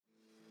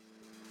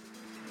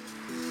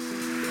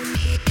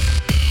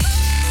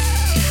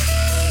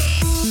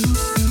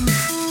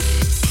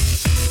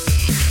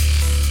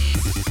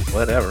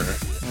whatever.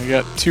 We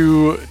got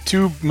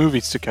two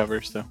movies to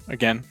cover, so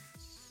again.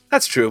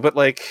 That's true, but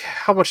like,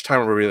 how much time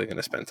are we really going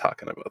to spend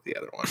talking about the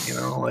other one? You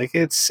know, like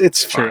it's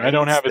True. fine. I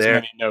don't have It's as there.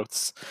 many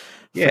notes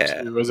for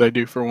Yeah. 2 as I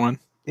do for 1.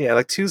 Yeah,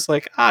 like 2's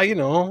like, you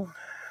know,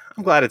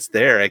 I'm glad it's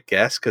there, I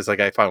guess, because like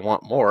if I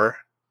want more,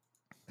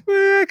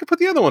 I could put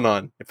the other one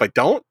on. If I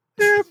don't,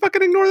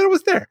 fucking ignore that it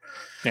was there.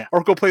 Yeah.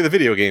 Or go play the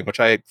video game,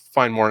 which I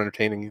find more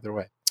entertaining either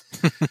way.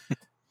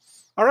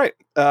 All right.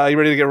 You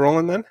ready to get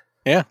rolling then?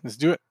 Yeah, let's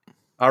do it.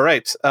 All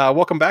right.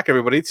 Welcome back,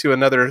 everybody, to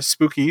another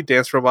spooky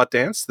Dance Robot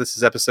Dance. This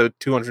is episode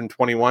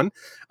 221.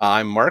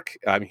 I'm Mark.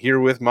 I'm here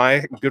with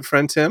my good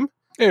friend, Tim.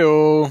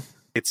 Heyo.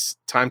 It's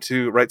time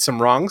to right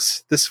some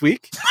wrongs this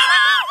week.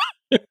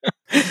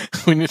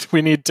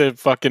 we need to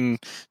fucking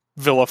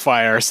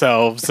vilify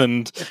ourselves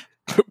and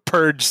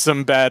purge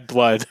some bad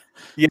blood.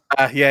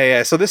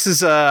 Yeah. So this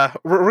is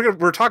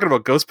we're talking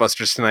about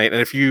Ghostbusters tonight, and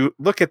if you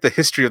look at the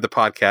history of the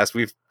podcast,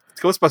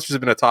 Ghostbusters has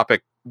been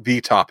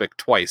the topic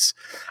twice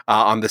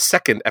on the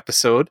second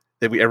episode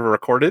that we ever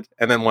recorded,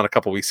 and then one a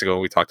couple weeks ago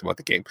when we talked about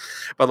the game.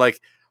 But like,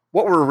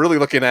 what we're really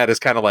looking at is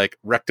kind of like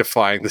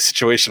rectifying the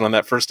situation on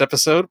that first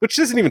episode, which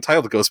isn't even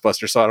titled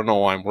Ghostbusters, so I don't know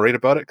why I'm worried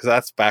about it, because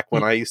that's back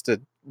when I used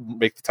to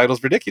make the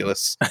titles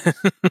ridiculous.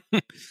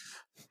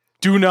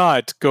 Do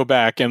not go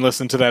back and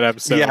listen to that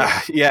episode.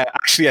 Yeah.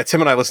 Actually,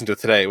 Tim and I listened to it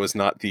today. It was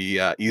not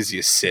the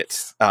easiest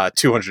sit.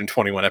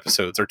 221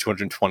 episodes, or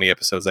 220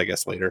 episodes, I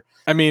guess, later.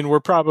 I mean, we're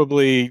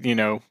probably,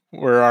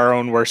 we're our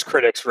own worst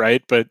critics,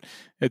 right? But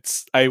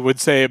I would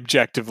say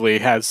objectively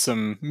has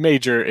some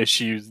major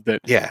issues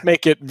that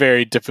make it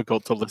very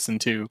difficult to listen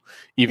to,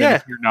 even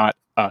if you're not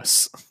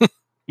us.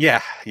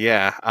 Yeah.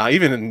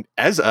 Even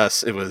as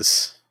us, it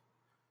was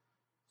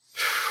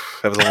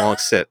a long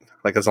sit.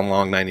 Like, it's a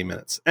long 90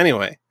 minutes.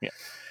 Anyway. Yeah.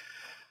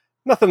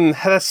 Nothing.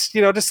 That's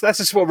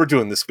just what we're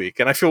doing this week,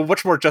 and I feel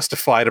much more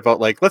justified about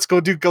like, let's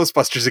go do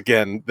Ghostbusters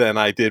again than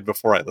I did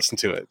before I listened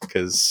to it,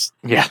 because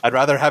I'd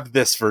rather have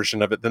this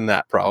version of it than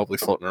that probably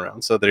floating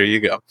around. So there you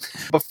go.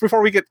 But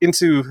before we get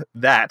into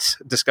that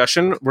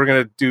discussion, we're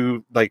gonna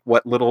do like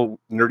what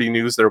little nerdy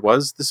news there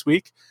was this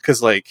week,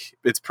 because like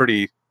it's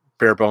pretty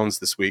bare bones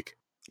this week.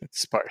 It's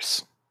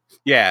sparse.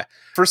 Yeah.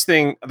 First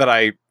thing that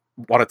I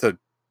wanted to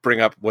bring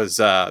up was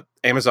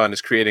Amazon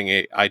is creating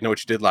a I Know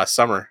What You Did Last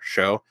Summer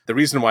show. The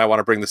reason why I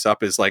want to bring this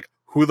up is like,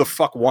 who the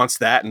fuck wants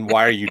that, and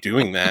why are you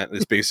doing that,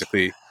 is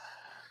basically.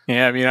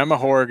 Yeah, I mean, I'm a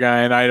horror guy,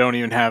 and I don't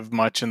even have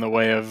much in the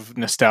way of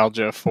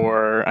nostalgia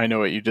for I Know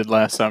What You Did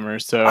Last Summer.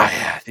 So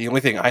the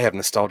only thing I have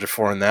nostalgia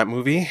for in that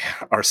movie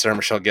are Sarah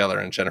Michelle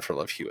Gellar and Jennifer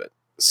Love Hewitt.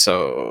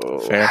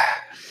 So fair.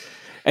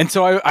 And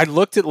so I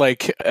looked at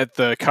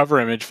the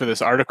cover image for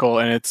this article,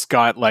 and it's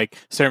got like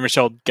Sarah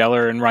Michelle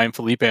Gellar and Ryan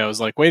Felipe. I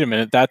was like, wait a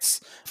minute, that's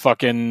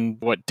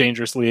fucking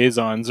Dangerous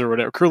Liaisons or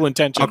whatever, Cruel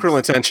Intentions. Oh, Cruel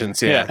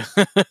Intentions, yeah.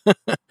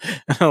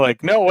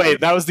 Like, no, wait,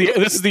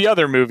 this is the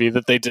other movie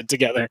that they did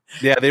together.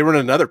 Yeah, they were in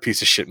another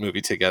piece of shit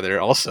movie together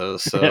also.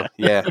 So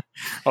yeah.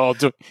 Oh,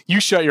 you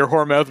shut your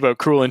whore mouth about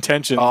Cruel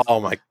Intentions. Oh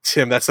my,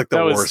 Tim, that's like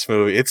the worst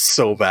movie. It's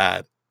so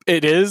bad.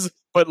 It is,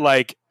 but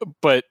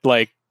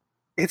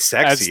it's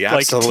sexy, as,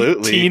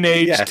 absolutely.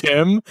 Teenage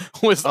Tim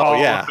was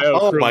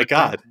oh my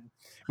god.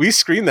 We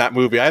screamed that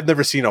movie. I've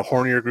never seen a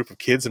hornier group of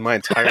kids in my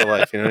entire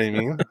life. You know what I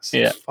mean? So,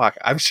 yeah. Fuck.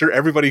 I'm sure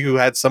everybody who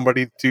had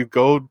somebody to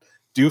go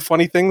do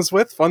fun things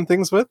with,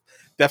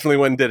 definitely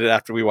went and did it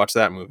after we watched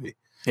that movie.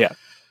 Yeah.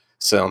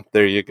 So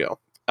there you go.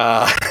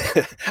 I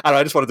don't know,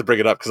 I just wanted to bring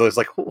it up because I was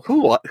like,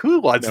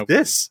 who wants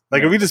this?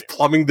 Like, are we just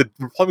plumbing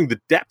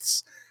the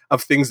depths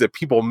of things that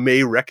people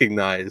may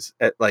recognize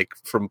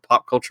from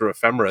pop culture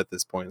ephemera at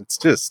this point? It's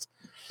just,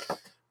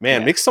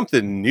 make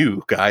something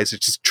new, guys.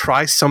 Just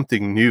try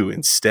something new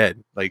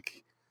instead.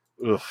 Like,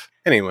 ugh.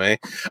 Anyway,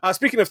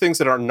 speaking of things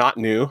that are not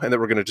new and that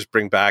we're going to just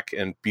bring back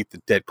and beat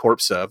the dead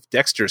corpse of,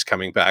 Dexter's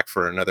coming back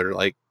for another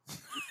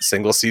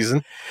single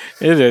season.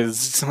 It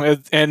is.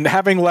 And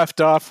having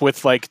left off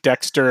with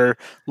Dexter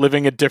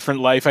living a different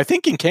life, I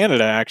think in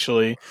Canada,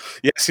 actually.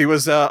 Yes, he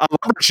was a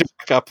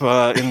lumberjack up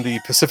in the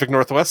Pacific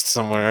Northwest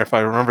somewhere, if I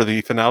remember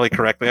the finale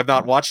correctly. I've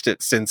not watched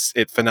it since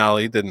it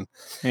finaled,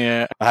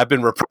 and I've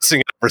been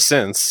repressing it ever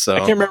since. So I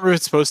can't remember if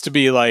it's supposed to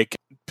be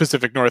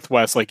Pacific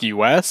Northwest,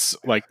 US,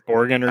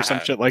 Oregon or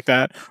some shit like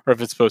that, or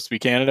if it's supposed to be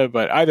Canada.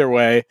 But either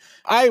way,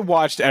 I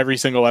watched every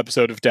single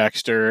episode of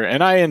Dexter,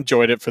 and I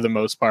enjoyed it for the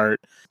most part.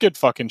 Good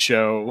fucking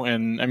show.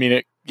 And I mean,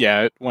 it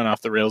went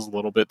off the rails a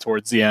little bit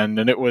towards the end,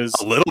 and it was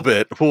a little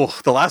bit. Well,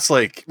 the last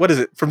what is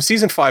it, from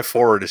season 5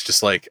 forward, it's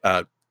just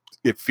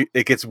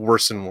it gets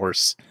worse and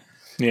worse.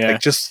 Yeah,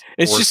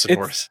 it's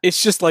worse.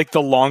 It's just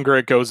the longer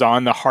it goes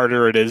on, the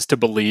harder it is to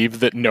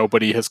believe that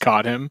nobody has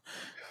caught him.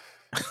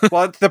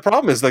 Well, the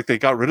problem is they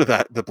got rid of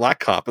the black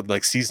cop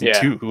in season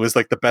 2, who was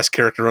the best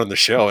character on the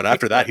show, and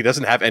after that he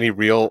doesn't have any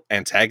real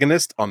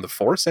antagonist on the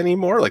force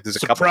anymore. There's a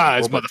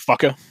surprise, couple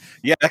motherfucker.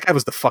 Yeah, that guy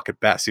was the fucking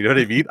best. You know what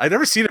I mean? I've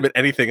never seen him in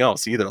anything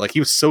else either.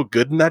 He was so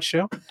good in that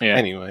show. Yeah.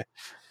 Anyway,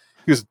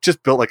 He was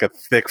just built like a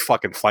thick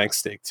fucking flank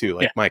steak too.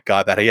 Like, my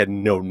God, that he had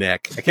no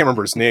neck. I can't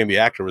remember his name. The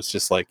actor was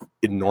just like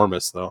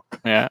enormous though.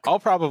 Yeah, I'll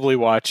probably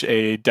watch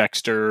a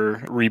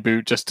Dexter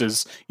reboot just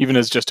as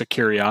just a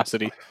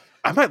curiosity.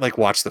 I might like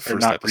watch the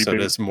first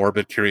episode as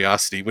morbid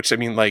curiosity, which I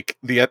mean, like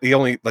the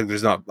only like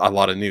there's not a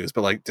lot of news,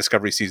 but like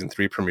Discovery season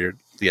 3 premiered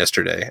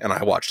yesterday, and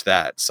I watched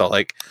that. So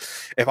like,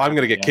 if I'm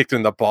gonna get kicked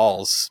in the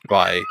balls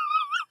by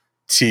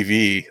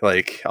TV,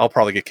 like I'll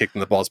probably get kicked in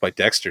the balls by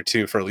Dexter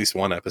too for at least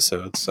one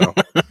episode. So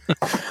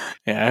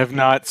yeah, I have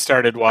not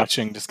started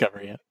watching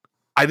Discovery yet.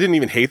 I didn't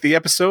even hate the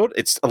episode.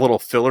 It's a little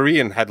fillery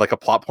and had like a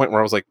plot point where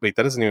I was like, wait,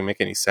 that doesn't even make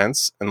any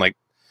sense. And like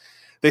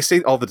they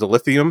say all the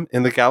dilithium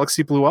in the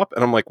galaxy blew up,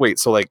 and I'm like, wait,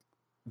 so like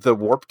the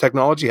warp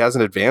technology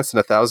hasn't advanced in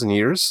 1,000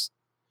 years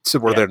to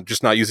where they're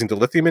just not using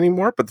dilithium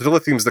anymore, but the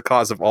dilithium is the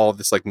cause of all of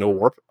this like no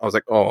warp. I was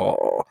like,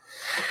 oh,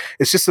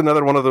 it's just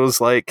another one of those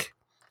like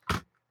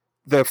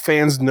the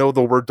fans know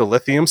the word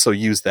dilithium, so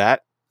use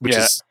that, which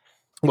is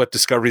what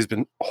Discovery's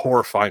been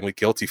horrifyingly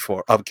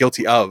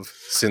guilty of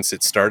since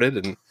it started.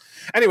 And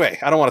anyway,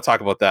 I don't want to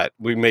talk about that.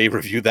 We may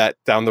review that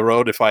down the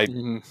road if I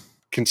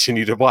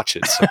continue to watch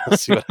it. So we'll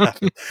see what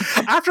happens.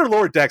 After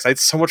Lower Decks, I had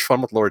so much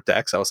fun with Lower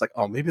Decks. I was like,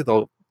 oh, maybe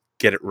they'll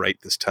get it right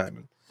this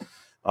time. And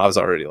I was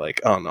already like,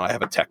 oh no, I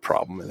have a tech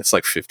problem, and it's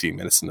like 15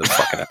 minutes into the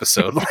fucking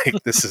episode.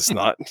 Like, this is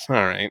not all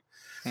right.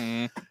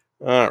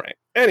 All right.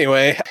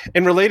 Anyway,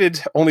 and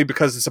related only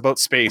because it's about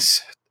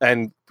space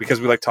and because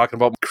we like talking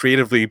about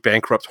creatively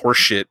bankrupt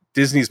horseshit,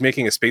 Disney's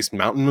making a Space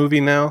Mountain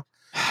movie now.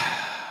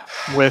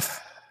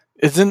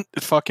 Isn't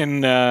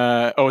fucking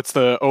it's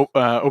the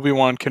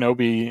Obi-Wan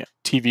Kenobi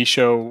TV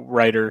show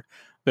writer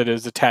that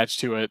is attached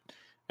to it.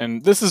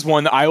 And this is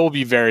one that I will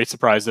be very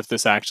surprised if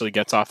this actually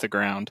gets off the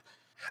ground.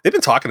 They've been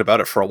talking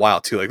about it for a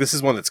while too. Like, this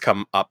is one that's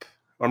come up,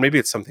 or maybe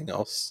it's something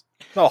else.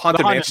 No,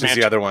 Haunted Mansion is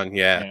the other one.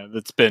 Yeah,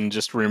 that's been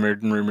just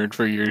rumored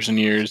for years and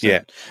years.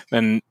 Yeah.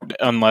 And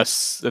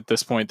unless at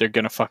this point they're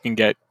gonna fucking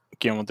get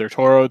Guillermo del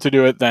Toro to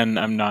do it, then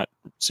I'm not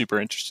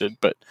super interested.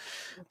 But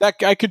that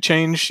guy could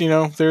change. You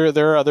know, there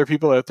are other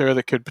people out there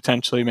that could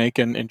potentially make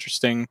an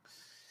interesting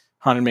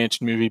Haunted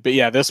Mansion movie. But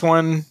yeah, this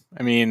one,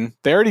 I mean,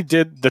 they already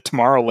did the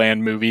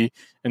Tomorrowland movie,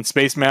 and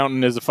Space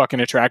Mountain is a fucking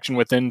attraction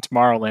within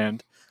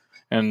Tomorrowland.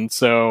 And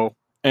so,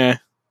 I mean,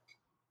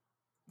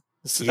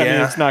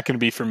 it's not going to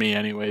be for me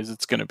anyways.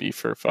 It's going to be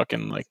for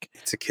fucking like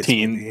it's a kids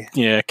movie.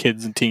 Yeah,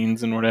 kids and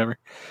teens and whatever.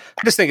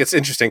 I just think it's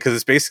interesting because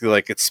it's basically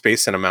like it's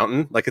space in a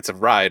mountain. Like, it's a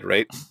ride,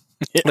 right?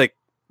 Like,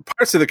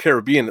 Pirates of the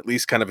Caribbean at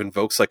least kind of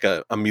invokes like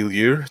a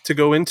milieu to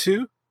go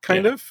into,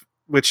 kind of.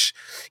 Which,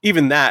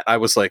 even that, I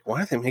was like,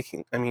 why are they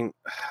making... I mean,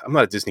 I'm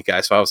not a Disney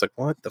guy, so I was like,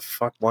 what the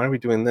fuck? Why are we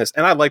doing this?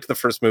 And I liked the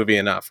first movie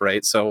enough,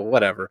 right? So,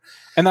 whatever.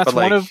 And that's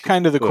one of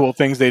kind of the cool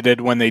things they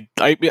did when they...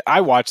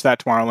 I watched that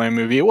Tomorrowland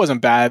movie. It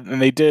wasn't bad, and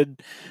they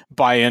did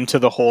buy into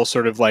the whole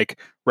sort of, like,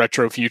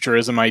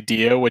 retrofuturism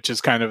idea, which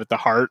is kind of at the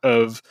heart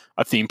of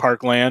a theme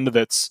park land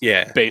that's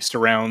based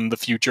around the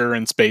future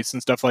and space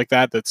and stuff like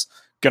that, that's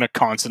going to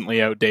constantly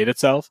outdate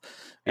itself.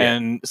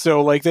 And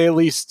so like they at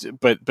least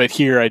but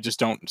here I just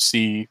don't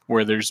see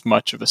where there's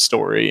much of a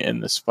story in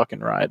this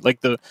fucking ride.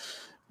 Like, the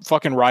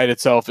fucking ride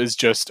itself is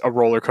just a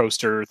roller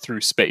coaster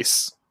through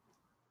space.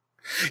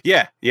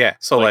 Yeah.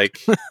 So like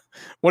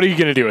what are you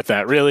going to do with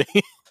that, really?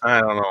 I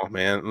don't know,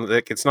 man.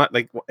 Like, it's not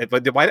like,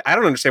 why, I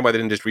don't understand why they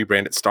didn't just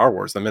rebrand it Star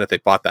Wars the minute they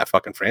bought that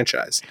fucking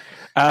franchise.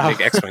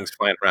 Make X-Wings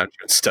flying around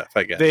you and stuff,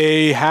 I guess.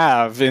 They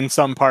have in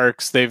some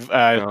parks. They've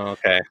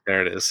okay,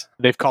 there it is.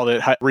 They've called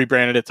it,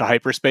 rebranded it to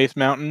Hyperspace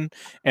Mountain,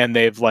 and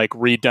they've like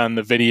redone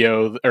the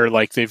video, or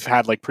like they've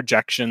had like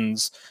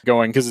projections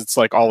going, because it's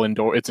like all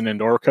indoor. It's an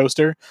indoor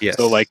coaster. Yes.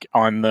 So like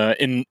on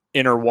the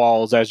inner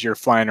walls as you're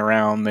flying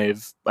around,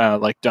 they've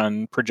like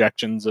done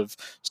projections of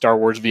Star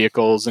Wars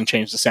vehicles and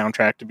changed the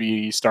soundtrack to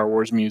be Star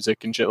Wars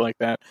music and shit like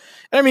that.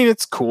 I mean,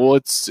 it's cool.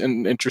 It's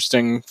an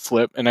interesting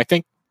flip, and I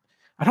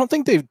don't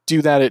think they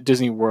do that at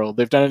Disney World.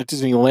 They've done it at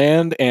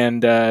Disneyland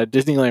and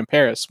Disneyland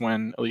Paris,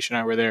 when Alicia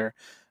and I were there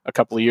a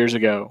couple of years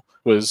ago,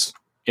 was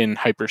in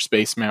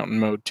Hyperspace Mountain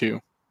mode too.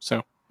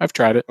 So I've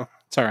tried it.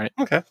 It's all right.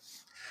 Okay,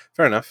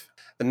 fair enough.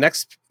 The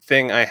next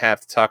thing I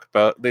have to talk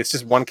about, it's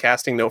just one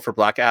casting note for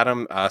Black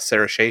Adam.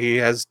 Sarah Shahi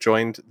has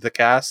joined the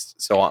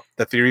cast. So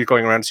the theory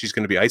going around is she's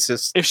going to be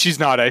Isis. If she's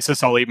not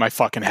Isis, I'll eat my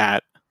fucking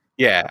hat.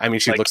 Yeah, I mean,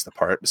 she looks the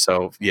part.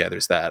 So yeah,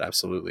 there's that.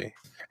 Absolutely.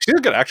 She's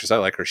a good actress. I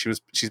like her. She's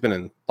been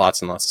in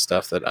lots and lots of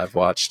stuff that I've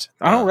watched.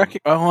 I don't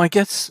I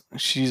guess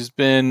she's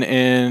been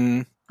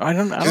in...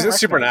 She's in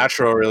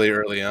Supernatural really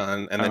early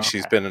on, and then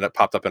she's been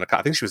popped up in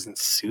I think she was in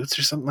Suits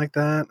or something like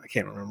that. I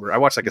can't remember. I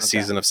watched like a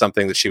season of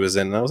something that she was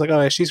in, and I was like, oh,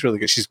 yeah, she's really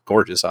good. She's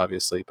gorgeous,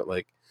 obviously, but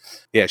like,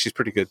 yeah, she's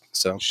pretty good.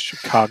 So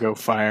Chicago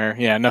Fire,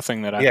 yeah,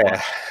 nothing that I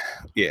watched.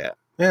 Yeah.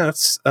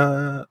 That's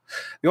the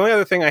only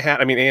other thing I had.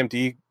 I mean,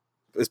 AMD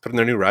is putting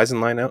their new Ryzen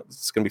line out.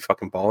 It's going to be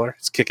fucking baller.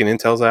 It's kicking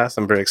Intel's ass.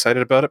 I'm very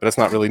excited about it, but it's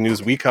not really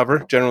news we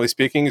cover, generally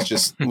speaking. It's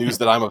just news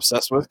that I'm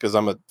obsessed with because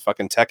I'm a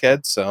fucking tech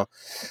head. So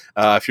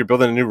if you're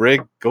building a new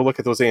rig, go look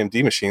at those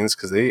AMD machines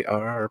because they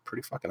are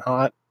pretty fucking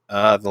hot.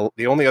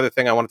 The only other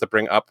thing I wanted to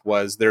bring up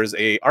was there's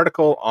a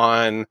article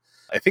on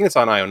I think it's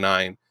on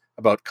IO9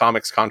 about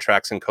comics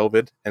contracts and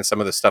COVID and some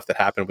of the stuff that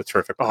happened with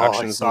Terrific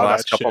Productions in the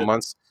last couple of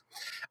months.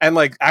 And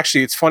like,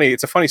 actually, it's funny.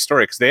 It's a funny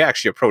story because they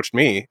actually approached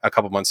me a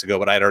couple months ago,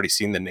 but I had already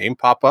seen the name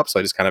pop up, so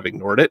I just kind of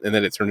ignored it, and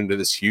then it turned into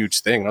this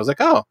huge thing. And I was like,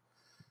 oh,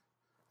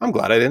 I'm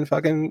glad I didn't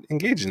fucking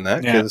engage in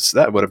that because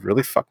that would have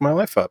really fucked my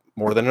life up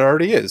more than it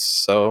already is.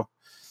 So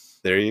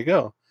there you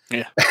go.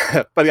 Yeah,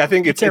 but I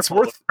think it's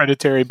worth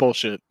predatory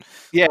bullshit.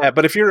 Yeah,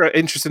 but if you're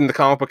interested in the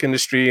comic book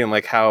industry and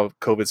like how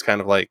COVID's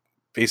kind of like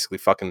basically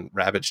fucking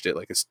ravaged it,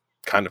 like it's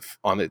kind of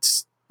on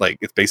its like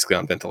it's basically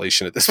on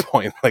ventilation at this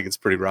point. Like it's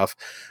pretty rough.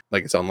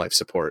 Like it's on life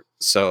support.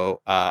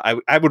 So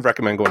I would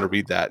recommend going to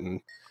read that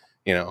and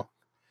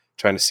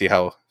trying to see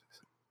how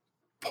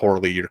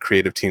poorly your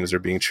creative teams are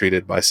being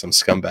treated by some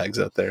scumbags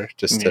out there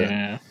just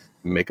to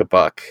make a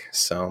buck.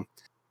 So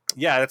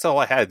yeah, that's all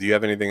I had. Do you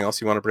have anything else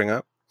you want to bring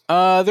up?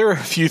 There are a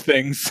few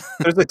things.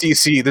 There's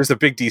a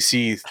big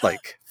DC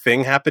like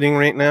thing happening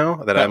right now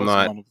that I'm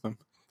not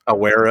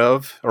aware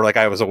of, or like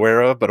I was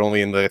aware of, but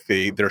only in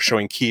they're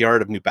showing key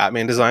art of new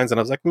Batman designs, and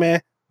I was like, meh.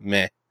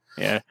 Yeah.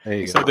 There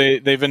you go. So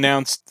they've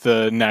announced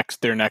their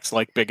next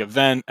like big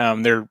event.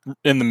 They're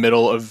in the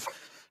middle of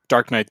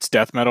Dark Knight's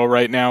Death Metal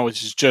right now,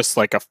 which is just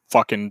like a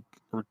fucking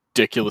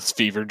ridiculous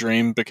fever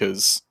dream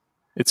because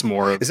it's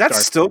more of is that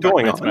still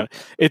going on? Metal.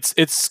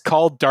 It's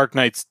called Dark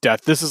Knight's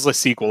Death. This is a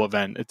sequel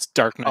event. It's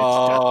Dark Knight's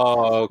Death.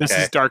 Okay. This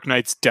is Dark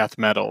Knight's Death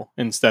Metal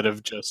instead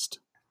of just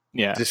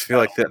I just feel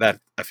like that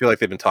I feel like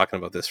they've been talking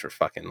about this for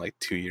fucking like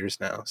 2 years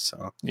now.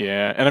 So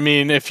yeah, and I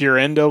mean, if you're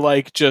into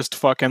like just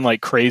fucking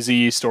like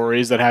crazy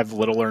stories that have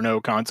little or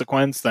no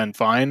consequence, then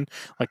fine.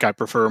 Like I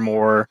prefer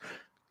more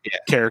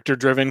character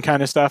driven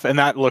kind of stuff, and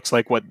that looks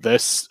like what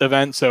this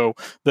event. So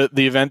the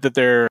event that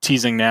they're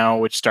teasing now,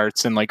 which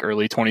starts in like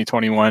early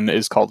 2021,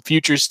 is called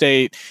Future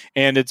State,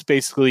 and it's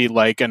basically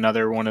like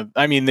another one of.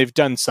 I mean, they've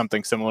done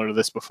something similar to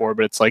this before,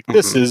 but it's like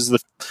this is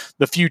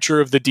the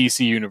future of the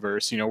DC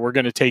universe. We're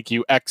going to take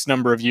you X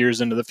number of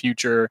years into the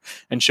future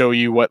and show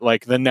you what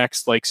like the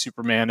next like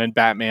Superman and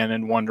Batman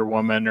and Wonder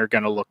Woman are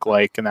going to look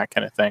like and that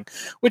kind of thing.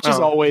 Which is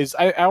always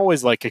I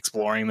always like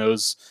exploring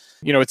those.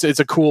 It's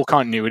a cool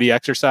continuity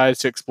exercise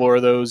to explore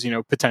those,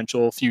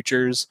 potential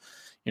futures,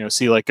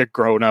 see like a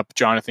grown up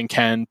Jonathan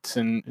Kent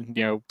and,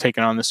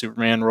 taking on the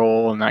Superman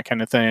role and that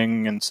kind of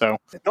thing. And so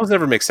those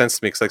never make sense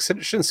to me. Cause like,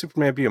 shouldn't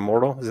Superman be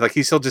immortal? Is it like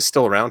he's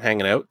still around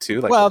hanging out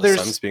too? Like, well, the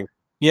sun's being.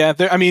 Yeah.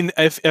 I mean,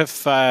 if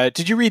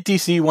did you read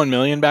DC 1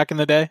 Million back in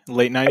the day,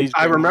 late 90s?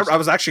 I remember I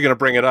was actually going to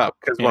bring it up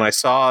because when I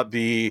saw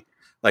the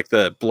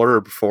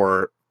blurb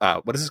for,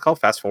 what is this called?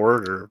 Fast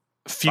Forward or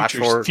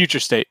Future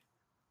State?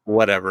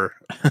 Whatever.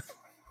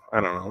 I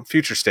don't know,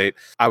 Future State.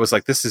 I was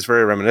like, this is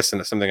very reminiscent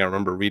of something I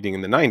remember reading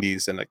in the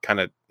 90s. And it kind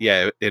of,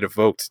 it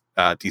evoked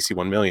DC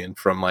 1 Million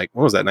from like,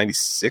 what was that,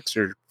 96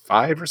 or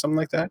 5 or something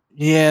like that?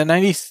 Yeah,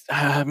 90,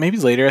 maybe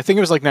later. I think it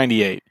was like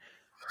 98.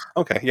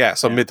 Okay, yeah,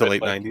 so mid to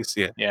late 90s,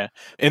 yeah. Yeah.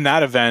 In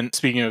that event,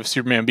 speaking of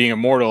Superman being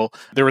immortal,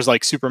 there was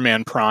like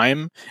Superman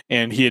Prime,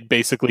 and he had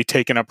basically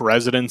taken up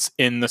residence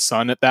in the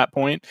sun at that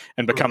point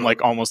and become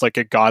like almost like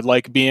a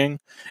godlike being.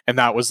 And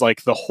that was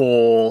like the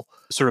whole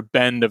sort of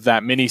bend of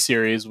that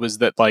miniseries was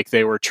that like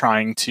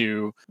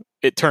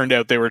it turned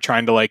out they were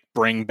trying to like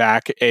bring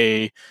back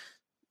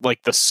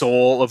like the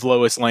soul of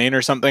Lois Lane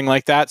or something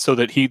like that so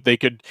that they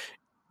could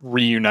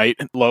reunite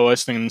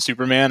Lois and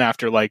Superman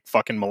after like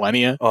fucking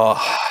millennia,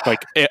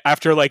 like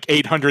after like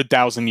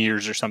 800,000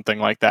 years or something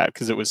like that,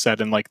 because it was set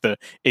in like the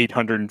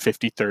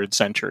 853rd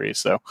century.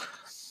 So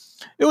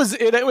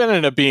it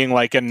ended up being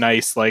like a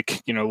nice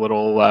like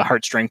little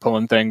heartstring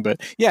pulling thing. But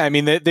yeah, I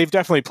mean they've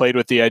definitely played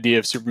with the idea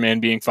of Superman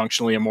being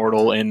functionally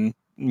immortal in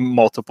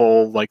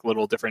multiple like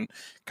little different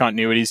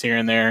continuities here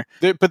and there.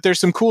 But there's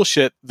some cool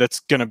shit that's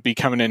gonna be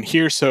coming in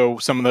here. So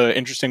some of the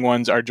interesting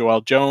ones are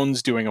Joelle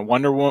Jones doing a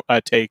Wonder Woman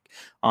take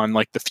on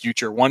like the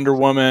future Wonder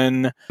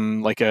Woman,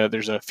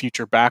 there's a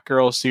future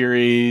Batgirl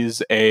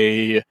series,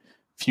 a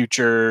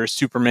future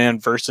Superman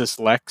versus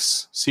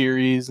Lex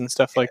series and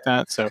stuff like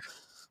that. So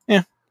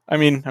yeah, I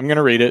mean I'm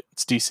gonna read it.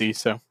 It's DC,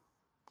 so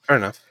fair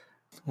enough.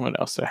 What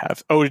else do I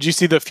have? Oh, did you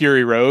see the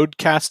Fury Road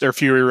cast or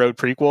Fury Road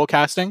prequel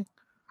casting?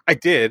 I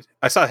did.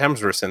 I saw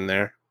Hemsworth in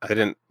there. I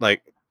didn't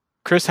like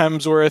Chris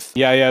Hemsworth,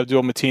 Yahya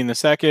Abdul-Mateen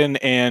II,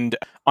 and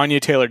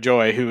Anya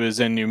Taylor-Joy, who is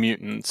in New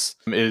Mutants,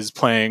 is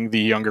playing the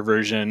younger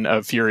version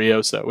of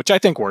Furiosa, which I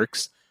think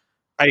works.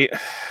 I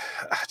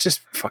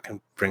just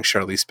fucking bring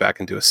Charlize back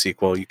and do a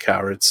sequel, you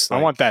cowards.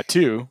 I want that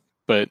too,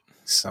 but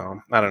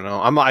so I don't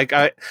know. I'm like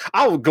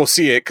I'll go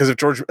see it because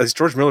is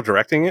George Miller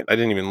directing it?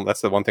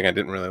 That's the one thing I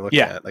didn't really look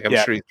at. Like I'm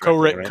sure he's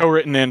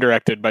co-written and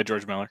directed by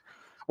George Miller.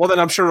 Well, then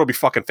I'm sure it'll be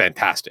fucking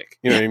fantastic.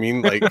 You know what I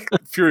mean? Like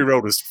Fury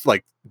Road was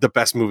like the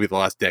best movie of the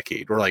last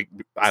decade, or like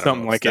I don't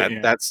something know. like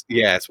it. That's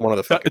it's one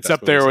of the. It's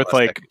up there with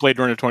like decade. Blade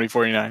Runner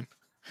 2049.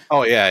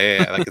 Oh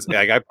yeah.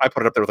 Like I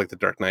put it up there with like the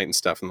Dark Knight and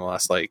stuff in the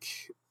last like.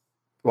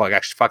 Well,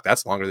 actually, fuck,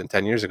 that's longer than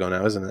 10 years ago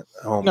now, isn't it?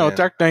 Oh no, man.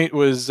 Dark Knight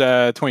was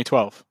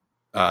 2012.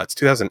 It's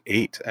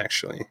 2008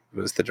 actually. It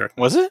was the Dark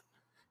Knight. Was it?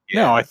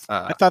 Yeah. No,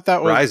 I thought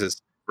that was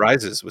Rises.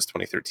 Rises was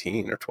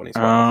 2013 or 2012.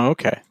 Oh,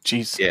 okay.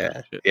 Jeez.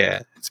 Yeah, Shit.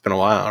 yeah. It's been a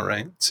while,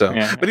 right? So,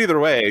 Yeah. but either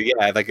way,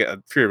 yeah, like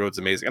Fury Road's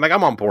amazing, and like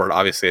I'm on board.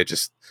 Obviously, I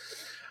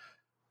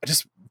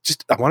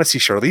want to see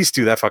Charlize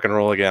do that fucking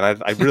role again.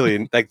 I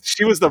really like.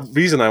 She was the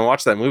reason I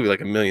watched that movie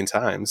like a million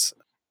times.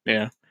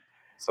 Yeah.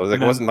 So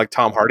it wasn't like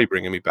Tom Hardy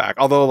bringing me back.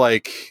 Although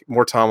like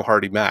more Tom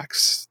Hardy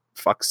Max,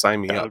 fuck, sign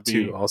me up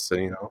too. Also,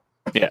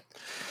 Yeah.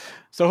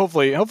 So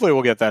hopefully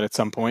we'll get that at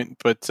some point.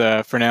 But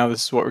for now,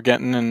 this is what we're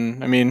getting,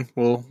 and I mean,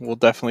 we'll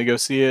definitely go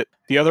see it.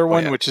 The other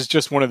one, which is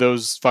just one of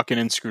those fucking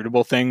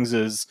inscrutable things,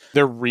 is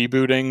they're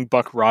rebooting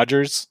Buck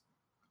Rogers.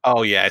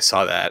 Oh yeah, I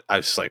saw that. I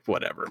was just like,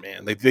 whatever,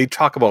 man. They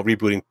talk about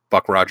rebooting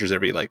Buck Rogers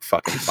every like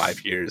fucking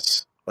 5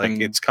 years.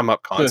 Like it's come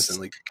up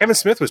constantly. Kevin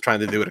Smith was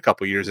trying to do it a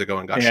couple years ago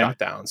and got shot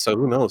down. So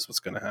who knows what's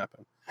going to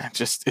happen?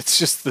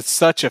 It's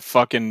such a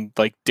fucking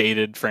like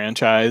dated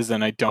franchise,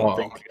 and I don't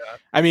think.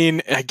 I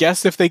mean, I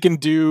guess if they can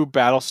do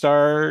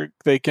Battlestar,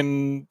 they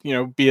can,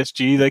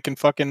 BSG, they can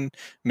fucking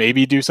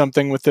maybe do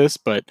something with this,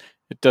 but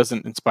it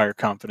doesn't inspire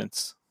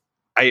confidence.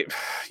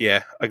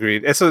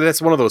 Agreed. And so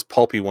that's one of those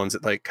pulpy ones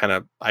that like kind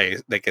of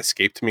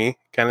escaped me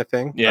kind of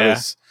thing. Yeah.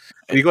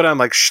 When you go down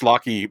like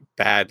schlocky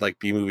bad like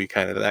B movie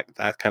kind of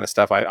that kind of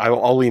stuff,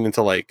 I'll lean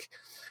into like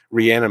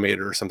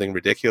Reanimator or something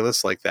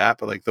ridiculous like that.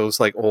 But like those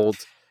like old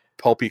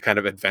pulpy kind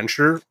of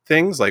adventure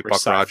things like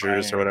Buck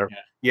Rogers or whatever.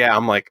 Yeah,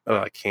 I'm like, oh,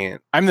 I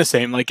can't. I'm the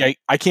same. Like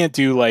I can't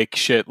do like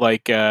shit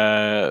like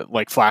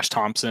Flash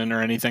Thompson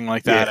or anything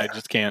like that. I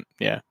just can't.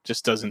 Yeah,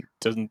 just doesn't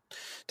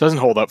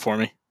hold up for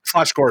me.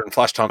 Flash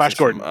Thompson.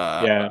 From,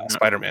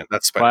 Spider-Man.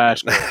 That's Spider-Man.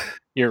 Flash.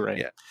 You're right.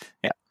 Yeah.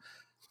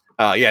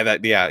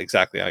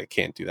 Exactly. I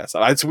can't do that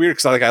stuff. It's weird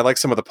because I like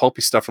some of the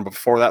pulpy stuff from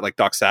before that, like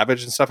Doc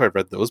Savage and stuff. I've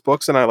read those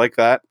books and I like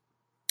that.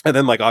 And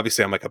then, like,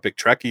 obviously, I'm like a big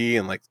Trekkie,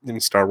 and like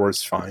Star Wars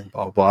is fine,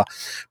 blah blah blah.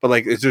 But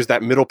like, there's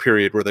that middle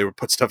period where they would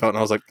put stuff out, and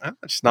I was like,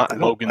 it's not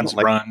Logan's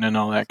Run and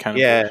all that kind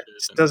of. Yeah,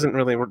 it doesn't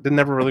really work. It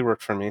never really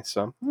worked for me.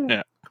 So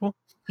yeah, cool.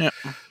 Yeah.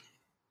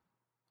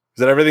 Is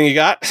that everything you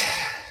got?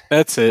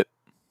 That's it.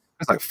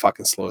 It's like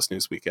fucking slowest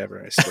news week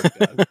ever. I swear to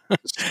God.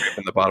 Just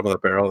scraping the bottom of the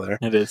barrel there.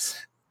 It is.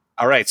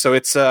 All right, so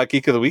it's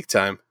Geek of the Week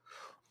time.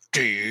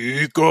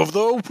 Geek of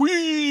the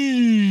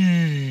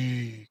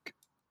Week,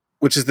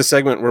 which is the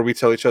segment where we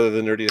tell each other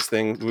the nerdiest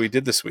thing we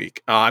did this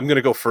week. I'm going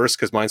to go first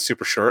because mine's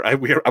super short. I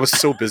was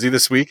so busy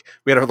this week.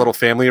 We had a little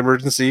family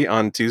emergency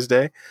on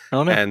Tuesday,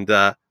 and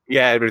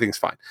everything's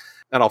fine.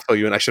 And I'll fill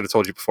you in. I should have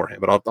told you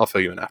beforehand, but I'll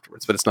fill you in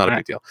afterwards. But it's not a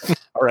big deal.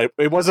 All right.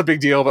 It was a big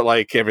deal, but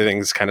like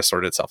everything's kind of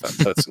sorted itself out.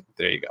 So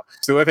there you go.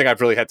 So the only thing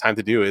I've really had time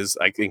to do is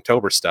like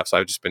Inktober stuff. So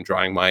I've just been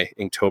drawing my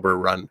Inktober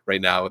run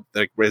right now.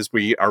 Like, as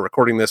we are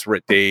recording this, we're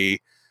at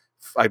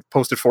I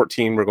posted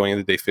 14. We're going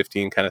into day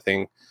 15 kind of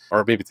thing.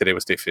 Or maybe today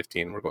was day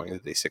 15. We're going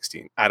into day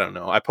 16. I don't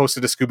know. I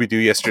posted a Scooby-Doo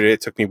yesterday.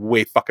 It took me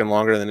way fucking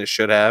longer than it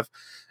should have.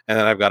 And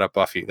then I've got a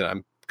Buffy that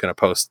I'm going to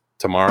post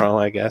tomorrow,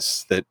 I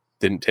guess, that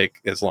didn't take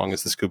as long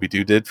as the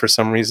Scooby-Doo did for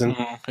some reason.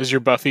 Is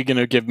your Buffy going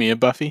to give me a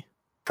Buffy?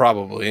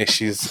 Probably.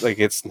 She's like,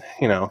 it's,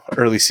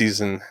 early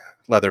season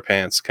leather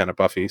pants kind of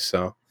Buffy.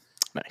 So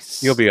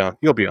nice. You'll be on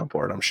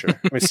board, I'm sure.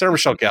 I mean, Sarah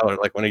Michelle Gellar,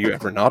 like, when are you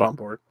ever not on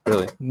board?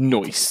 Really?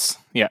 Nice.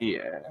 Yeah.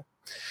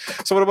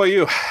 So what about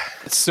you?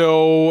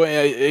 So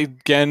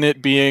again,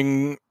 it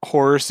being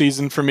horror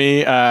season for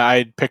me,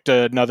 I picked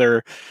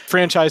another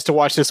franchise to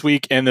watch this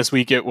week, and this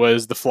week it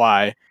was The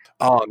Fly.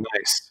 Oh,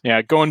 nice.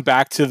 Yeah, going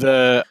back to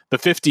the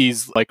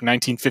 50s, like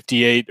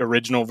 1958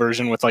 original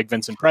version with like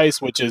Vincent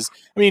Price, which is,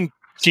 I mean,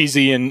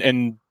 cheesy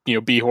and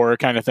B horror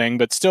kind of thing,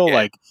 but still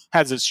like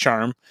has its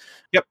charm.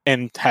 Yep.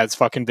 And has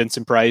fucking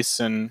Vincent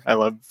Price, and I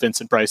love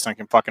Vincent Price, and I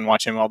can fucking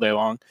watch him all day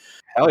long.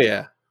 Hell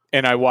yeah.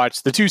 And I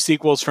watched the 2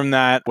 sequels from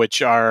that,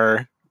 which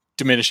are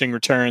diminishing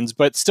returns,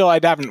 but still I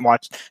hadn't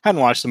watched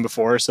them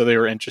before, so they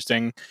were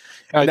interesting.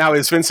 Now,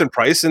 is Vincent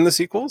Price in the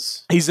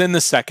sequels? He's in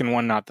the second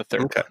one, not the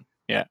third one.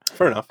 Yeah.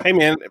 Fair enough. Hey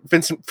man,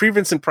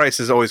 Vincent Price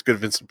is always good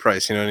Vincent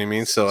Price, you know what I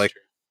mean? So like,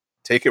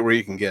 take it where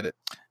you can get it.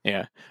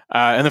 Yeah.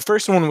 And the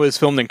first one was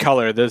filmed in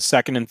color. The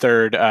second and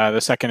third, the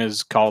second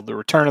is called The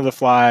Return of the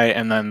Fly,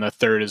 and then the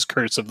third is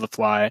Curse of the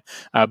Fly.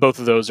 Both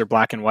of those are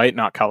black and white,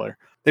 not color.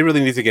 They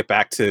really need to get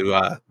back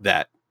to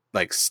that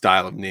like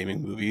style of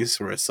naming movies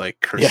where it's like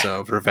Curse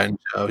of, Revenge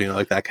of,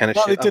 like that kind of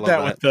shit. They did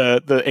that with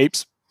the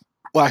Apes,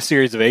 last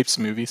series of Apes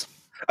movies.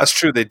 That's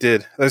true, they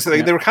did.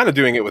 They were kind of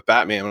doing it with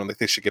Batman, and I think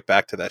they should get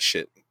back to that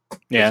shit.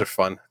 Yeah. Those are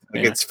fun.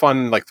 Like, it's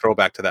fun, like,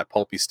 throwback to that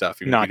pulpy stuff.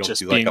 Not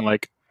just being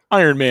like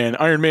Iron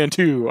Man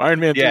 2, Iron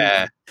Man 3.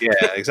 Yeah,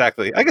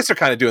 exactly. I guess they're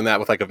kind of doing that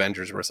with like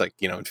Avengers, where it's like,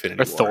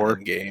 Infinity or Thor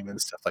game and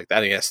stuff like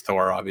that. Yes,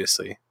 Thor,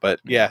 obviously. But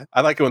yeah,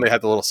 I like it when they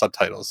have the little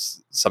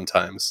subtitles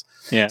sometimes.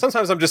 Yeah.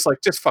 Sometimes I'm just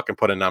like, just fucking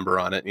put a number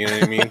on it. You know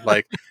what I mean?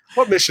 Like,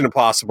 what Mission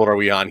Impossible are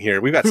we on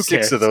here? We've got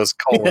 6 of those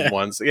colon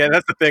ones. Yeah,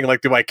 that's the thing.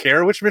 Like, do I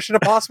care which Mission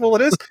Impossible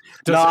it is?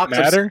 Does it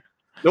matter?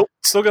 Nope.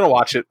 Still gonna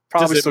watch it.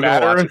 Probably still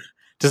gonna watch it.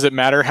 Does it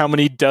matter how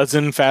many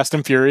dozen Fast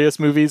and Furious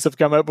movies have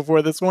come out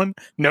before this one?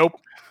 Nope.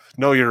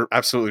 No, you're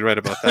absolutely right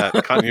about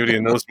that. Continuity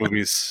in those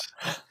movies.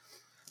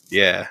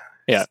 Yeah.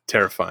 Yeah. It's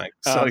terrifying.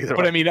 So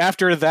but I mean,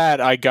 after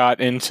that, I got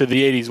into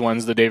the 80s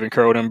ones, the David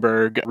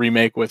Cronenberg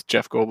remake with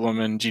Jeff Goldblum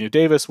and Gina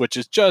Davis, which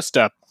is just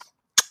a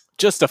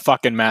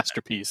fucking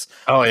masterpiece.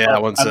 Oh yeah,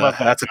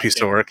 that's a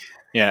piece of work.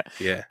 Yeah.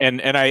 Yeah.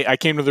 And I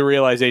came to the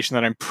realization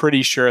that I'm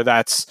pretty sure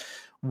that's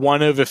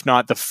one of, if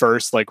not the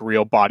first, like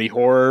real body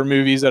horror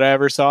movies that I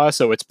ever saw.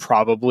 So it's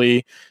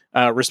probably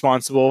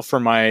responsible for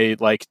my,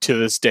 like, to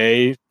this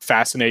day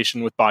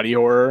fascination with body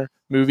horror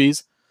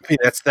movies. I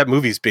mean, that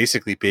movie's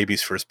basically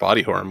baby's first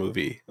body horror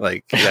movie.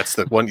 Like that's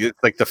the one,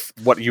 like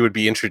what you would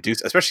be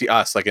introduced, especially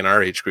us, like in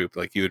our age group.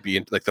 Like you would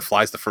be like The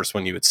Fly's the first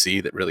one you would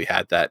see that really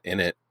had that in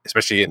it,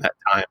 especially in that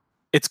time.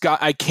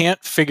 I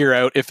can't figure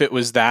out if it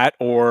was that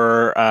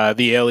or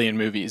the Alien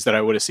movies that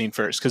I would have seen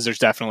first, because there's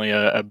definitely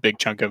a big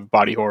chunk of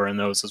body horror in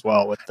those as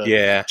well, with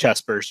the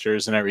chest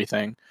bursters and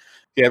everything.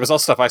 Yeah, it was all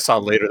stuff I saw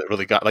later that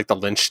really got, like the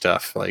Lynch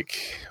stuff.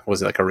 Like,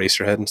 was it like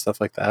Eraserhead and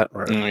stuff like that?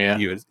 Or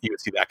you would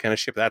see that kind of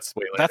shit. But that's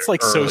way later. That's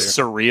like earlier.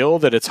 So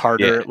surreal that it's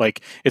harder.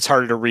 Like it's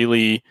harder to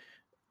really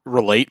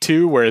relate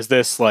to. Whereas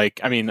this, like,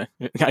 I mean,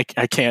 I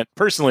can't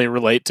personally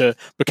relate to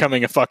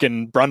becoming a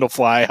fucking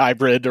Brundlefly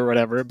hybrid or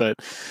whatever. But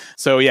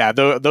so yeah,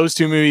 those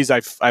two movies,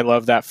 I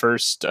love that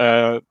first.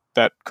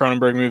 That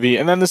Cronenberg movie,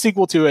 and then the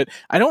sequel to it.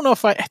 I don't know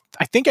if I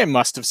think I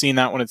must have seen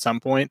that one at some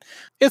point.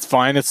 It's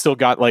fine. It's still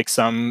got like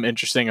some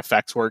interesting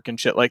effects work and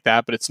shit like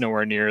that, but it's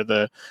nowhere near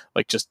the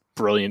like just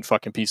brilliant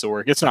fucking piece of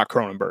work. It's not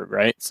Cronenberg,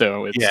 right?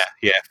 So it's,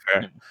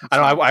 fair. I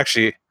know. I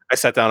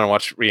sat down and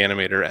watched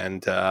Reanimator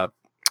and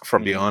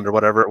From Beyond or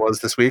whatever it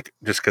was this week,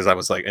 just because I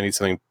was like, I need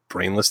something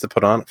brainless to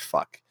put on.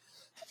 Fuck,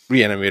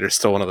 Reanimator is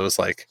still one of those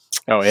like,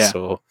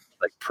 so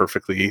like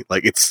perfectly,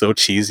 like it's so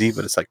cheesy,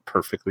 but it's like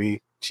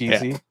perfectly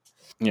cheesy.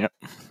 Yeah,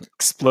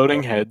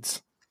 exploding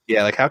heads.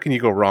 Yeah, like how can you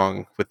go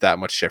wrong with that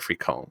much Jeffrey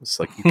Combs?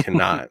 Like you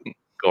cannot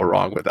go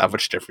wrong with that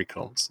much Jeffrey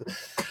Combs. But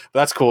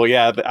that's cool.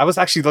 Yeah, I was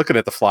actually looking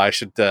at The Fly. I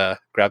should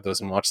grab those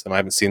and watch them. I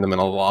haven't seen them in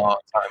a long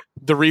time.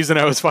 The reason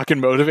I was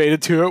fucking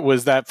motivated to it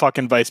was that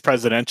fucking vice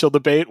presidential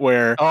debate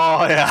where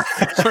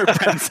where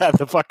Pence had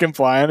the fucking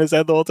fly on his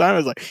head the whole time. I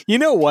was like, you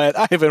know what?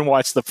 I haven't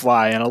watched The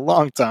Fly in a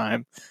long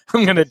time.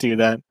 I'm gonna do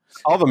that.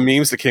 All the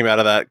memes that came out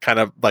of that kind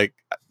of like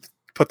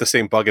put the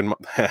same bug in my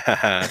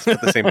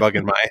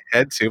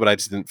head too, but I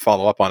just didn't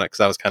follow up on it because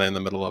I was kind of in the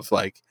middle of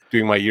like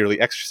doing my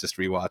yearly Exorcist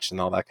rewatch and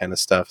all that kind of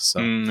stuff.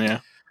 So yeah.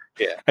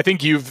 I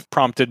think you've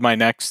prompted my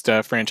next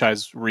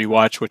franchise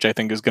rewatch, which I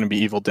think is going to be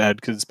Evil Dead,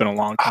 because it's been a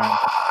long time.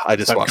 I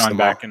just watched them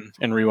back and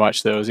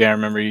rewatched those. Yeah, I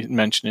remember you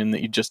mentioning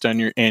that you just done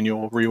your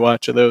annual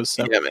rewatch of those.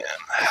 So. Yeah, man,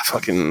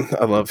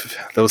 I love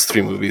those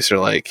three movies. Are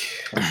like.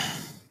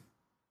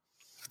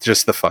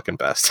 Just the fucking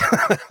best,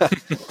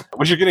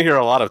 which you're going to hear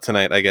a lot of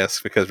tonight, I guess,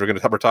 because we're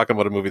talking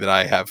about a movie that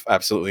I have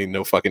absolutely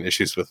no fucking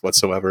issues with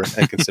whatsoever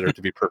and consider to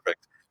be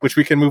perfect, which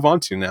we can move on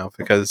to now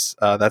because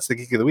that's the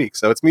Geek of the Week.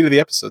 So it's meat of the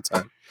episode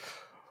time.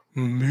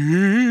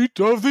 Meat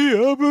of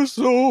the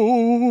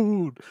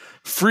episode,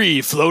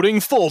 free floating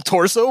full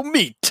torso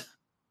meat.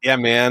 Yeah,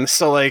 man.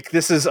 So, like,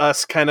 this is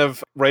us kind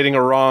of righting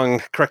a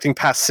wrong, correcting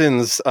past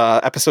sins.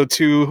 Episode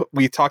 2,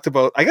 we talked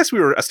about, I guess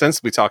we were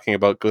ostensibly talking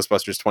about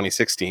Ghostbusters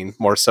 2016,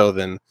 more so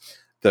than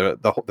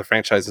the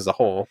franchise as a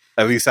whole.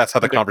 At least that's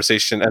how the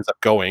conversation ends up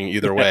going,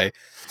 either way,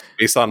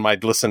 based on my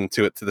listen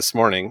to it this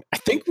morning. I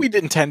think we'd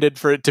intended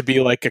for it to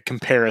be like a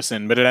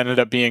comparison, but it ended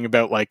up being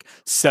about like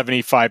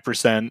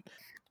 75%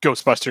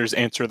 Ghostbusters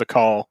Answer the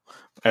Call,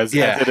 as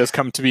it has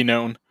come to be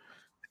known.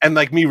 And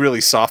like me really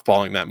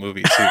softballing that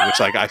movie too, which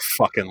like I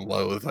fucking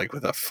loathe like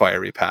with a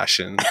fiery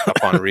passion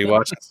upon a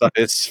rewatch and stuff.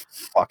 It's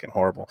fucking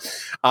horrible.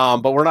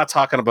 But we're not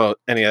talking about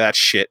any of that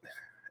shit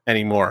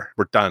anymore.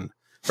 We're done.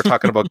 We're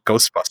talking about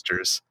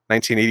Ghostbusters,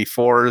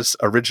 1984's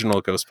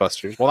original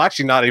Ghostbusters. Well,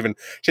 actually, not even.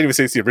 Can't even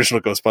say it's the original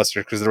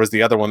Ghostbusters because there was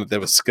the other one that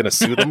was going to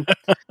sue them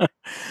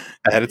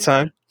ahead of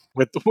time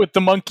with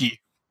the monkey.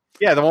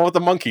 Yeah, the one with the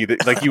monkey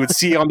that like you would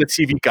see on the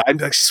TV guide and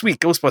be like, sweet,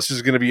 Ghostbusters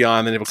is going to be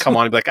on, and it would come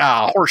on and be like,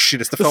 horse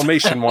shit, it's the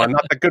Filmation one,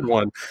 not the good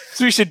one.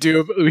 So we should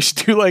do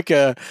like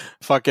a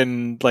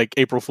fucking like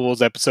April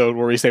Fool's episode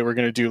where we say we're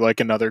going to do like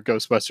another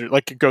Ghostbusters,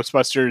 like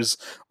Ghostbusters,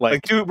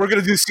 like dude, we're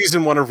going to do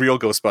season 1 of Real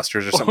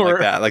Ghostbusters or something like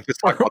that, like this,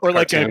 or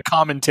like a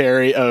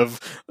commentary of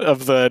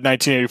the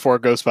 1984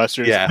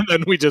 Ghostbusters. Yeah, and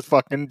then we just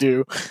fucking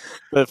do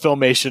the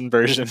Filmation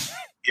version.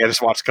 Yeah,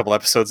 just watch a couple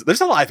episodes. There's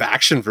a live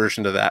action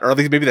version to that, or at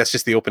least maybe that's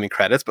just the opening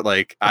credits. But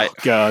like,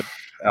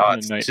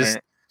 it's just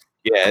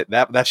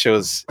that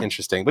show's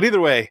interesting. But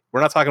either way, we're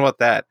not talking about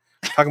that.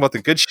 We're talking about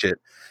the good shit,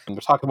 and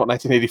we're talking about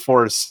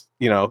 1984's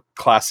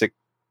classic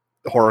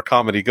horror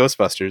comedy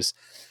Ghostbusters,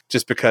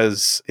 just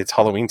because it's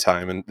Halloween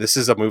time, and this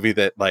is a movie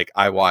that like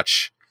I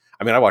watch.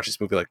 I mean, I watch this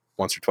movie like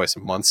once or twice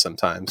a month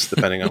sometimes,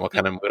 depending on what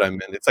kind of mood I'm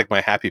in. It's like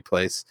my happy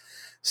place.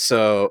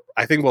 So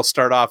I think we'll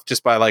start off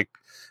just by like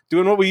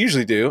doing what we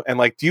usually do. And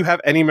like, do you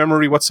have any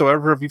memory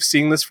whatsoever of you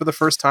seeing this for the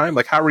first time?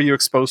 Like, how were you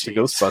exposed to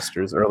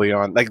Ghostbusters early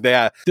on? Like,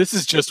 this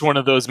is just one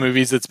of those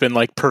movies that's been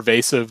like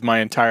pervasive my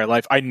entire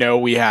life. I know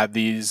we had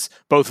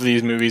both of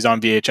these movies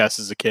on VHS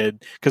as a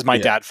kid because my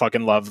dad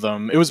fucking loved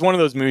them. It was one of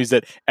those movies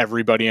that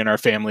everybody in our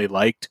family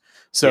liked.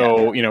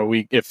 So,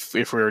 if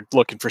we were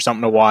looking for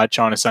something to watch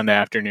on a Sunday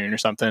afternoon or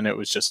something, it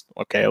was just,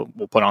 okay,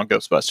 we'll put on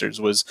Ghostbusters.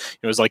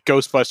 It was like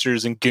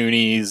Ghostbusters and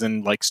Goonies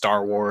and like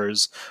Star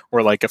Wars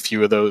or like a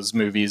few of those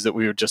movies that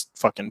we were just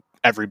fucking,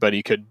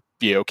 everybody could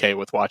be okay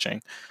with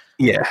watching.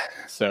 Yeah,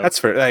 so that's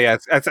fair. Yeah,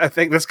 I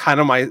think that's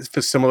kind of my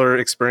similar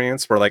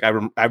experience where like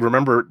I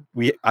remember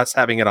us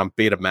having it on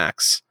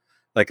Betamax,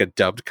 like a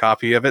dubbed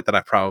copy of it that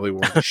I probably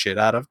wore the shit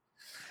out of.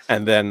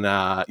 And then,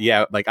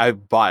 like I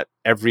bought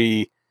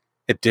every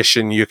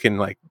edition you can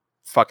like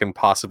fucking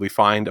possibly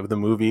find of the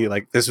movie.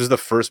 Like this was the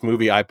first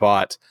movie I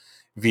bought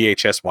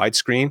VHS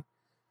widescreen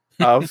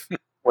of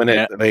when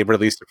they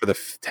released it for the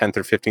 10th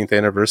or 15th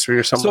anniversary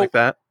or something like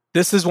that.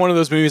 This is one of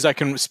those movies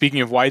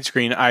speaking of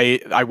widescreen,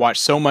 I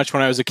watched so much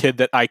when I was a kid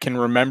that I can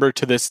remember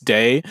to this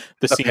day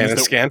the scenes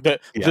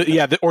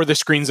or the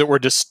screens that were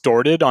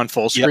distorted on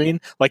full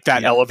screen, like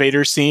that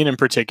elevator scene in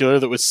particular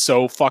that was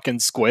so fucking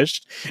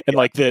squished, and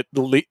like that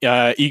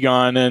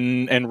Egon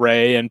and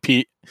Ray and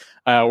Pete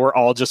were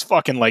all just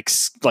fucking like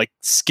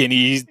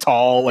skinny,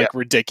 tall, like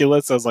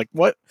ridiculous. I was like,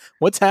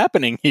 what's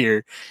happening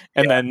here?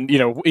 And then,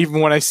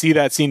 even when I see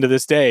that scene to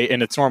this day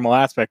in its normal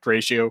aspect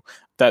ratio,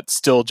 that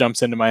still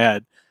jumps into my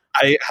head.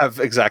 I have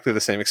exactly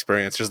the same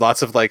experience. There's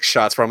lots of like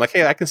shots where I'm like,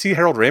 hey, I can see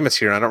Harold Ramis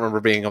here. I don't remember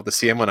being able to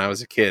see him when I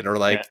was a kid, or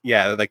like,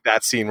 like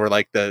that scene where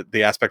like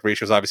the aspect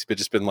ratio has obviously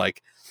just been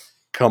like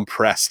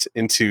compressed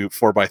into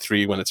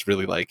 4:3 when it's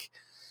really like,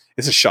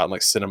 it's a shot in like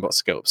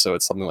CinemaScope. So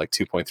it's something like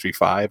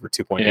 2.35 or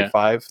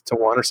 2.85 to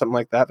 1 or something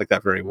like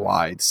that very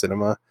wide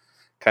cinema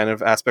kind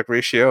of aspect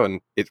ratio.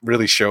 And it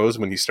really shows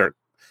when you start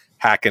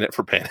hacking it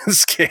for pan and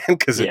scan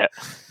because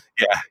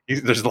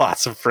there's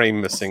lots of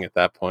frame missing at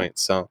that point.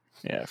 So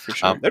yeah, for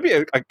sure. That'd be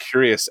a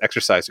curious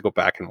exercise to go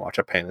back and watch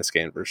a pan and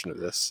scan version of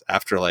this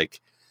after like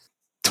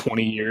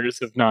 20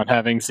 years of not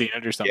having seen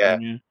it or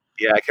something.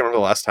 Yeah, I can't remember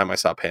the last time I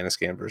saw a pan and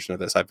scan version of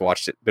this. I've been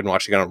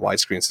watching it on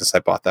widescreen since I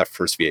bought that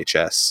first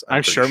VHS.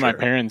 I'm sure my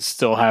parents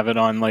still have it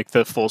on like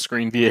the full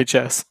screen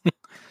VHS.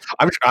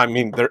 I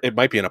mean, it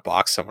might be in a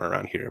box somewhere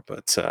around here,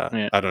 but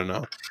I don't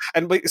know.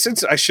 And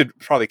since I should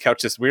probably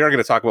couch this, we are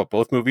going to talk about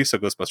both movies, so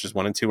Ghostbusters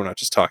 1 and 2. We're not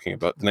just talking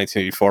about the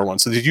 1984 one.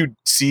 So did you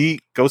see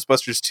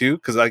Ghostbusters 2?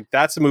 Because like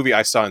that's a movie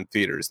I saw in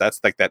theaters. That's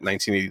like that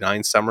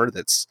 1989 summer.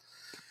 That's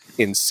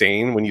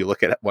insane when you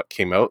look at what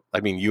came out.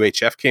 I mean,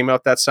 UHF came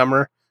out that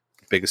summer.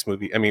 Biggest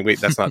movie. I mean, wait,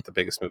 that's not the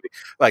biggest movie.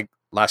 Like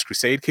Last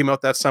Crusade came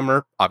out that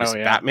summer.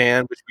 Obviously,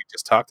 Batman, which we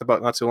just talked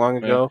about not too long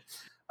ago.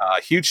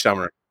 Huge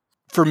summer.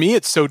 For me,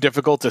 it's so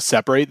difficult to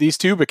separate these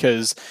two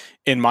because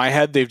in my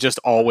head, they've just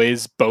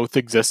always both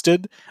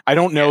existed. I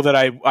don't know that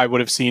I would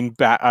have seen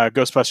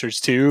Ghostbusters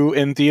 2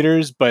 in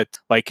theaters, but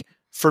like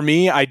for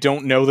me, I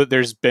don't know that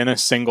there's been a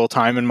single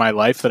time in my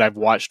life that I've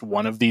watched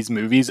one of these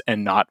movies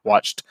and not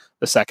watched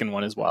the second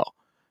one as well.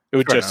 It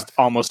would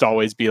almost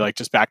always be like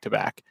just back to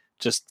back.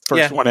 Just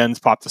first one ends,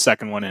 pop the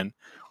second one in.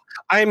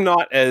 I'm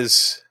not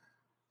as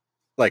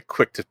like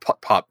quick to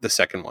pop the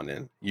second one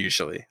in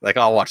usually. Like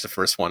I'll watch the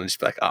first one and just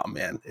be like, oh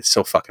man, it's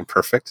so fucking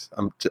perfect.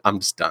 I'm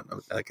just done.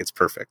 Like it's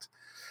perfect.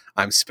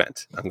 I'm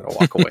spent. I'm gonna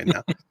walk away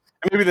now.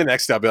 And maybe the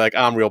next day I'll be like,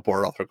 I'm real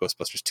bored. I'll throw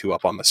Ghostbusters 2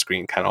 up on the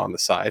screen, kind of on the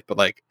side. But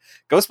like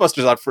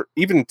Ghostbusters,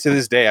 even to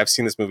this day, I've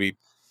seen this movie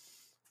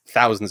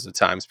thousands of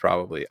times.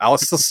 Probably, I'll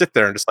still sit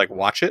there and just like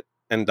watch it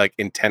and like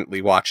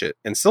intently watch it,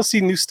 and still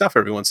see new stuff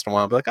every once in a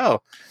while. I'll be like,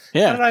 oh,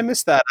 how did I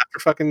miss that after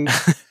fucking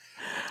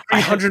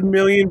 300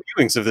 million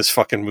viewings of this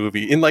fucking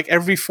movie in like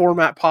every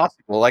format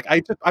possible? Like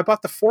I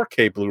bought the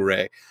 4K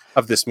Blu-ray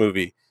of this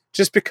movie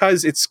just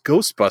because it's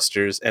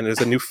Ghostbusters and there's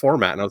a new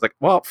format, and I was like,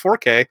 well,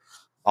 4K,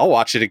 I'll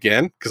watch it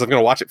again because I'm going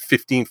to watch it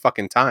 15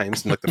 fucking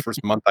times in like the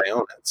first month I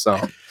own it.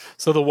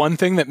 So the one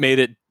thing that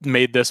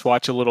made this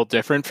watch a little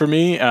different for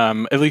me,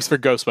 at least for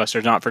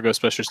Ghostbusters, not for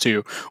Ghostbusters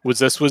 2, was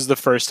this was the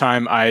first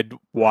time I'd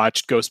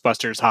watched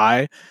Ghostbusters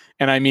high.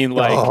 And I mean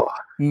like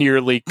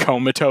nearly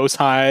comatose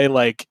high,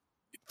 like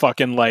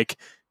fucking like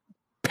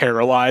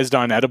paralyzed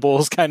on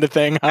edibles kind of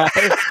thing high.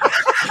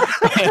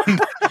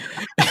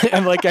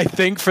 And like I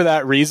think for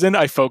that reason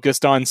I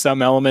focused on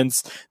some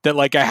elements that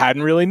like I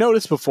hadn't really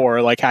noticed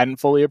before, like hadn't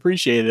fully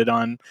appreciated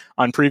on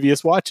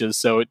previous watches,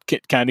 so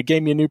it kind of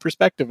gave me a new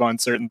perspective on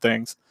certain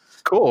things.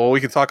 Cool. We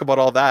can talk about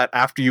all that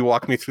after you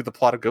walk me through the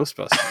plot of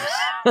Ghostbusters.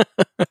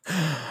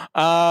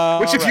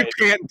 Which if you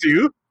can't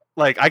do,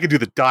 like I could do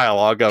the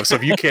dialogue of, so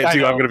if you can't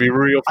do, I'm going to be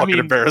real fucking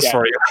embarrassed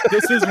for you.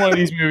 This is one of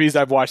these movies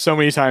I've watched so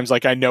many times,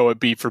 like I know it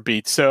beat for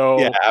beat. So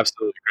yeah,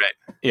 absolutely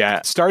great. Yeah,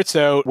 it starts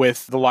out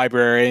with the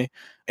library,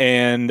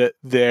 and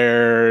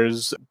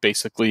there's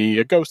basically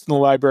a ghost in the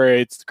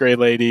library. It's the Gray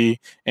Lady,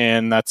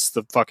 and that's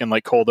the fucking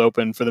like cold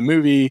open for the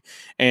movie.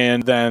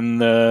 And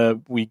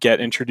then we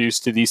get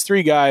introduced to these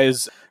three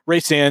guys: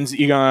 Ray Stantz,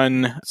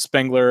 Egon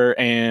Spengler,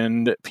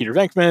 and Peter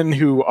Venkman,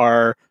 who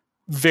are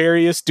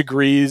various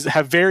degrees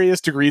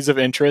of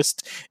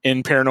interest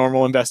in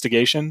paranormal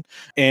investigation,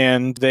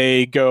 and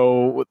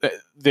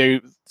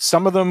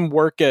some of them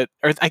work at,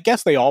 or I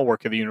guess they all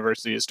work at the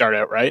university to start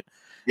out, right?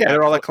 Yeah,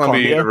 they're all at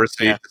Columbia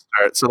University Yeah. to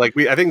start. So like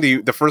I think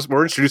the first,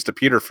 we're introduced to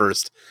Peter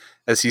first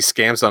as he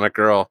scams on a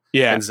girl.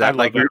 Yeah, and Zach, I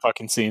love that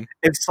fucking scene.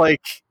 It's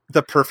like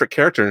the perfect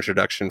character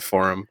introduction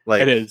for him.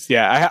 Like it is.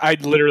 Yeah, I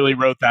literally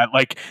wrote that.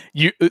 Like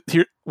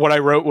what I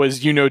wrote was,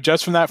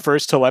 just from that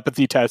first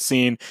telepathy test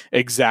scene,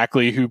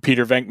 exactly who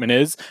Peter Venkman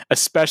is,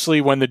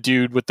 especially when the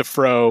dude with the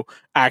fro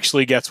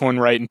actually gets one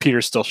right and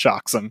Peter still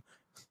shocks him.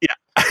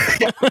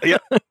 Yeah. Yeah.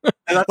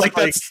 And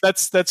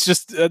that's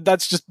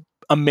just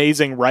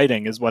amazing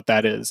writing, is what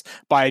that is,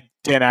 by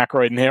Dan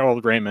Aykroyd and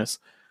Harold Ramis.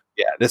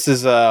 Yeah, this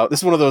is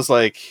one of those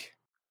like,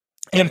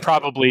 and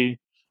probably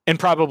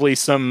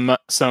some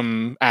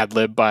ad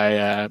lib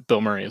by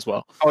Bill Murray as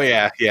well. Oh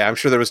yeah, I'm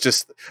sure there was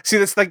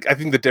that's like, I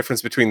think the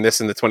difference between this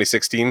and the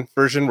 2016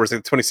 version, whereas the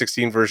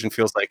 2016 version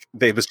feels like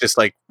they was just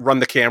like run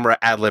the camera,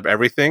 ad lib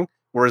everything,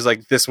 whereas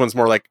like this one's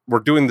more like we're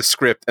doing the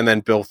script and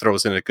then Bill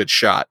throws in a good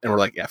shot and we're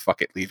like, yeah,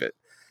 fuck it, leave it.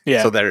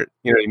 Yeah. So there,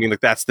 you know what I mean? Like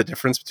that's the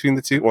difference between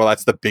the two. Well,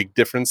 that's the big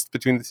difference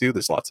between the two.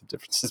 There's lots of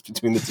differences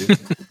between the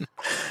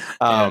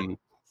two.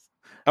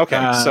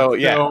 Okay, so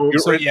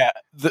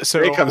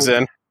Ray comes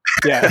in.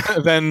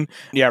 Then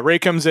Ray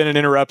comes in and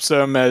interrupts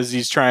him as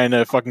he's trying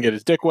to fucking get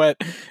his dick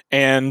wet,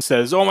 and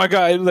says, "Oh my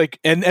god!" Like,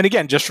 and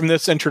again, just from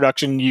this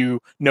introduction, you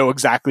know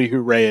exactly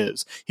who Ray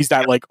is. He's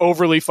that like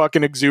overly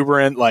fucking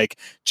exuberant, like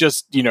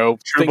just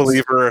true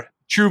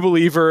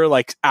believer,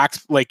 like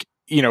acts like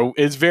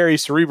is very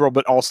cerebral,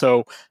 but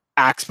also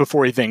acts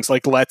before he thinks,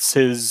 like lets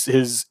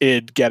his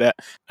id get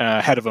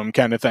ahead of him,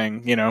 kind of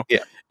thing,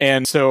 Yeah.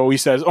 And so he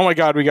says, "Oh my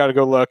god, we got to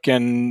go look,"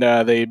 and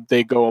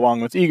they go along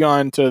with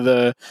Egon to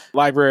the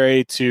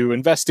library to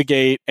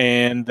investigate,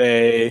 and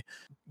they,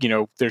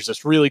 there's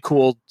this really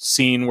cool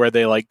scene where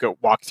they like go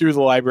walk through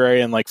the library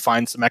and like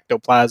find some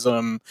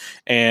ectoplasm.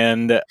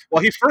 And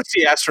well,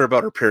 he asked her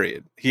about her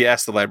period. He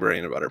asked the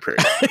librarian about her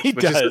period,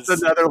 which is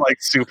another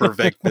like super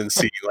Venkman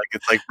scene. Like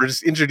it's like we're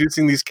just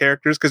introducing these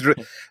characters because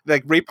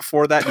like right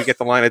before that you get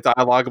the line of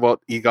dialogue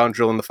about Egon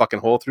drilling the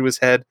fucking hole through his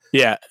head.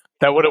 Yeah.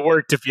 That would have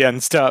worked if you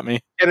hadn't stopped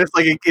me. And it's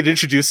like it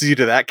introduces you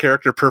to that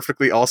character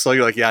perfectly. Also,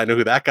 you're like, yeah, I know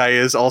who that guy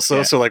is.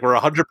 Also, so like we're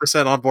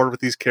 100% on board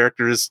with these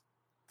characters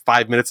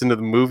 5 minutes into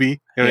the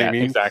movie. You know what I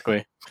mean?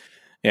 Exactly.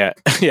 Yeah,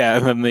 yeah.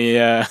 And then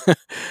the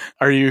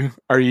are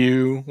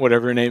you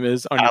whatever her name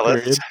is on your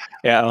period?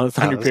 Yeah, Alice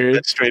on your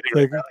period.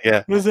 Like,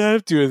 yeah. What does that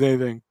have to do with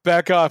anything?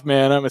 Back off,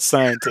 man. I'm a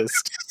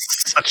scientist.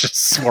 Such a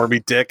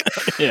swarmy dick.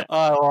 Yeah,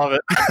 I love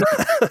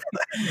it.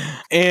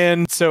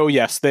 And so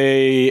yes,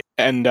 they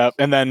end up,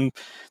 and then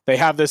they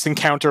have this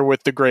encounter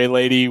with the Gray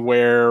Lady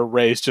where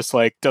Ray's just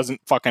like doesn't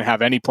fucking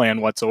have any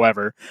plan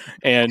whatsoever,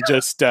 and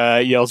just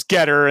yells,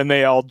 "Get her!" and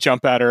they all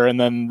jump at her, and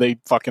then they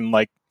fucking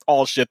like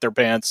all shit their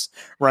pants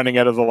running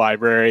out of the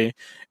library.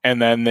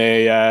 And then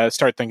they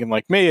start thinking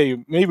like, maybe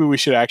we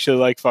should actually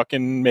like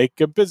fucking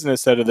make a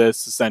business out of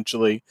this,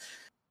 essentially.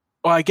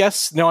 Well, I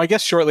guess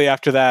shortly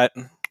after that,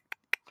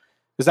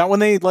 is that when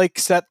they like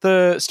start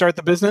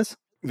the business?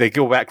 They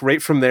go back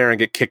right from there and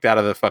get kicked out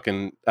of the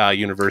fucking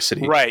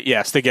university. Right,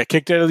 yes. They get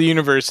kicked out of the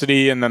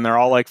university, and then they're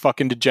all like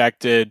fucking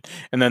dejected,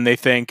 and then they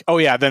think, oh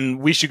yeah, then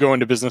we should go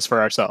into business for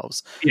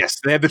ourselves. Yes,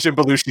 they had the Jim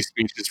Belushi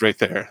speeches right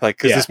there. Like,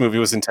 because this movie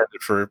was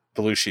intended for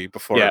Belushi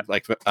before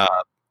like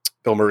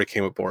Bill Murray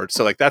came aboard.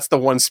 So like that's the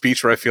one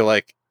speech where I feel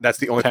like that's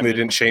the only thing they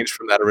didn't change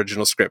from that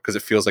original script, because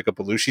it feels like a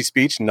Belushi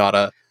speech, not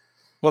a...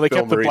 Well, they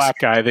kept the black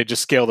guy. They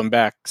just scaled him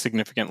back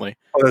significantly.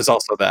 Oh, there's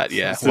also that,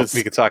 yeah.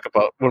 We could talk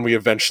about when we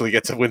eventually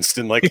get to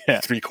Winston, like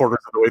 3/4 of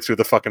the way through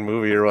the fucking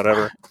movie or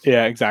whatever.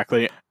 Yeah,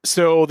 exactly.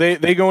 So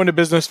they go into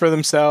business for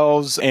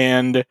themselves,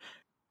 and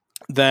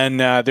then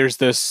there's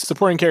this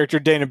supporting character,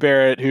 Dana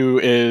Barrett, who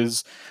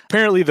is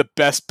apparently the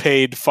best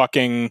paid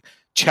fucking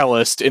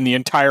cellist in the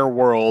entire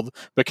world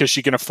because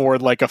she can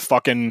afford like a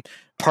fucking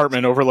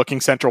apartment overlooking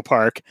Central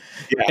Park.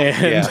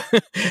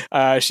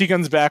 She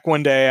comes back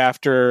one day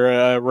after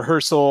a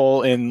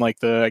rehearsal in like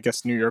the, I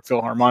guess, New York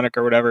Philharmonic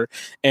or whatever,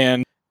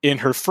 and in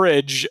her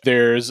fridge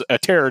there's a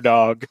terror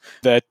dog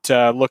that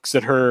looks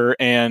at her,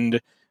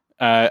 and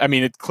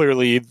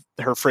clearly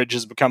her fridge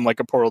has become like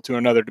a portal to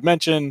another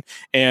dimension,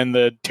 and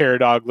the terror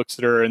dog looks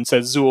at her and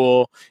says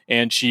Zool,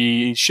 and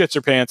she shits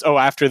her pants.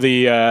 After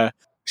the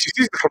she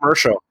sees the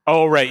commercial.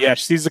 Oh, right. Yeah.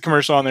 She sees the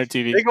commercial on their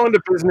TV. They go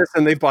into business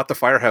and they bought the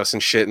firehouse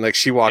and shit. And like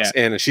she walks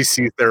in and she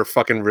sees their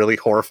fucking really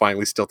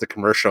horrifyingly stilted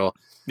commercial.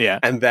 Yeah.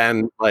 And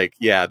then like,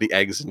 the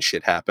eggs and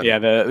shit happen. Yeah.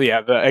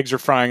 The eggs are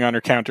frying on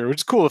her counter, which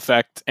is a cool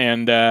effect.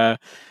 And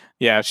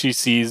she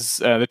sees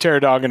the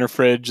terror dog in her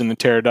fridge, and the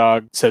terror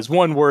dog says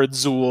one word,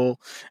 Zool,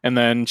 and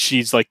then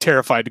she's like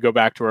terrified to go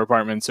back to her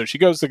apartment. So she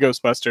goes to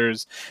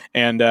Ghostbusters,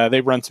 and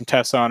they run some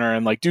tests on her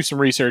and like do some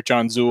research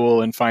on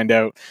Zool and find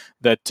out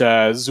that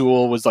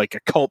Zool was like a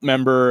cult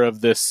member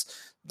of this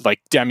like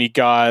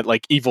demigod,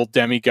 like evil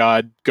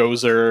demigod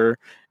Gozer.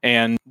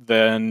 And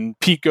then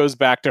Pete goes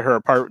back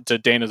to to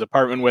Dana's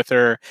apartment with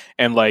her,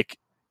 and like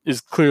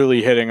is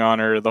clearly hitting on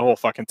her the whole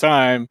fucking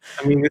time.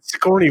 I mean, it's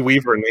Sigourney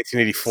Weaver in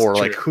 1984.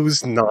 Like, True.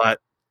 who's not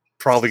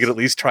probably going to at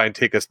least try and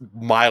take a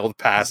mild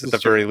pass at the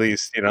very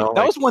least, you know?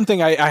 That was one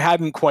thing I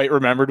hadn't quite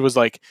remembered was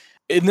like,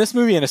 in this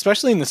movie, and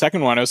especially in the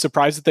second one, I was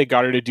surprised that they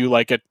got her to do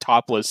like a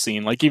topless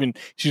scene. Like, even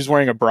she was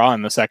wearing a bra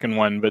in the second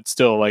one, but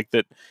still, like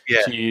that.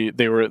 Yeah.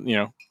 They were, you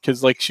know,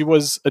 because like she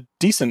was a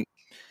decent.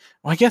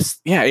 Well, I guess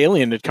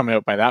Alien had come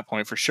out by that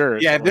point for sure.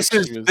 Yeah, so,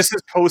 this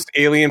is post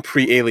Alien,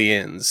 pre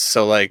Aliens.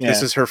 So like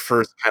this is her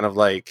first kind of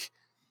like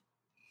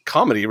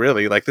comedy,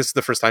 really. Like this is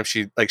the first time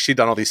she'd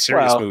done all these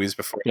serious movies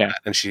before that,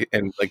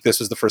 and like this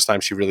was the first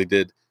time she really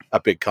did a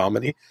big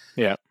comedy.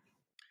 Yeah.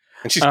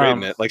 And she's great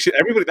in it. Like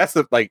everybody, that's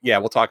the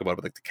we'll talk about it.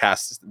 But like the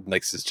cast,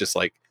 like is just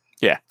like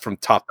from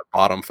top to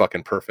bottom,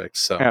 fucking perfect.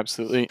 So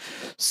absolutely.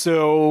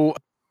 So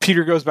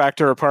Peter goes back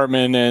to her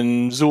apartment,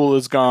 and Zool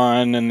is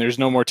gone, and there's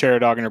no more Terror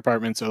Dog in her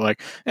apartment. So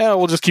like,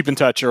 we'll just keep in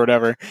touch or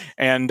whatever.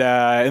 And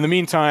in the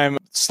meantime,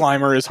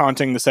 Slimer is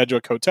haunting the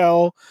Sedgwick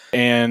Hotel,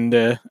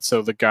 and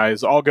so the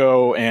guys all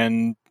go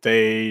and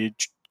they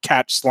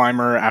catch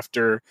Slimer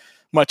after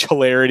much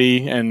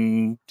hilarity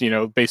and, you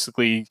know,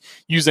 basically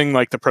using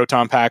like the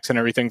proton packs and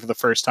everything for the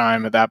first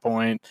time at that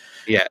point.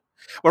 Yeah.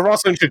 We're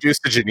also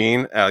introduced to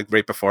Janine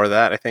right before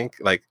that, I think.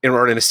 Like,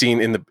 we're in a scene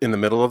in the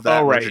middle of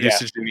that. Oh, right, we're introduced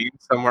to Janine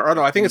somewhere. Oh,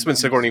 no, I think it's when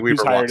Sigourney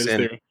Weaver walks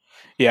in.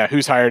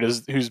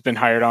 Who's been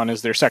hired on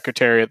as their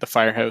secretary at the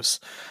firehouse.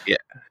 Yeah.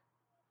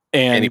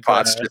 And Annie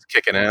Potts just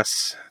kicking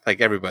ass, like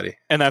everybody.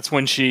 And that's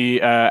when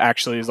she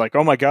actually is like,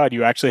 "Oh my god,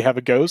 you actually have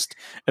a ghost!"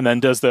 And then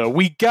does the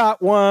 "We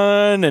got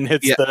one!" and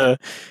hits the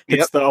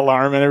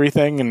alarm and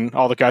everything. And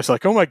all the guys are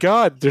like, "Oh my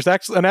god, there's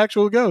actually an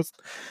actual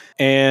ghost!"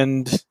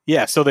 And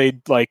so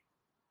they like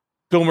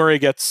Bill Murray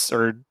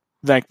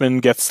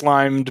Venkman gets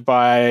slimed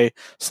by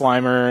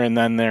Slimer, and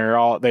then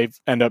they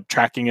end up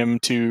tracking him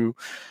to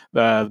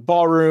the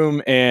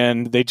ballroom,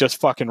 and they just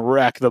fucking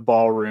wreck the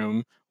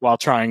ballroom. While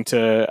trying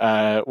to,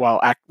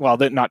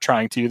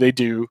 they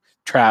do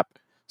trap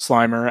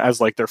Slimer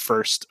as like their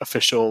first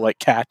official like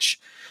catch.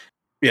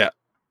 Yeah,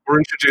 we're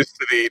introduced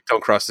to the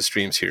 "Don't cross the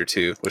streams" here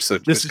too, which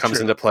comes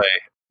into play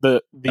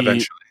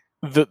eventually.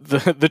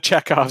 The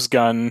Chekhov's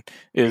gun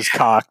is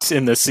cocked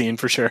in this scene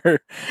for sure.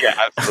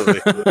 Yeah,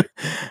 absolutely.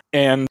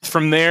 And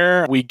from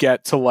there, we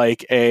get to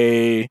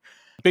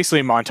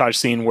basically a montage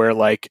scene where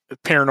like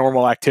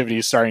paranormal activity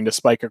is starting to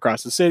spike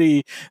across the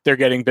city. They're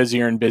getting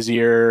busier and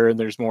busier, and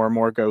there's more and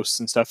more ghosts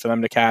and stuff for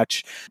them to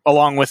catch.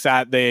 Along with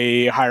that,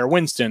 they hire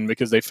Winston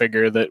because they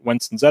figure that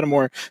Winston's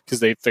Zeddemore, because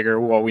they figure,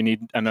 well, we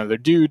need another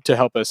dude to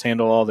help us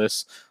handle all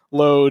this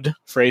load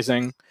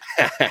phrasing.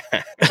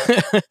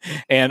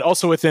 And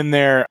also within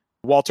there,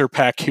 Walter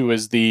Peck, who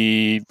is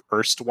the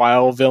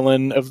erstwhile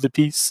villain of the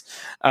piece.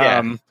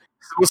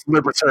 It's the most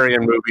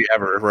libertarian movie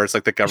ever, where it's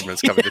like the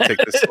government's coming to take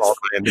this small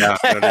man down.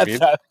 You know what I mean?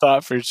 That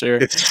thought for sure.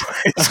 It's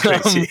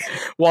crazy.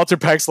 Walter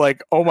Peck's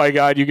like, "Oh my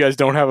god, you guys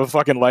don't have a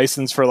fucking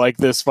license for like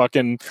this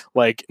fucking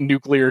like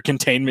nuclear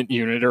containment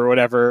unit or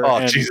whatever."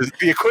 Oh Jesus,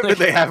 the equipment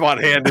they have on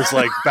hand is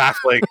like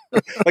baffling.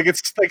 Like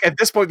it's like at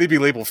this point they'd be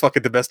labeled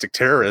fucking domestic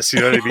terrorists.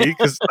 You know what I mean?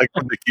 Because like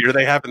from the gear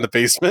they have in the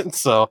basement.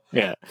 So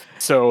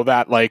so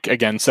that like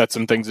again sets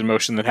some things in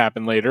motion that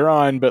happen later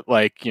on. But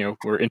like, you know,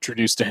 we're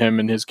introduced to him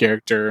and his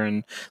character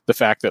and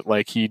the fact that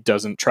like he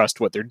doesn't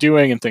trust what they're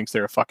doing and thinks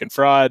they're a fucking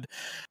fraud.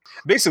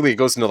 Basically, it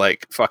goes into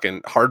like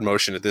fucking hard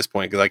motion at this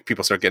point because like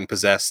people start getting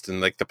possessed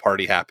and like the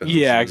party happens.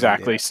 Yeah,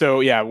 exactly. So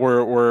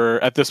we're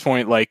at this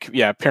point like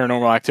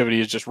paranormal activity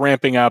is just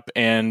ramping up,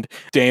 and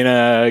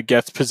Dana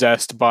gets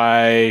possessed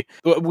by.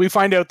 We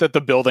find out that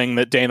the building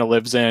that Dana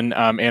lives in,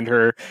 and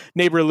her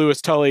neighbor Louis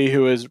Tully,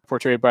 who is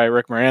portrayed by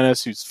Rick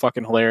Moranis, who's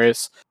fucking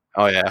hilarious.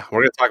 Oh yeah,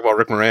 we're gonna talk about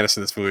Rick Moranis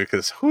in this movie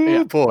because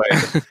boy,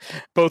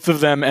 both of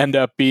them end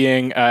up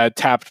being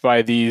tapped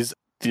by the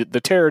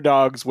Terror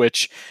Dogs,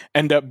 which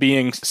end up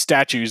being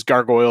statues,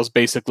 gargoyles,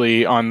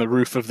 basically on the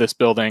roof of this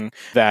building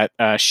that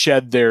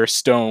shed their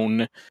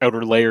stone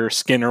outer layer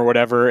skin or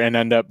whatever, and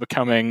end up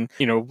becoming,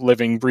 you know,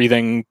 living,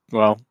 breathing,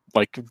 well,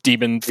 like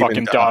demon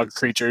fucking dog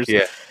creatures.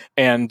 Yeah,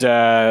 and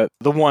the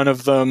one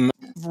of them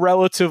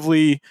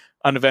relatively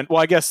uneventful.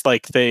 Well, I guess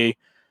like the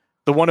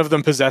one of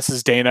them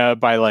possesses Dana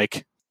by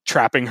like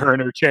trapping her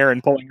in her chair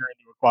and pulling her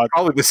into a closet.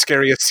 Probably the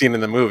scariest scene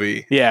in the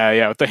movie.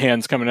 Yeah, with the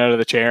hands coming out of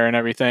the chair and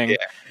everything. Yeah.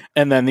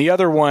 And then the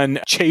other one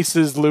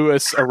chases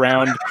Lewis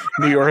around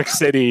New York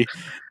City.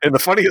 And the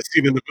funniest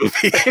scene in the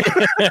movie.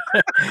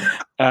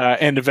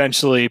 And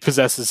eventually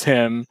possesses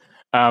him.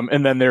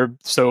 And then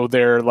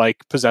they're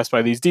like possessed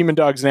by these demon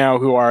dogs now,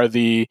 who are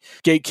the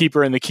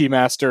gatekeeper and the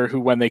keymaster,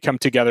 who when they come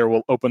together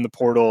will open the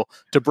portal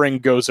to bring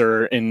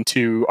Gozer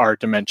into our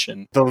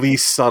dimension. The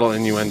least subtle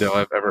innuendo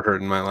I've ever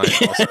heard in my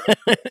life. Also.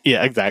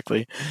 Yeah,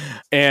 exactly.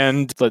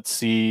 And let's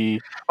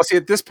see. Well, see,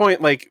 at this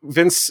point, like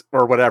Vince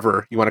or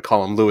whatever you want to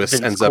call him, Lewis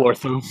ends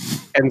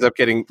up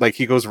getting like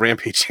he goes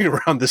rampaging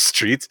around the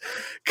streets.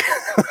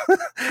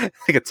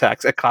 Like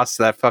it costs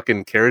that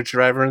fucking carriage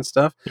driver and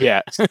stuff.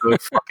 Yeah, so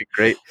fucking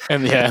great.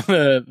 And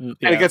and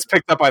it gets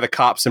picked up by the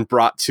cops and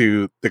brought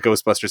to the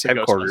Ghostbusters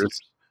headquarters,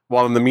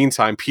 While in the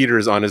meantime,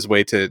 Peter's on his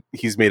way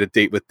he's made a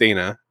date with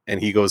Dana,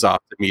 and he goes off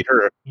to meet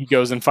her. He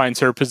goes and finds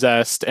her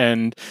possessed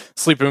and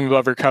sleeping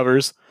above her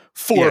covers.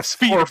 4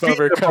 feet above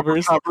her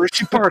covers.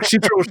 She barks, she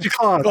throws, she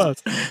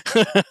claws.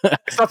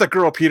 It's not the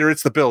girl, Peter,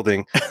 it's the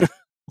building.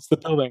 It's the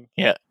building.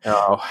 Yeah.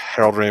 Oh,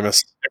 Harold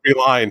Ramis. Every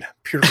line,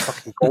 pure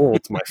fucking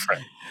gold, my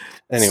friend.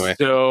 Anyway.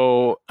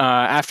 So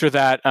after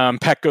that,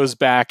 Peck goes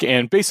back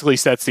and basically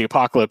sets the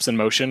apocalypse in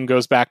motion,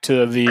 goes back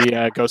to the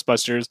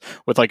Ghostbusters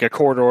with like a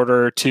court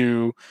order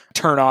to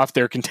turn off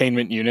their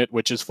containment unit,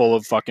 which is full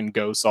of fucking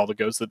ghosts, all the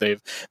ghosts that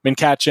they've been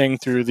catching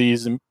through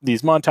these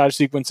montage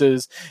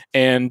sequences.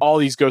 And all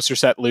these ghosts are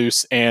set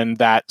loose, and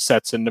that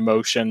sets into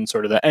motion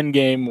sort of the end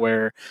game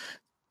where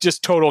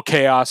just total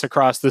chaos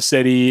across the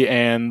city,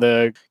 and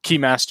the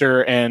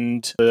Keymaster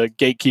and the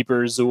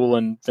gatekeepers, Zool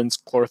and Vince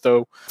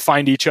Clortho,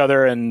 find each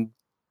other and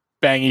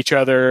bang each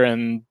other,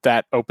 and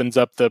that opens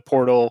up the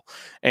portal,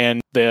 and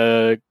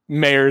the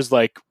mayor's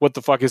like, what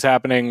the fuck is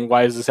happening?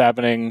 Why is this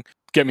happening?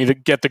 Get the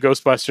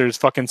Ghostbusters,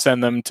 fucking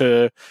send them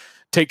to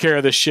take care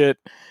of this shit.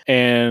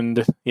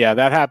 And yeah,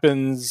 that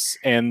happens,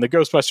 and the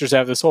Ghostbusters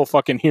have this whole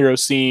fucking hero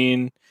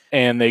scene,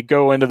 and they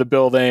go into the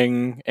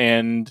building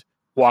and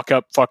walk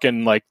up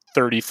fucking like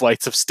 30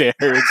 flights of stairs.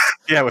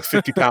 Yeah, with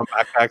 50-pound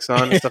backpacks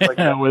on and stuff like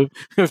that. With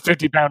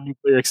 50-pound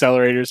nuclear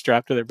accelerators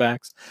strapped to their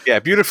backs. Yeah,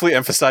 beautifully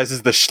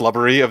emphasizes the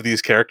schlubbery of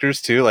these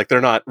characters too. Like, they're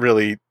not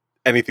really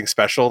anything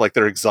special. Like,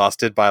 they're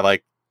exhausted by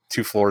like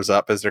 2 floors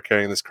up as they're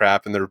carrying this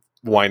crap, and they're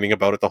whining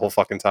about it the whole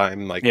fucking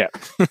time. Like, yeah,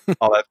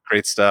 all that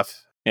great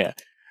stuff. Yeah.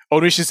 Oh,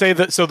 we should say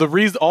that. So the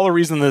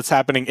reason that's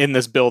happening in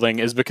this building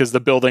is because the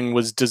building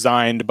was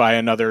designed by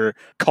another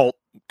cult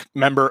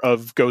member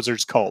of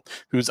Gozer's cult,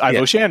 who's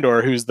Ivo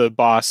Shandor, who's the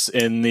boss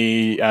in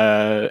the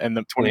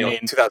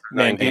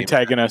main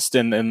antagonist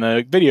in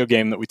the video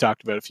game that we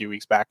talked about a few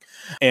weeks back.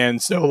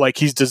 And so, like,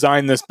 he's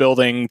designed this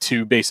building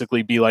to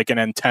basically be like an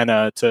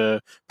antenna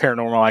to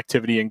paranormal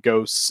activity and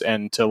ghosts,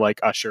 and to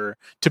like to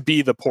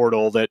be the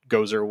portal that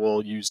Gozer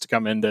will use to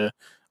come into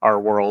our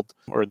world,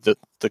 or the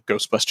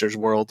Ghostbusters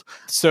world.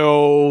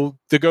 So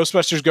the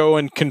Ghostbusters go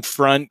and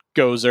confront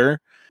Gozer,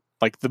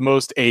 like the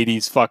most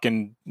 80s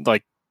fucking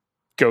like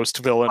ghost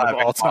villain of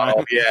all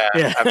time. Yeah.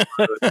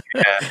 Absolutely.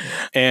 Yeah.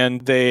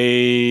 And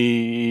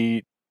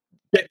they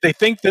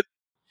think that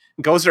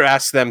Gozer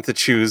asks them to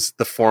choose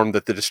the form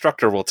that the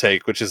Destructor will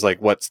take, which is like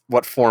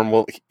what form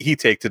will he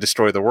take to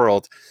destroy the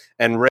world,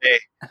 and Ray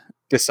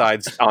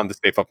decides on the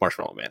Stay Puft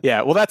Marshmallow Man.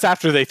 Yeah, well, that's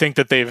after they think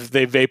that they've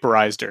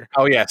vaporized her.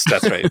 Oh yes,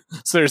 that's right.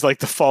 So there's like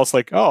the false,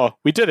 like, oh,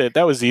 we did it,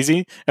 that was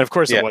easy, and of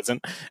course it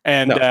wasn't.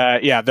 And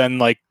then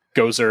like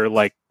Gozer,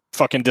 like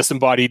fucking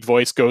disembodied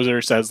voice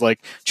Gozer says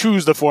like,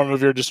 choose the form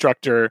of your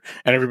Destructor,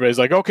 and everybody's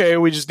like, okay,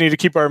 we just need to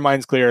keep our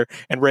minds clear,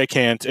 and Ray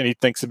can't, and he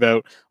thinks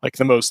about like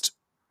the most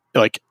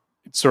like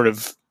sort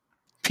of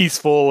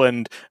peaceful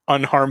and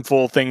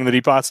unharmful thing that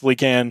he possibly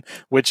can,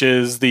 which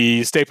is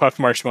the Stay Puft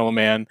Marshmallow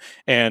Man.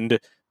 And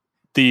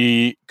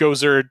the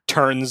Gozer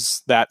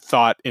turns that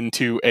thought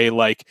into a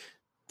like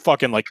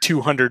fucking like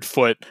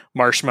 200-foot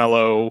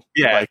marshmallow.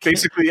 Yeah, like,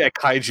 basically a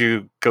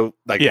kaiju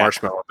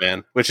Marshmallow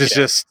Man, which is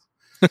just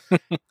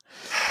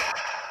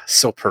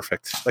so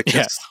perfect. Like,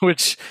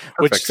 which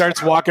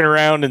starts walking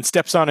around and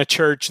steps on a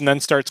church, and then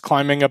starts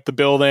climbing up the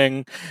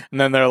building, and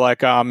then they're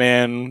like, oh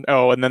man,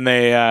 and then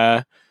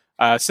they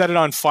set it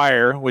on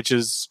fire, which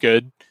is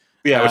good.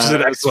 Yeah, which is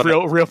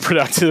real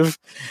productive.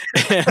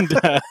 And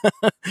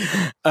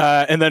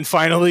then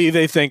finally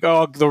they think,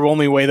 oh, the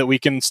only way that we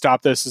can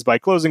stop this is by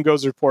closing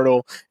Gozer's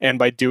portal, and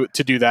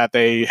to do that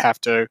they have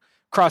to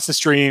cross the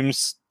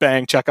streams.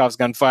 Bang, Chekhov's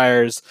gun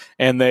fires,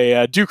 and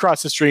they do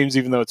cross the streams,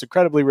 even though it's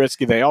incredibly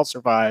risky. They all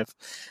survive,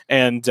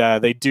 and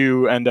they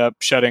do end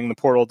up shutting the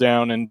portal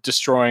down and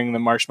destroying the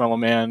Marshmallow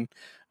Man,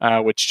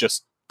 which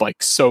just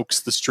like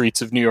soaks the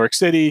streets of New York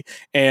City,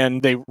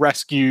 and they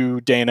rescue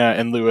Dana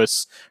and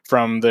Lewis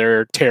from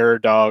their terror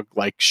dog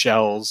like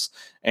shells,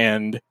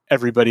 and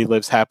everybody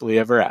lives happily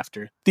ever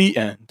after. The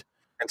end.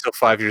 Until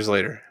 5 years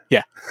later.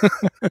 Yeah.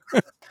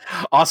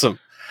 Awesome.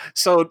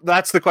 So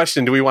that's the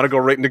question. Do we want to go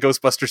right into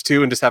Ghostbusters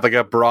 2 and just have like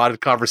a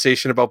broad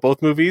conversation about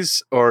both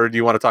movies? Or do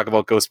you want to talk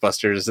about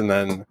Ghostbusters and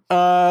then...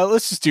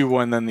 let's just do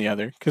one then the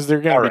other, because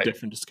they're going to be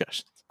different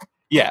discussions.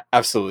 Yeah,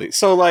 absolutely.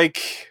 So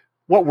like,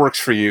 what works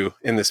for you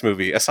in this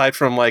movie, aside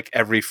from like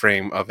every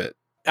frame of it?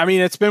 I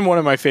mean, it's been one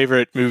of my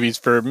favorite movies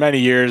for many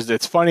years.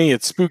 It's funny,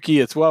 it's spooky,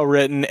 it's well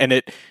written, and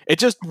it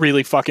just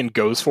really fucking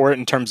goes for it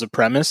in terms of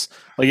premise.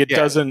 Like it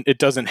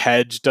doesn't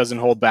hedge, doesn't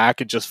hold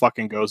back. It just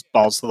fucking goes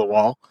balls to the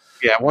wall.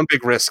 Yeah, one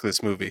big risk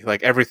this movie.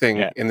 Like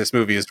everything in this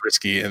movie is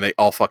risky, and they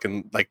all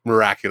fucking like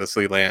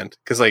miraculously land.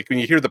 Because like when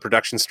you hear the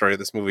production story of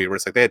this movie, where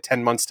it's like they had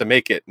 10 months to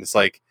make it, and it's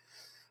like,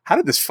 how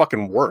did this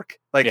fucking work?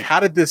 Like, how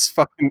did this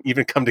fucking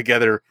even come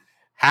together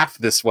half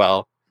this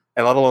well?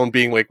 And let alone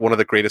being like one of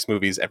the greatest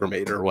movies ever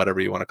made, or whatever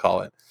you want to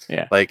call it.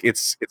 Yeah, like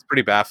it's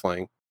pretty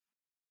baffling.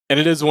 And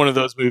it is one of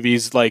those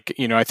movies, like,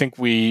 you know, I think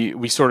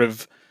we sort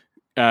of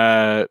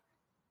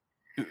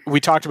we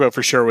talked about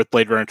for sure with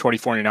Blade Runner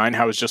 2049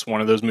 how it's just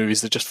one of those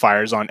movies that just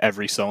fires on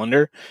every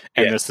cylinder,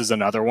 and this is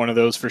another one of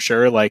those for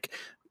sure. Like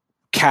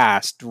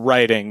cast,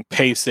 writing,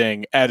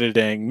 pacing,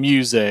 editing,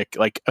 music,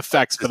 like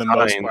effects for the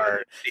most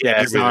part,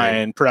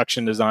 design,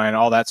 production design,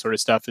 all that sort of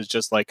stuff is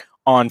just like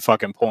on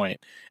fucking point,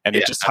 and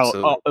it just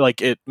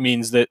like it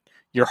means that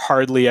you're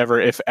hardly ever,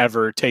 if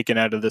ever, taken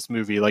out of this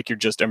movie. Like you're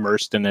just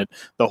immersed in it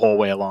the whole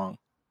way along.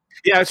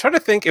 Yeah, I was trying to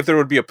think if there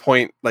would be a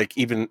point, like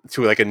even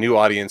to like a new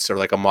audience or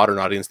like a modern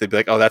audience, they'd be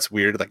like, "Oh, that's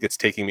weird. Like it's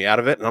taking me out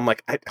of it." And I'm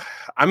like,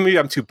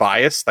 I'm too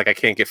biased. Like I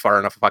can't get far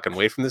enough fucking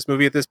away from this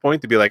movie at this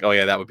point to be like, "Oh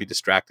yeah, that would be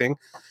distracting."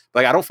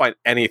 Like I don't find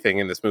anything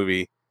in this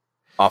movie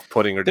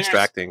off-putting or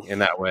distracting in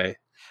that way.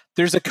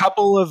 There's a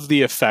couple of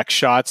the effect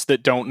shots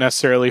that don't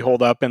necessarily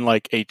hold up in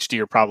like HD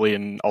or probably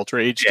in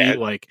Ultra HD,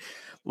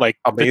 like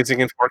amazing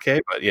in 4K,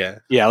 but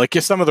yeah, like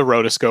some of the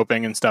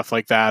rotoscoping and stuff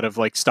like that of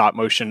like stop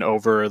motion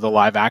over the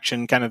live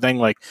action kind of thing.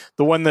 Like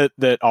the one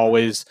that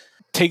always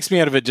takes me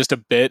out of it just a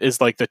bit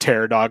is like the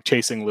terror dog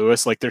chasing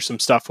Lewis. Like there's some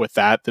stuff with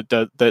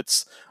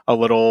that's a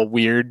little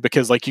weird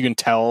because like you can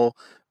tell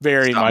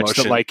very much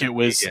motion. That like it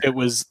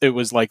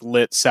was like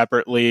lit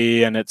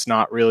separately and it's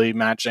not really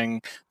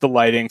matching the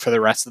lighting for the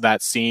rest of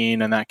that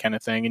scene and that kind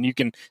of thing, and you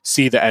can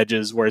see the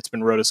edges where it's been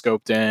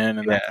rotoscoped in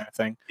and that kind of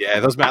thing. Yeah,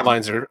 those matte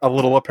lines are a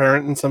little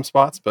apparent in some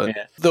spots, but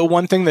the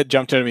one thing that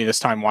jumped out at me this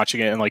time watching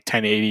it in like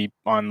 1080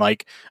 on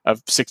like a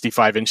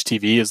 65-inch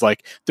TV is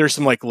like there's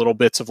some like little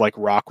bits of like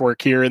rock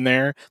work here and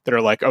there that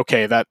are like,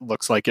 okay, that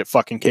looks like it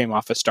fucking came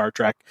off a Star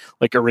Trek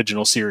like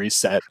original series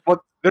set.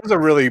 Well, there's a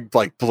really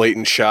like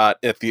blatant shot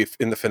in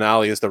the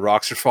finale as the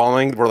rocks are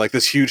falling, where like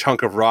this huge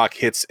hunk of rock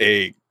hits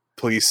a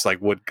police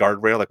like wood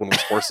guardrail, like one of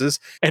those horses,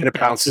 and it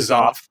bounces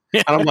off.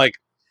 And I'm like,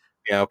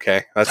 yeah,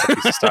 okay, that's a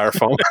piece of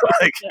styrofoam.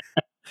 Like,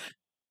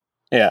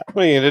 yeah,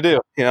 what are you gonna do?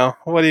 You know,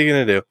 what are you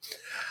gonna do?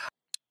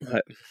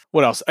 But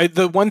what else?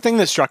 The one thing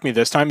that struck me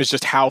this time is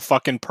just how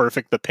fucking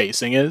perfect the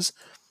pacing is.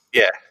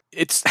 Yeah.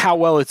 It's how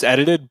well it's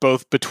edited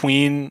both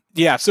between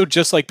so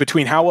just like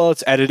between how well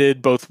it's edited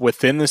both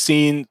within the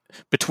scene,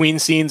 between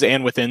scenes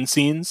and within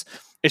scenes,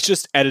 it's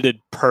just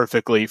edited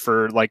perfectly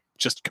for like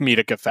just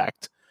comedic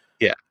effect.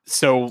 Yeah.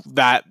 So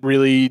that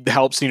really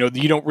helps, you know,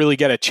 you don't really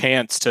get a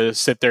chance to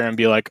sit there and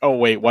be like, "Oh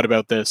wait, what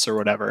about this?" or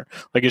whatever.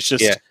 Like it's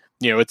just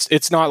you know,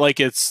 it's not like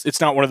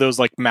it's not one of those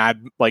like Mad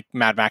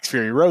Max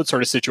Fury Road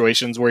sort of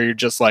situations where you're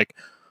just like,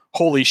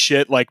 holy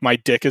shit, like my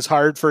dick is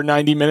hard for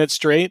 90 minutes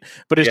straight,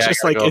 but it's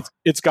just like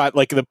it's got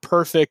like the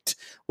perfect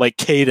like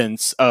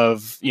cadence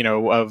of, you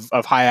know,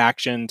 of high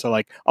action to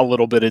like a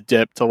little bit of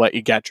dip to let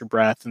you get your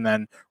breath and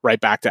then right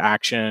back to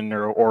action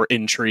or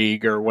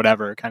intrigue or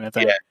whatever kind of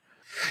thing.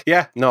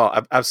 Yeah, no,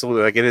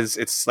 absolutely. Like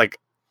it's like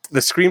the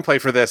screenplay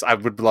for this, I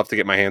would love to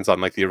get my hands on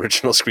like the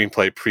original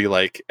screenplay pre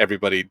like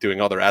everybody doing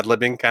all their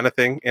ad-libbing kind of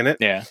thing in it.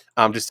 Yeah.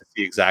 Just to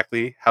see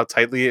exactly how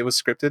tightly it was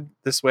scripted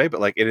this way.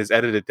 But like it is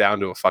edited down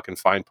to a fucking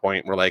fine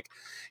point where like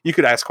you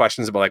could ask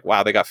questions about like,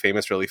 wow, they got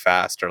famous really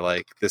fast or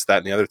like this, that,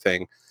 and the other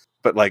thing.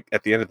 But like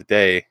at the end of the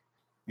day,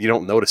 you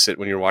don't notice it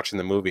when you're watching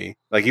the movie.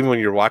 Like even when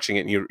you're watching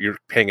it and you're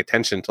paying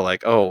attention to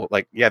like, oh,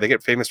 like, yeah, they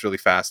get famous really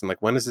fast. And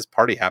like, when is this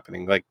party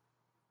happening? Like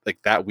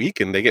that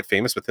week, and they get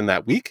famous within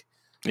that week?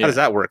 How does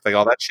that work? Like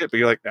all that shit, but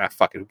you're like,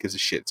 fuck it, who gives a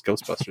shit? It's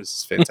Ghostbusters.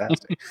 It's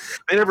fantastic.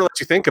 They never let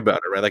you think about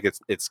it, right? Like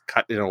it's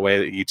cut in a way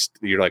that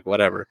you're like,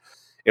 whatever.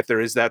 If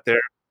there is that there,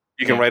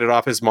 you can write it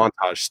off as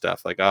montage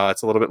stuff. Like, oh,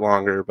 it's a little bit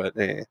longer, but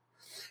And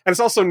it's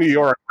also New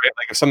York, right?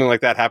 Like if something like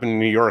that happened in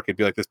New York, it'd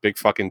be like this big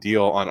fucking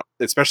deal on,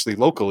 especially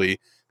locally,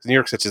 because New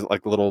York's such a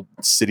like little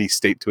city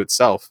state to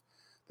itself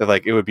that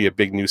like it would be a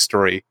big news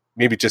story,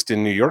 maybe just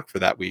in New York for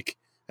that week,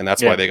 and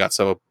that's why they got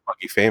so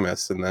fucking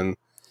famous, and then.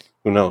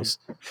 Who knows?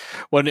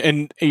 Well,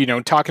 and you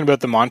know, talking about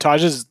the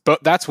montages,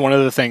 but that's one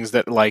of the things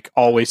that like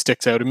always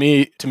sticks out to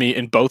me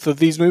in both of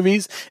these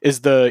movies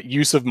is the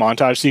use of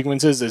montage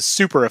sequences is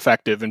super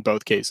effective in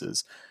both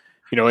cases.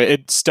 You know,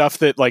 it's stuff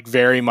that like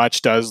very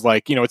much does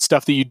like, you know, it's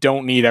stuff that you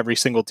don't need every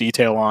single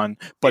detail on,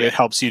 but it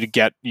helps you to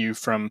get you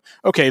from,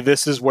 okay,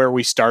 this is where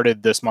we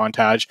started this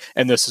montage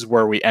and this is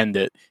where we end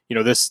it. You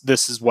know, this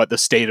is what the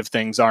state of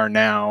things are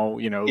now,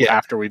 you know,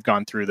 after we've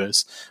gone through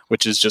this,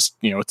 which is just,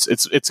 you know,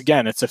 it's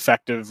again, it's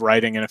effective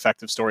writing and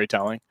effective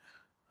storytelling.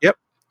 Yep.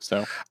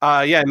 So,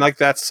 and like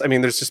that's, I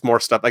mean, there's just more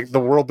stuff like the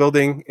world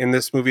building in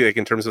this movie, like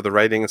in terms of the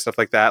writing and stuff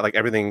like that, like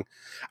everything.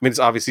 I mean, it's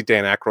obviously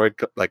Dan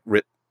Aykroyd, like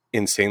writ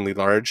insanely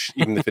large,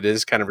 even if it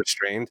is kind of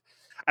restrained.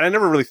 And I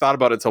never really thought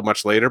about it until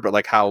much later, but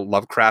like how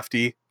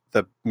Lovecrafty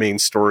the main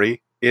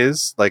story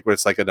is, like where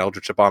it's like an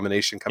eldritch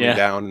abomination coming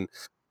down and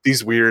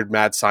these weird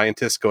mad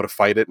scientists go to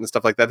fight it and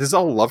stuff like that. This is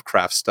all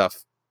Lovecraft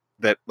stuff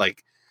that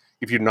like,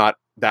 if you're not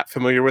that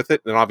familiar with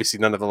it, then obviously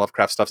none of the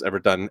Lovecraft stuff's ever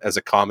done as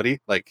a comedy.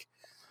 Like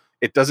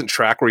it doesn't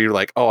track where you're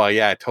like, oh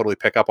yeah, I totally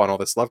pick up on all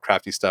this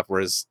Lovecrafty stuff.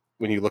 Whereas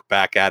when you look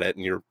back at it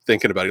and you're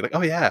thinking about it, you're like,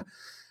 oh yeah,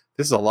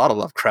 this is a lot of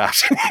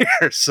Lovecraft in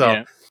here.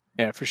 So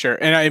yeah, for sure.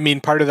 And I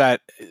mean, part of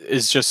that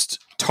is just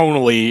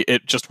tonally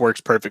it just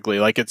works perfectly.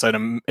 Like it's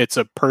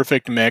a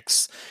perfect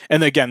mix.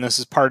 And again, this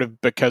is part of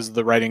because of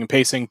the writing and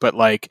pacing, but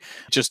like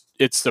just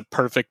it's the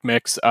perfect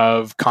mix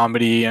of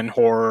comedy and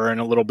horror and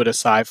a little bit of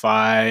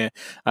sci-fi,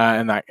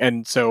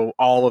 and so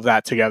all of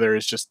that together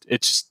is just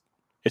it's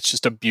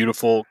just a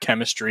beautiful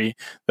chemistry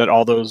that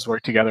all those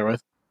work together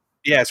with.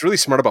 Yeah, it's really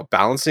smart about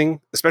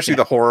balancing, especially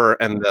the horror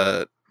and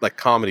the like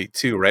comedy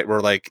too, right?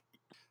 Where like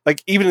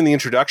even in the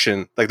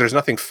introduction, like there's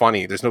nothing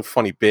funny. There's no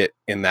funny bit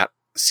in that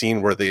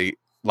scene where the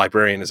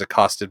librarian is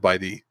accosted by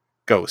the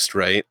ghost,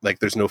 right? Like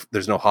there's no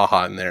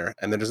haha in there,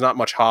 and then there's not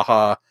much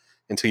haha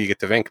until you get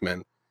to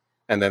Venkman,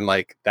 and then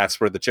like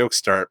that's where the jokes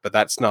start. But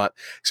that's not,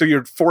 so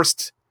you're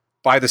forced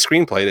by the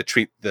screenplay to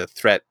treat the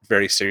threat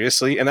very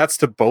seriously, and that's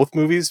to both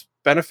movies'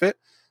 benefit.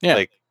 Yeah,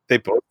 like they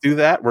both do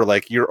that. Where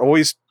like you're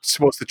always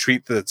supposed to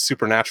treat the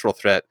supernatural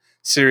threat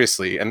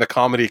seriously, and the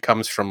comedy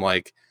comes from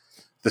like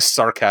the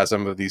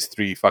sarcasm of these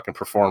three fucking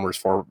performers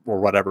or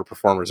whatever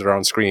performers are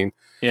on screen.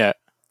 Yeah.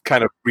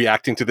 Kind of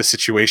reacting to the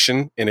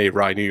situation in a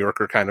wry New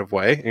Yorker kind of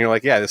way. And you're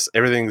like, yeah,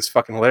 everything's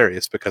fucking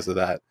hilarious because of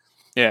that.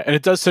 Yeah, and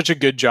it does such a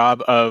good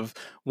job of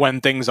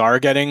when things are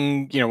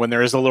getting, when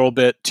there is a little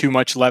bit too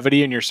much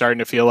levity and you're starting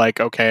to feel like,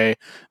 okay,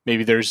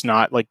 maybe there's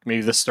not, like,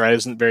 maybe this threat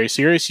isn't very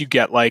serious. You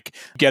get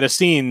a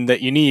scene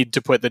that you need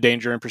to put the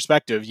danger in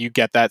perspective. You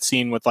get that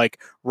scene with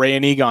like Ray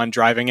and Egon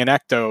driving an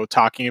Ecto,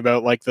 talking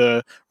about like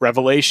the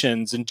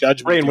revelations and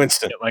judgment. Ray and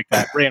Winston. Like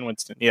that. Ray and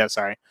Winston. Yeah,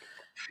 sorry.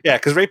 Yeah,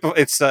 because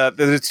it's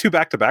there's two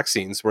back-to-back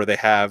scenes where they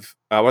have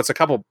it's a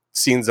couple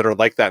scenes that are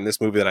like that in this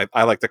movie that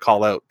I like to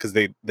call out because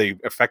they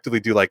effectively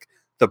do like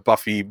the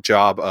Buffy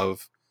job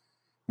of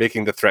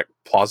making the threat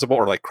plausible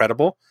or like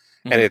credible.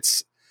 Mm-hmm. And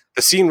it's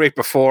the scene right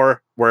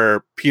before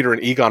where Peter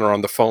and Egon are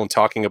on the phone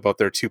talking about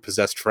their two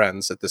possessed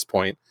friends at this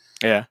point.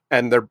 Yeah.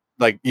 And they're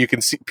like, you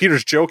can see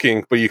Peter's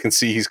joking, but you can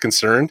see he's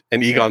concerned.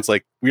 And Egon's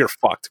like, we are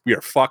fucked. We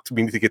are fucked.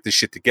 We need to get this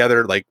shit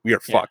together. Like, we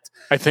are fucked.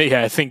 I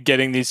think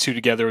getting these two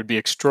together would be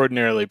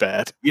extraordinarily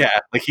bad. Yeah.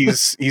 Like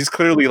he's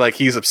clearly like,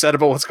 he's upset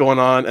about what's going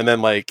on. And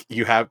then like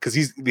you have,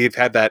 cause they've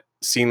had that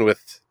scene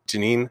with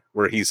Janine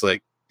where he's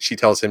like, she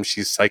tells him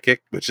she's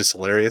psychic, which is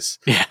hilarious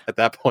at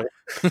that point.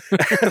 Like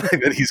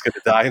that he's going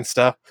to die and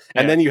stuff.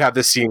 And then you have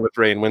this scene with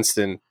Ray and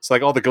Winston. It's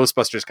like all the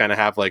Ghostbusters kind of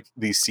have like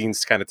these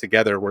scenes kind of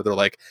together where they're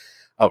like,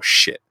 oh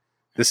shit,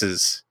 this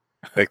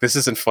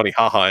isn't funny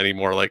haha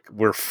anymore. Like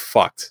we're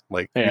fucked.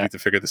 Like we need to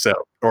figure this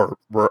out or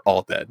we're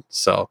all dead.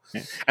 So,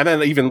 and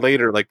then even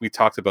later, like we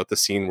talked about the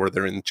scene where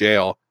they're in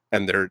jail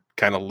and they're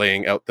kind of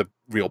laying out the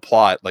real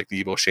plot, like the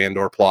Ivo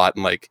Shandor plot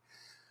and like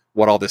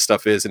what all this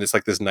stuff is. And it's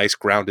like this nice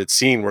grounded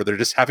scene where they're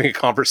just having a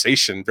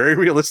conversation very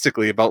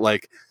realistically about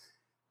like,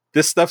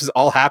 this stuff is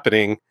all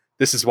happening.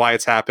 This is why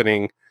it's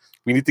happening.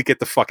 We need to get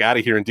the fuck out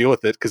of here and deal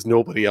with it because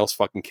nobody else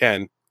fucking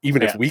can.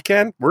 Even if we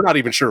can, we're not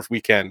even sure if we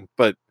can,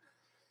 but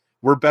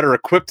we're better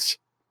equipped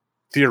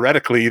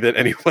theoretically than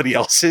anybody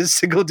else is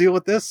to go deal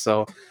with this.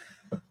 So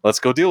let's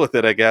go deal with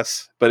it, I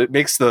guess. But it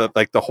makes the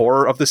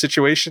horror of the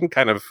situation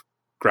kind of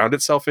ground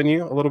itself in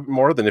you a little bit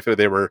more than if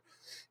they were,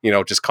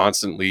 just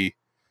constantly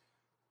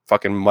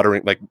fucking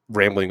muttering, like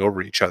rambling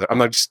over each other. I'm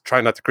not just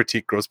trying not to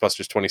critique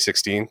Ghostbusters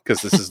 2016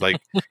 because this is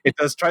like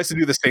tries to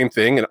do the same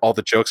thing, and all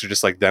the jokes are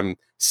just like them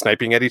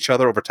sniping at each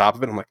other over top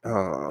of it. I'm like,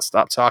 oh,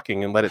 stop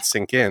talking and let it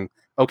sink in.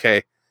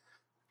 Okay,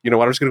 you know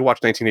what? I'm just gonna watch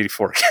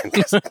 1984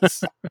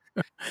 again.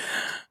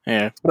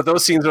 Yeah, but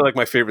those scenes are like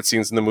my favorite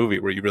scenes in the movie,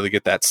 where you really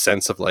get that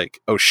sense of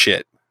like, oh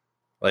shit,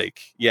 like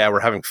we're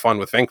having fun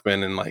with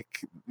Venkman and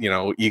like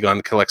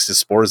Egon collects his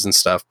spores and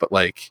stuff, but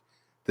like,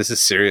 this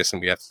is serious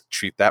and we have to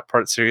treat that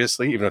part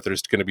seriously, even if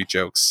there's going to be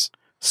jokes.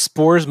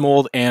 Spores,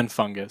 mold, and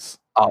fungus.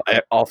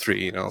 All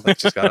three, like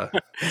just gotta.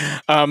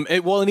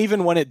 And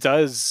even when it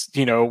does,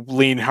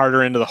 lean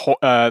harder into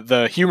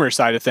the humor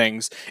side of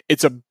things,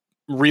 it's a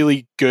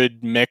really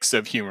good mix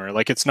of humor.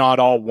 Like it's not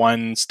all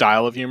one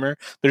style of humor.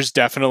 There's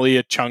definitely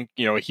a chunk,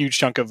 a huge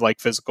chunk of like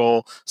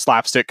physical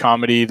slapstick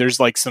comedy. There's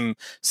like some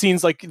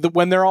scenes like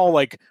when they're all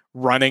like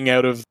running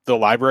out of the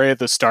library at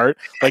the start,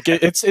 like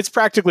it's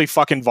practically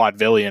fucking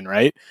vaudevillian,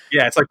 right?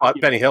 Yeah, it's like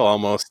Benny Hill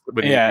almost.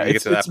 When you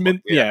get to that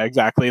point. Yeah,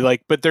 exactly.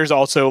 Like, but there's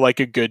also like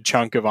a good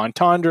chunk of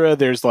entendre.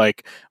 There's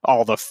like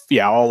all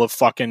the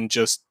fucking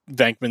just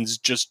Venkman's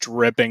just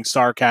dripping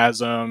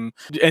sarcasm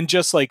and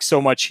just like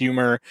so much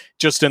humor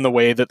just in the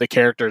way that the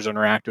characters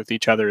interact with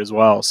each other as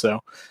well. So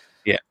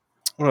yeah,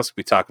 what else could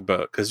we talk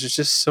about? Because there's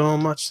just so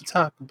much to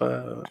talk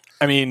about.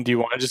 I mean, do you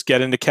want to just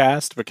get into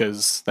cast,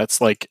 because that's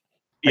like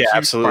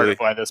absolutely part of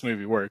why this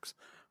movie works?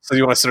 So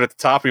you want to start at the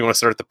top or you want to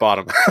start at the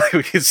bottom?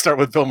 We can start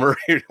with Bill Murray,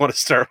 or you want to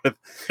start with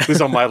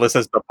who's on my list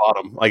as the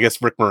bottom? I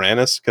guess Rick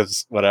Moranis,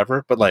 because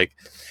whatever. But like,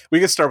 we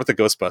can start with the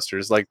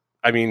Ghostbusters. Like,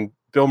 I mean,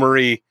 Bill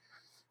Murray,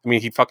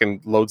 he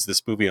fucking loads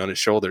this movie on his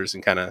shoulders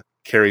and kind of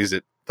carries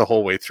it the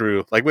whole way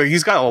through. Like,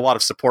 he's got a lot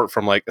of support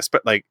from like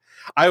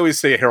I always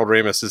say Harold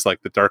Ramis is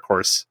like the dark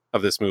horse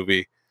of this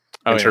movie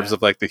in terms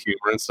of like the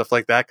humor and stuff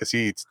like that, because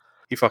he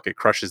fucking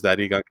crushes that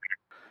Egon.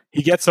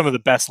 He gets some of the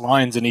best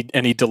lines and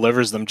he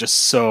delivers them just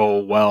so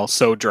well,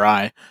 so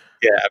dry.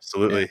 Yeah,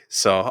 absolutely.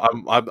 So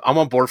I'm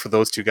on board for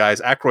those two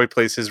guys. Aykroyd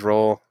plays his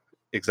role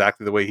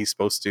exactly the way he's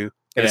supposed to,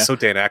 and it's so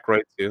Dan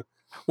Aykroyd too.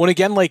 Well,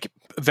 again, like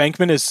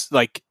Venkman is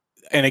like,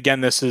 and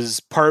again, this is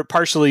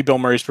partially Bill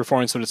Murray's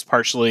performance, but it's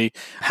partially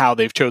how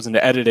they've chosen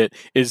to edit it.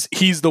 Is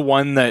he's the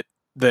one that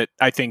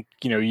I think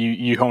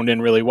you honed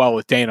in really well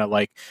with Dana.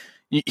 Like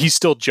he's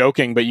still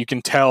joking, but you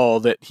can tell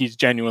that he's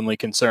genuinely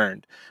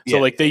concerned. So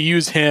like they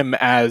use him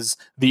as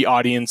the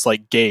audience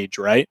like gauge,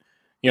 right?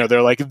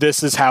 They're like,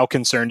 this is how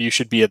concerned you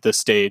should be at this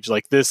stage.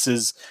 Like this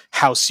is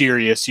how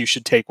serious you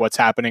should take what's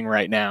happening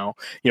right now.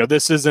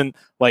 This isn't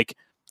like.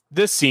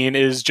 This scene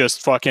is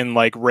just fucking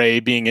like Ray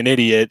being an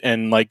idiot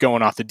and like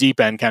going off the deep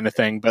end kind of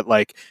thing. But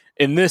like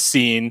in this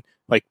scene,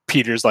 like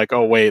Peter's like,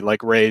 oh wait,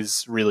 like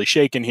Ray's really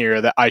shaken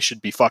here, that I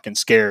should be fucking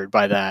scared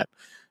by that.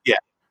 Yeah.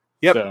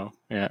 Yep. So,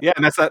 yeah. Yeah.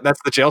 And that's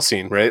the jail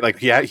scene, right? Like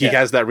he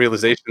has that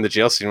realization in the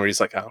jail scene where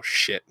he's like, oh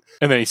shit.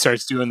 And then he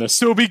starts doing this.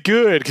 So be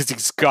good because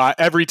he's got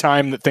every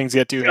time that things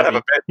get too heavy,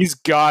 he's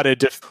got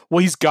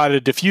to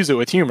diffuse it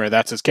with humor.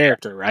 That's his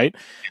character, right?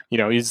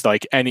 He's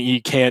like, and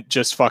he can't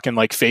just fucking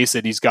like face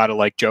it. He's got to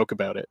like joke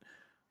about it.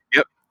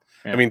 Yep.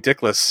 Yeah. I mean,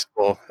 Dickless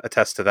will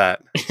attest to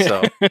that.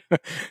 So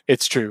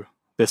it's true.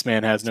 This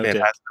man has no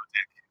dick.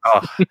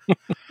 Oh.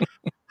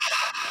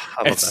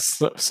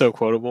 It's so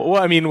quotable.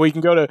 Well, I mean, we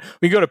go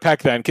to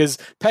Peck then, because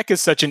Peck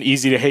is such an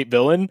easy to hate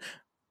villain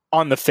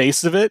on the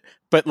face of it,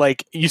 but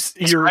like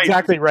you're right.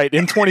 Exactly right.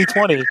 In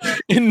 2020,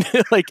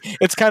 like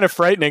it's kind of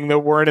frightening that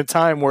we're in a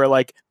time where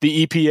like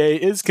the EPA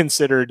is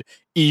considered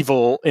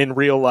evil in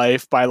real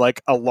life by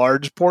like a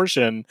large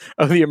portion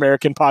of the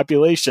American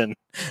population.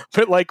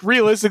 But like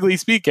realistically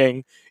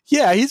speaking,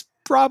 yeah, he's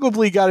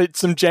probably got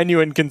some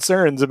genuine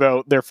concerns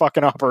about their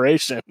fucking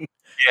operation.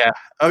 Yeah.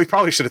 Oh, he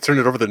probably should have turned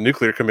it over to the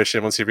Nuclear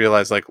Commission once he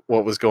realized like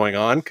what was going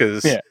on,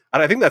 because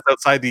I think that's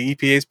outside the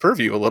EPA's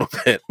purview a little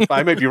bit.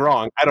 I may be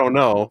wrong. I don't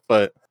know,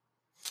 but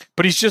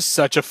he's just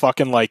such a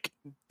fucking like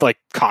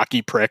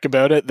cocky prick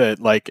about it that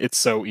like it's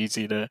so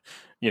easy to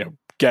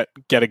get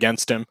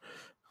against him.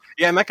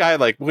 Yeah, and that guy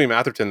like William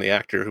Atherton, the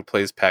actor who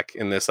plays Peck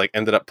in this, like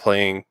ended up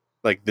playing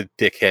like the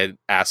dickhead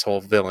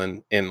asshole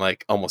villain in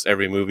like almost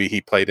every movie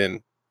he played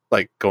in,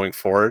 like going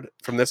forward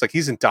from this. Like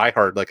he's in Die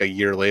Hard like a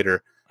year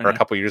later. Or a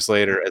couple years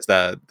later as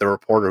the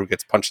reporter who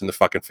gets punched in the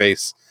fucking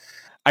face.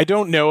 I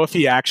don't know if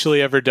he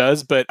actually ever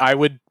does, but I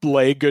would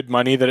lay good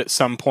money that at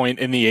some point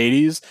in the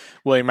 80s,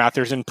 William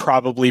Atherton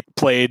probably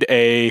played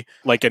an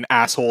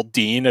asshole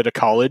dean at a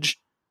college.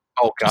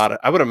 Oh, God.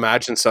 I would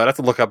imagine so. I'd have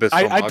to look up his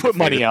filmography. I'd put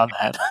money on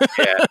that.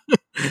 Yeah.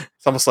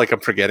 It's almost like I'm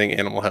forgetting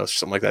Animal House or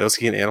something like that. Was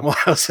he in Animal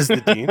House as the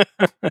dean?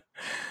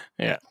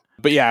 Yeah.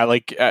 But yeah,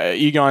 like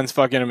Egon's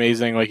fucking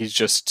amazing. Like he's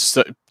just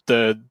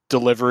the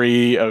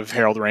delivery of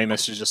Harold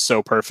Ramis is just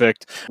so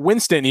perfect.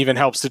 Winston even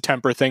helps to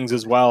temper things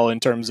as well in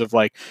terms of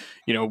like,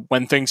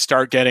 when things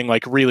start getting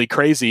like really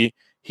crazy,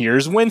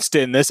 here's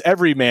Winston, this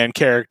everyman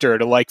character,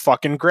 to like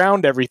fucking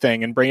ground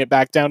everything and bring it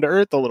back down to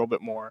earth a little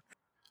bit more.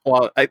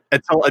 Well,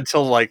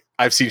 until like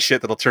I've seen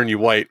shit that'll turn you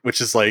white,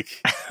 which is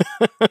like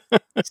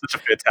such a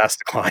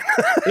fantastic line.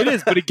 It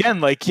is, but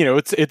again, like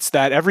it's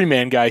that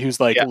everyman guy who's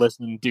like,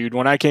 listen, dude,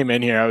 when I came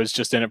in here, I was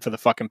just in it for the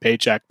fucking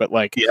paycheck, but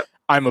like,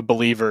 I'm a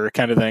believer,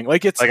 kind of thing.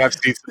 Like it's like I've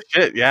seen some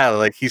shit,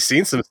 like he's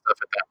seen some stuff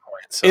at that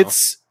point. So.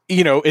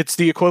 It's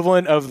the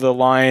equivalent of the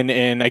line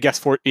in, I guess,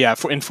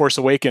 in Force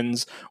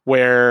Awakens,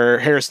 where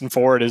Harrison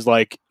Ford is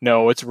like,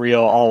 no, it's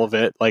real, all of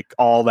it, like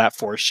all that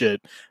Force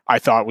shit I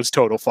thought was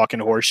total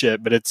fucking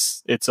horseshit, but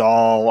it's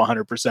all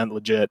 100%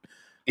 legit.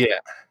 Yeah,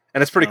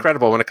 and it's pretty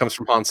credible when it comes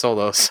from Han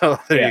Solo. So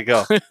there you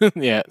go.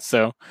 Yeah.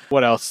 So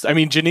what else? I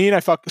mean,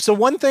 Janine, so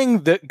one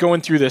thing that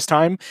going through this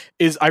time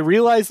is I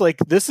realized like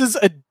this is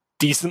a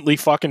decently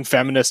fucking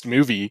feminist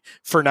movie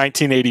for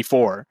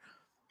 1984.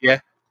 Yeah.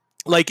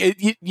 Like,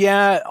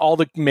 all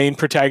the main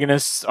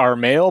protagonists are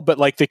male, but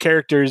like the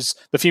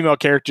female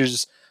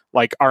characters,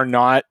 like are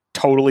not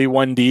totally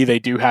 1D. They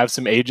do have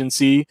some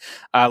agency.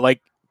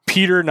 Like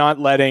Peter not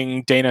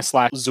letting Dana /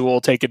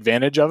 Zuul take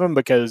advantage of him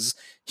because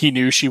he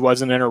knew she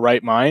wasn't in her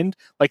right mind.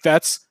 Like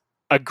that's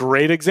a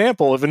great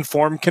example of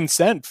informed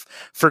consent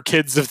for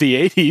kids of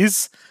the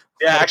 80s.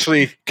 Yeah,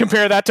 actually,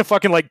 compare that to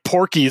fucking like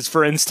Porky's,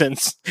 for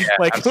instance. Yeah,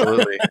 like,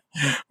 absolutely.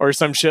 Or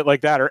some shit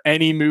like that, or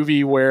any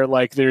movie where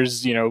like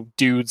there's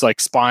dudes like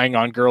spying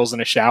on girls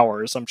in a shower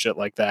or some shit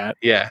like that.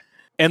 Yeah,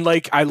 and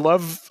like I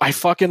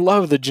fucking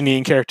love the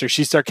Janine character.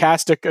 She's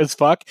sarcastic as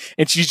fuck,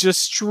 and she's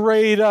just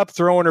straight up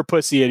throwing her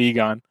pussy at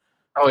Egon.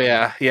 Oh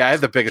yeah, I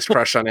had the biggest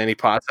crush on Annie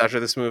Potts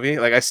after this movie.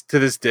 Like to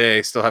this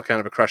day still have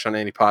kind of a crush on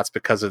Annie Potts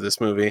because of this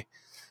movie.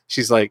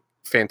 She's like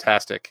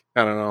fantastic.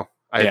 I don't know.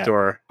 I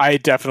adore her. I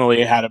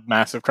definitely had a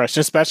massive crush,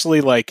 especially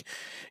like,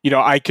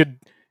 I could,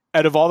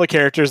 out of all the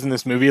characters in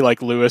this movie,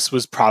 like Lewis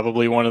was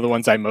probably one of the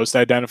ones I most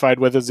identified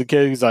with as a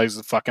kid because I was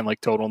a fucking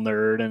like total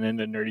nerd and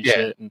into nerdy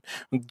shit and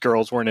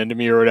girls weren't into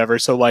me or whatever.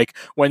 So like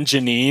when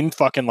Janine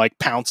fucking like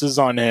pounces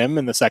on him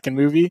in the second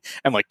movie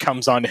and like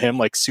comes on him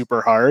like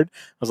super hard,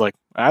 I was like,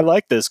 I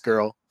like this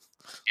girl.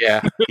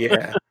 Yeah.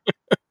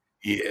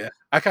 Yeah,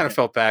 I kind of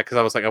felt bad because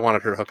I was like, I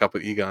wanted her to hook up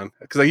with Egon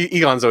because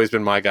Egon's always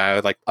been my guy.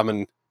 Like, I'm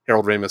an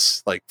Harold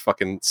Ramis like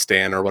fucking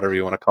stan or whatever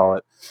you want to call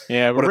it.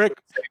 Yeah, but What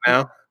Rick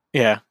now?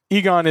 Yeah,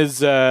 Egon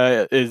is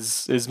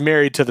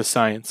married to the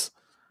science.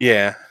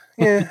 Yeah,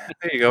 yeah.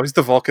 There you go. He's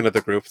the Vulcan of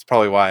the group. It's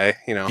probably why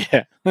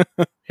Yeah,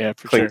 yeah,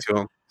 for cling sure.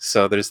 to him.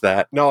 So there's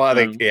that. No, I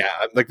think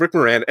like Rick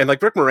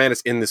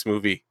Moranis in this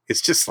movie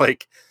is just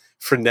like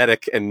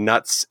frenetic and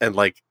nuts and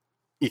like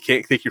you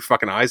can't take your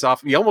fucking eyes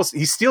off.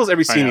 He steals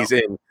every scene he's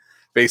in,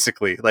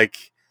 basically.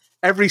 Like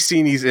every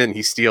scene he's in,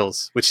 he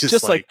steals, which is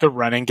just like the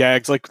running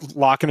gags, like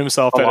locking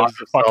himself out of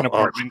the fucking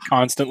apartment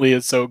constantly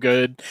is so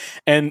good.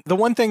 And the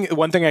one thing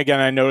again,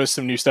 I noticed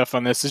some new stuff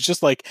on this is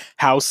just like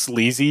how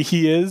sleazy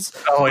he is.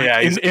 Oh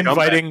yeah, he's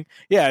inviting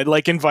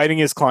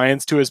his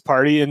clients to his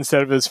party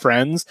instead of his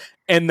friends,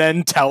 and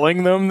then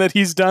telling them that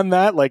he's done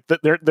that, like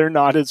that they're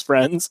not his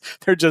friends,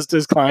 they're just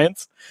his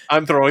clients.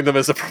 I'm throwing them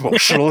as a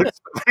promotional.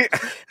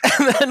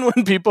 And then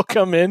when people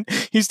come in,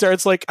 he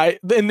starts like,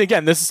 and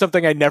again, this is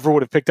something I never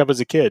would have picked up as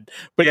a kid,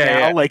 but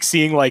like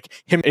seeing like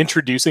him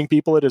introducing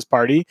people at his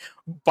party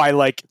by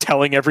like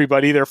telling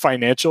everybody their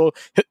financial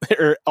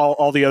or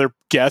all the other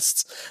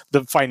guests,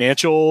 the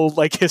financial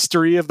like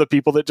history of the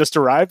people that just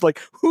arrived.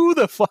 Like, who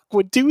the fuck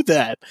would do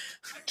that?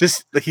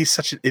 Just like, he's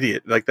such an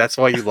idiot. Like, that's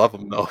why you love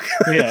him though.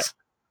 Yeah.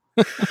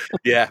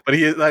 Yeah, but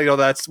he is,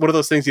 that's one of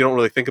those things you don't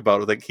really think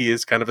about. Like, he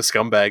is kind of a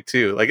scumbag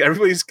too. Like,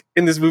 everybody's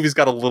in this movie's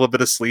got a little bit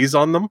of sleaze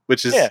on them,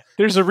 which is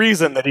there's a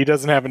reason that he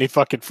doesn't have any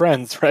fucking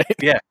friends, right?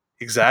 Yeah,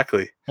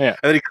 exactly. Yeah,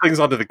 and then he clings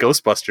onto the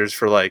Ghostbusters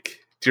for like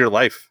dear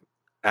life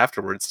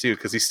afterwards too,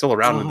 because he's still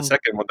around in the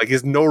second one. Like, he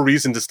has no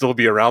reason to still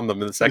be around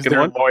them in the second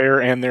one. Lawyer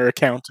and their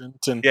accountant,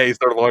 and he's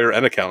their lawyer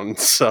and accountant.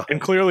 So, and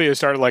clearly he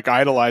started like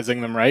idolizing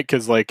them, right?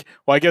 Because like,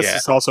 well, I guess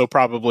it's also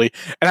probably,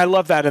 and I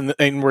love that,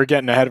 and we're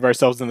getting ahead of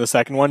ourselves in the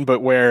second one, but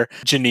where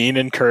Janine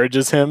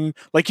encourages him,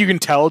 like you can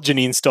tell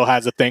Janine still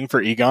has a thing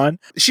for Egon.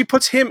 She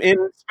puts him in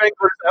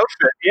Spangler's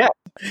outfit,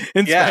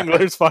 in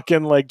Spangler's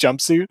fucking like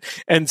jumpsuit,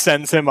 and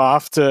sends him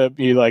off to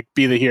be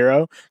the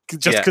hero,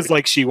 just because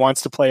like she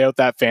wants to play out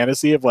that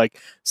fantasy of like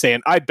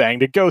saying, I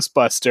banged a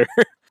Ghostbuster.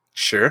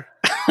 Sure.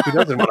 Who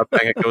doesn't want to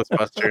bang a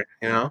Ghostbuster,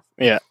 you know?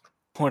 Yeah.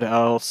 What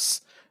else?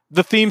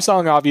 The theme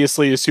song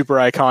obviously is super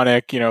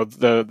iconic. You know,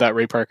 that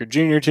Ray Parker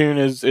Jr. tune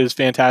is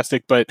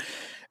fantastic, but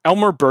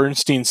Elmer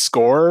Bernstein's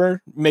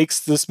score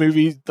makes this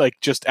movie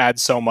like just add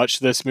so much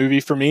to this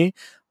movie for me.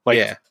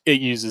 Like it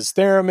uses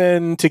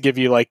theremin to give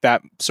you like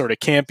that sort of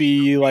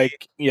campy,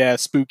 like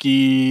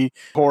spooky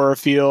horror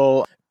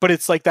feel. But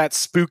it's like that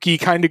spooky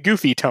kind of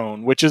goofy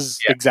tone, which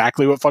is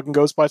exactly what fucking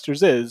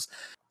Ghostbusters is.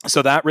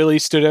 So that really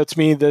stood out to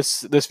me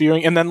this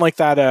viewing. And then like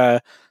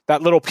that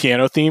little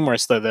piano theme where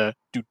it's the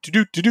do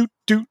do do do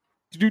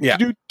do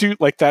do do,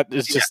 like that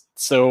is just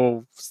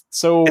so.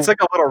 It's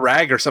like a little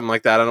rag or something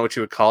like that. I don't know what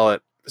you would call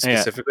it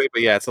specifically,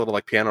 but it's a little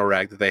like piano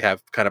rag that they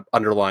have kind of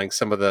underlying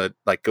some of the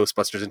like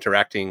Ghostbusters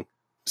interacting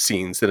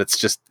scenes, and it's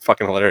just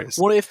fucking hilarious.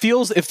 Well, it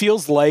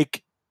feels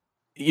like,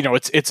 you know,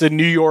 it's a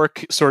New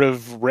York sort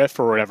of riff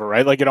or whatever,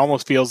 right? Like it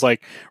almost feels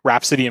like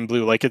Rhapsody in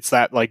Blue, like it's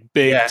that like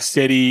big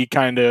city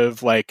kind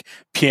of like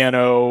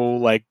piano,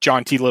 like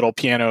jaunty little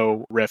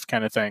piano riff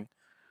kind of thing.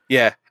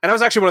 Yeah, and that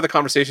was actually one of the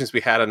conversations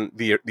we had on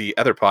the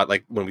other pod,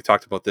 like when we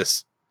talked about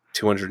this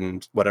 200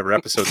 and whatever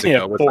episodes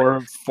ago,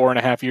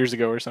 4.5 years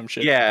ago or some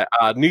shit. Yeah,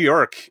 New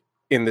York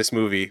in this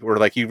movie, where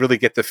like you really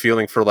get the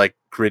feeling for like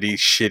gritty,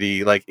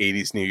 shitty, like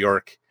 80s New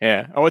York.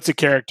 Yeah. Oh, it's a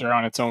character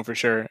on its own for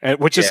sure,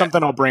 which is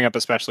something I'll bring up,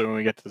 especially when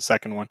we get to the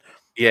second one.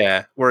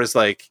 Yeah. Whereas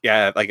like,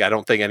 like I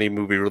don't think any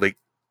movie really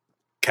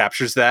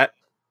captures that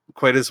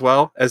quite as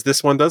well as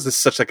this one does. It's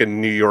such like a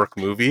New York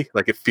movie.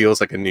 Like it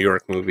feels like a New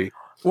York movie.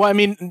 Well, I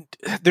mean,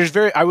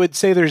 I would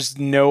say there's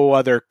no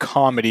other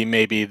comedy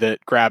maybe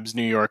that grabs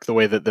New York the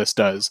way that this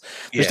does.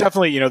 There's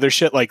definitely, you know, there's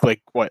shit like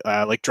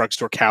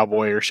Drugstore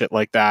Cowboy or shit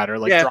like that, or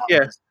like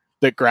dramas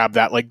that grab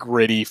that like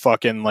gritty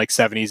fucking like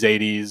 70s,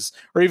 80s,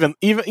 or even,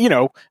 you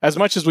know, as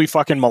much as we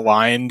fucking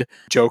maligned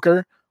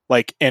Joker,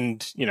 like,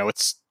 and, you know,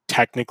 it's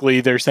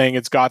technically they're saying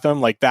it's Gotham,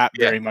 like that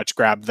very much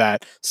grabbed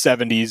that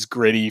 70s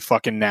gritty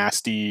fucking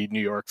nasty New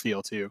York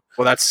feel too.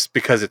 Well, that's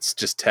because it's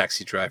just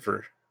Taxi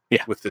Driver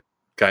with the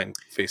guy in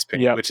face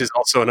paint, which is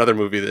also another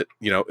movie that,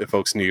 you know,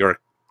 evokes New York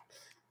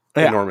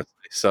enormously.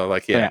 So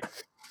like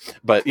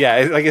but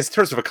I guess in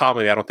terms of a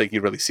comedy, I don't think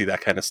you really see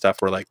that kind of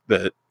stuff where like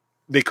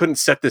they couldn't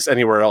set this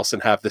anywhere else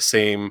and have the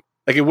same,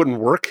 like it wouldn't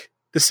work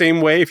the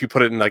same way if you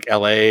put it in like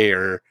LA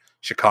or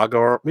Chicago,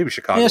 or maybe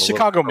Chicago. Yeah,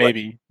 Chicago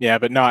maybe.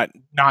 But not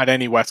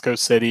any West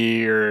Coast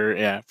city,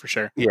 or for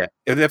sure. Yeah,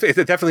 it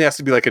definitely has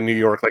to be like a New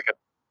York, like a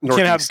you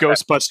can't have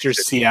Ghostbusters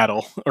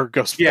Seattle or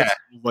Ghostbusters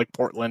like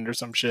Portland or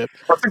some shit.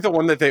 I think the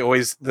one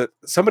that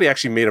somebody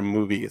actually made a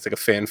movie. It's like a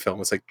fan film.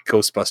 It's like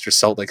Ghostbusters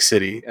Salt Lake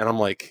City, and I'm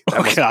like,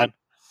 oh god,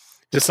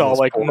 just all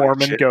like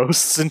Mormon shit.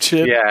 Ghosts and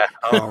shit. Yeah.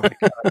 Oh my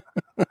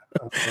god.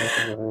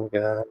 Oh my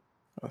god.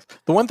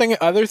 The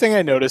other thing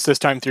I noticed this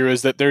time through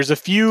is that there's a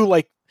few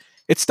like,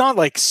 it's not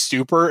like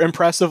super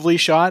impressively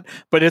shot,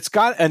 but it's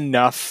got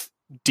enough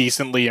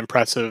decently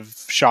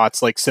impressive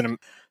shots, like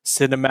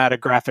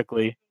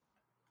cinematographically.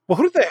 Well,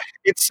 who did they?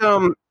 It's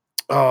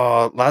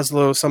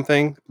Laszlo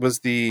something was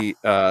the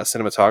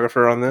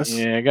cinematographer on this.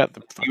 Yeah, I got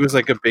the. He was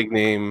like a big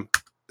name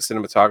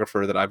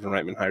cinematographer that Ivan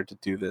Reitman hired to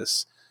do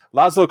this.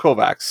 Laszlo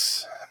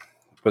Kovacs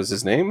was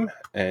his name,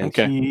 and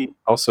he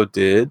also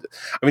did.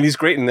 I mean, he's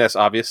great in this,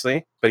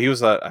 obviously, but he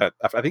was I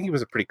think he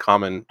was a pretty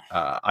common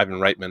Ivan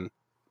Reitman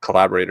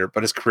collaborator.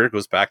 But his career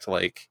goes back to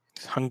like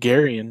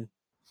Hungarian.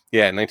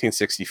 Yeah,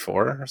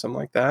 1964 or something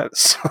like that.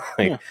 So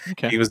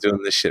he was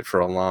doing this shit for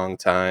a long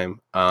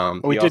time.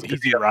 We did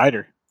Easy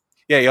Rider.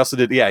 Yeah, he also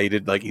did. Yeah, he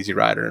did like Easy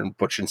Rider and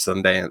Butch and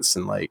Sundance,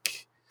 and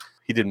like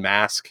he did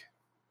Mask.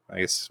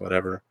 I guess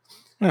whatever.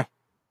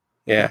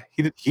 Yeah,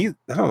 he did.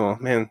 I don't know,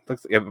 man.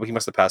 He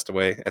must have passed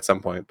away at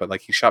some point, but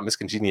like he shot Miss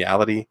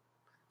Congeniality,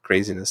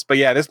 craziness. But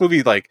yeah, this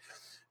movie like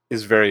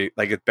is very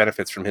like it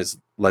benefits from his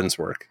lens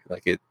work.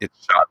 Like it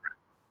shot.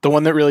 The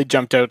one that really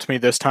jumped out to me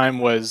this time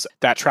was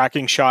that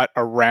tracking shot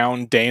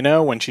around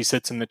Dana when she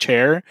sits in the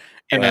chair,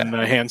 and then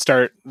the hand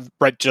start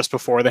right just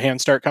before the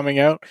hand start coming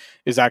out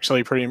is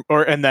actually pretty.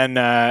 And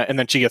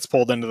then she gets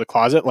pulled into the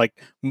closet.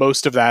 Like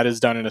most of that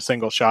is done in a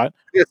single shot.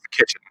 It's the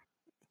kitchen.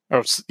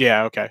 Oh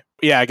yeah, okay,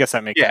 yeah, I guess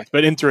that makes sense.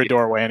 But in through a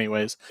doorway,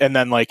 anyways, and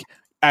then like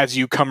as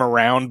you come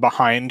around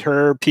behind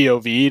her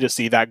POV to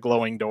see that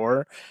glowing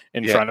door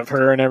in front of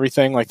her and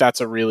everything, like that's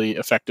a really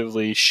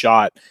effectively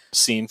shot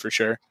scene for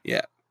sure.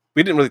 Yeah.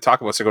 We didn't really talk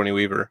about Sigourney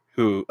Weaver,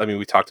 who, I mean,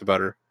 we talked about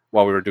her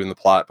while we were doing the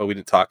plot, but we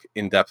didn't talk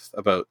in depth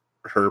about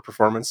her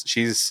performance.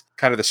 She's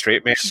kind of the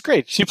straight man. She's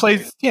great. She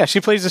plays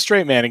a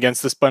straight man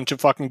against this bunch of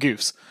fucking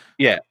goofs.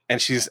 Yeah,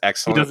 and she's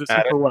excellent. She does it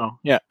super well.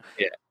 Yeah.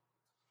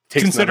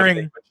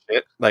 Considering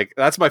shit. Like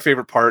that's my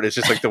favorite part is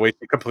just like the way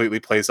she completely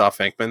plays off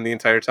Venkman the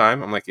entire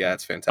time. I'm like, yeah,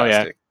 it's fantastic.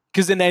 Oh, yeah.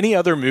 Because in any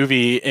other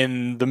movie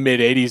in the mid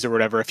 80s or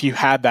whatever, if you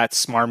had that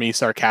smarmy,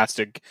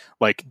 sarcastic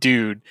like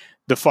dude,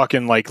 the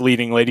fucking like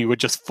leading lady would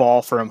just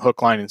fall for him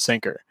hook, line, and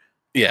sinker.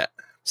 Yeah.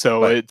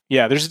 So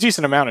there's a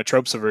decent amount of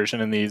trope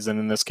subversion in these, and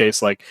in this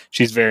case, like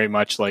she's very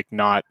much like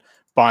not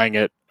buying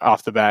it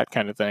off the bat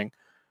kind of thing.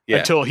 Yeah.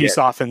 Until he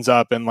softens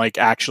up and like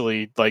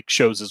actually like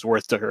shows his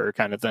worth to her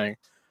kind of thing.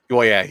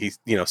 Well, yeah, he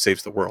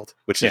saves the world,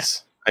 which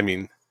is, I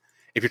mean,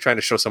 if you're trying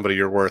to show somebody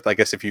your worth, I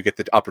guess if you get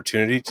the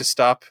opportunity to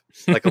stop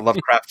like a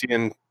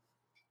Lovecraftian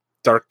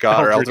dark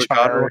god or elder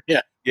god,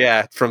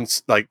 from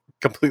like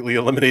completely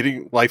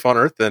eliminating life on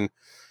Earth, then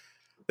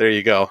there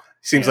you go.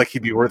 Seems like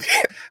he'd be worthy.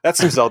 That's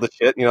some Zelda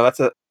shit.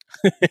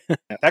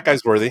 That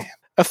guy's worthy.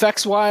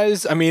 Effects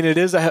wise, I mean, it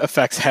is a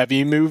effects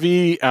heavy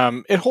movie.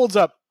 It holds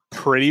up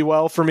pretty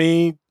well for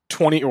me.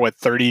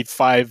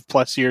 35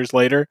 plus years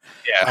later.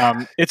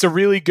 Yeah. It's a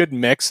really good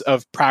mix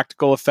of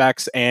practical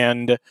effects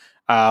and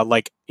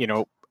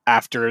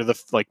after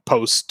the like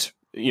post,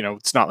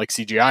 it's not like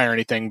CGI or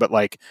anything, but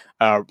like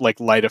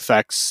light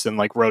effects and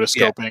like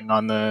rotoscoping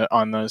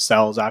on the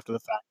cells after the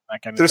fact.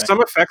 That kind of There's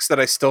some effects that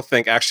I still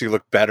think actually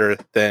look better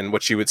than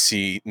what you would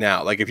see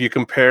now. Like if you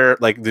compare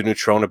like the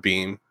Neutrona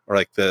beam or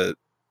like the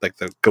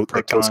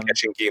ghost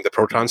catching game, the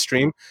proton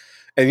stream,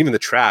 and even the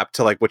trap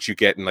to like what you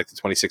get in like the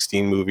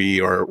 2016 movie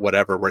or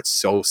whatever, where it's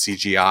so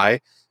CGI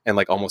and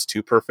like almost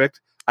too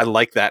perfect. I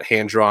like that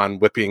hand drawn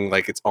whipping,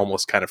 like it's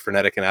almost kind of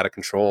frenetic and out of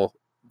control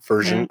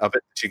version of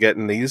it that you get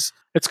in these.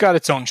 It's got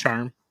its own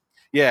charm.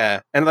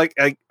 Yeah, and like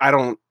I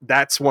don't.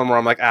 That's one where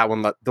I'm like,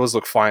 those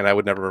look fine. I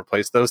would never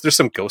replace those. There's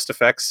some ghost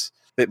effects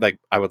that like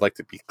I would like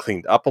to be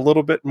cleaned up a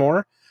little bit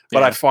more.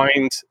 But I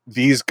find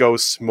these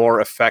ghosts more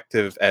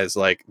effective as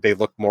like they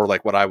look more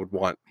like what I would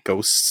want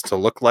ghosts to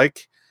look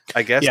like.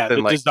 I guess. Yeah,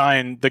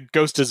 the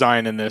ghost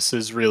design in this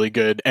is really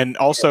good, and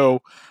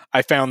also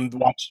I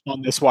found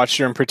on this watch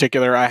in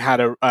particular, I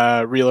had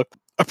a real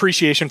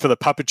appreciation for the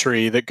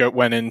puppetry that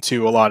went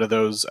into a lot of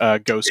those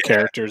ghost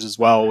characters as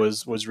well.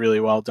 Was really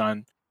well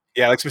done.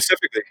 Yeah, like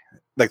specifically,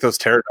 like those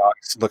terror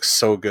dogs look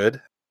so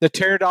good. The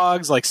terror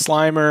dogs, like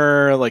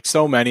Slimer, like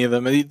so many of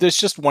them. There's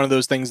just one of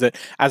those things that,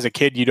 as a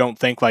kid, you don't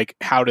think like,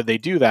 how did they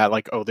do that?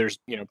 Like, oh, there's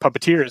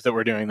puppeteers that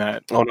were doing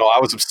that. Oh no, I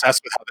was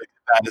obsessed with how they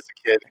did that as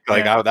a kid.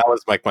 Like that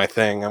was like my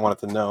thing. I wanted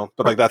to know,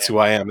 but like that's who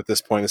I am at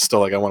this point. It's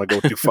still like I want to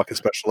go do fucking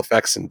special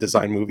effects and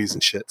design movies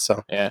and shit.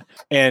 So yeah,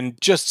 and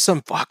just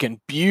some fucking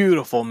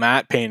beautiful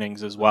matte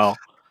paintings as well.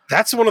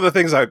 That's one of the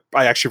things I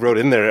actually wrote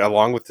in there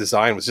along with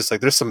design was just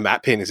like there's some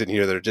matte paintings in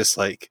here that are just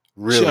like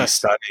really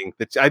stunning.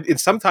 That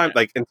sometimes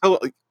like until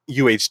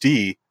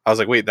UHD, I was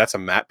like, wait, that's a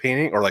matte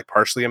painting or like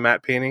partially a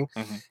matte painting?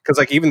 Because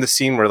like even the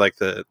scene where like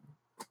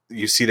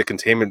you see the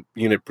containment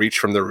unit breach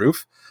from the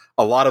roof,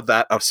 a lot of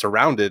that are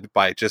surrounded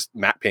by just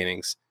matte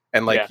paintings,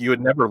 and like you would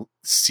never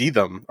see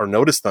them or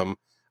notice them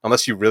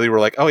unless you really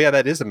were like, oh yeah,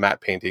 that is a matte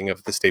painting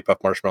of the Stay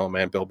Puft Marshmallow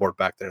Man billboard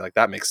back there. Like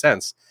that makes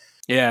sense.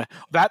 Yeah,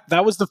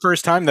 that was the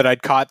first time that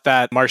I'd caught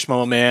that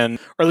Marshmallow Man,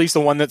 or at least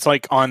the one that's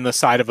like on the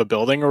side of a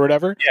building or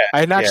whatever. Yeah, I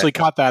hadn't actually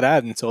caught that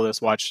ad until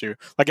this watch through.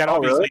 Like I'd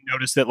obviously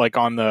noticed it like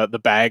on the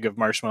bag of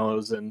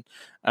marshmallows in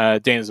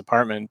Dana's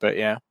apartment, but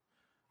yeah,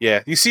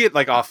 you see it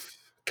like off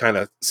kind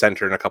of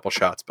center in a couple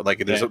shots, but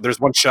like there's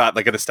one shot,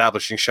 like an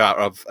establishing shot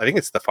of I think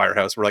it's the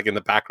firehouse where like in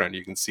the background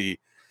you can see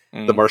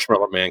the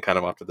Marshmallow Man kind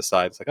of off to the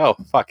side. It's like, oh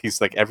fuck,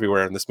 he's like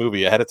everywhere in this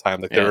movie ahead of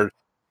time. Like they were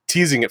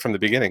teasing it from the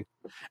beginning.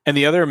 And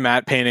the other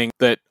matte painting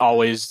that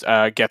always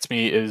gets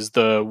me is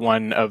the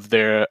one of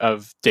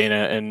Dana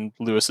and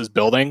Lewis's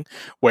building,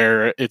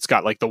 where it's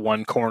got like the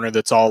one corner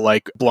that's all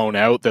like blown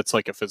out, that's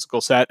like a physical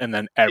set, and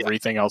then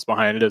everything else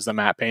behind it is the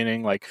matte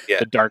painting, like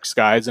the dark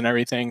skies and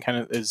everything. Kind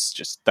of is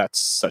just, that's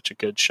such a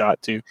good shot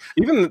too.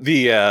 Even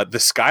the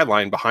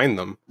skyline behind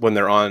them when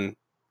they're on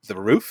the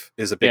roof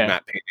is a big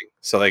matte painting.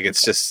 So like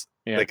it's just.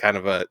 Like kind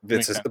of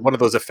one of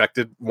those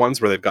affected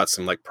ones where they've got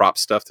some like prop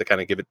stuff to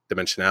kind of give it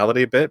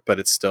dimensionality a bit, but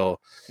it's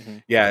still,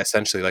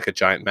 essentially like a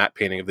giant matte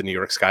painting of the New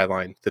York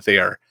skyline that they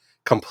are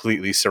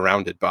completely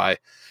surrounded by.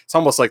 It's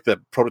almost like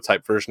the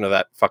prototype version of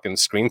that fucking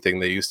screen thing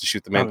they used to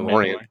shoot the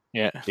Mandalorian.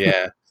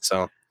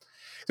 So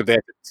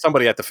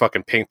somebody had to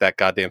fucking paint that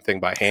goddamn thing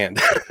by hand.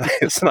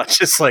 It's not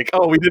just like,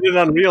 oh, we did it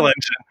on Unreal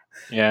Engine.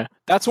 Yeah,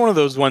 that's one of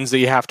those ones that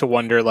you have to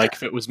wonder, like,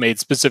 if it was made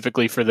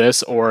specifically for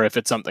this, or if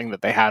it's something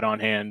that they had on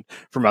hand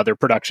from other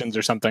productions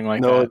or something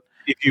like that.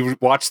 If you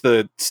watch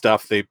the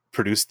stuff, they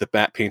produced the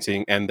matte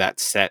painting and that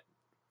set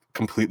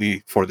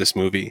completely for this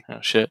movie.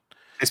 Oh shit!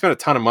 They spent a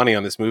ton of money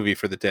on this movie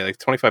for the day. Like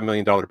 $25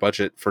 million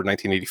budget for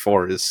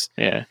 1984 is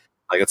like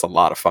it's a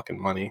lot of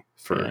fucking money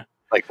for.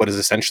 Like what is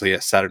essentially a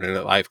Saturday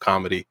Night Live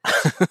comedy.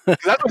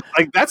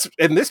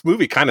 And this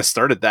movie kind of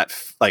started that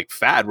like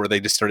fad where they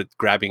just started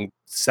grabbing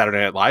Saturday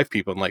Night Live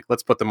people and like,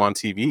 let's put them on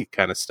TV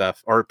kind of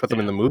stuff, or put them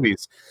in the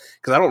movies.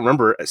 Because I don't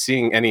remember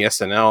seeing any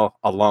SNL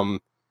alum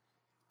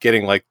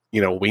getting like,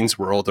 you know, Wayne's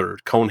World or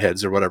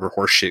Coneheads or whatever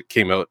horse shit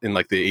came out in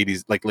like the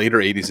 80s, like later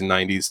 80s and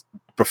 90s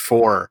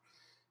before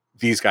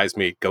these guys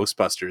made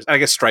Ghostbusters. And I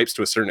guess Stripes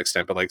to a certain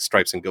extent, but like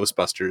Stripes and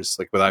Ghostbusters,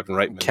 like with Ivan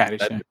Reitman.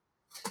 Caddyshack.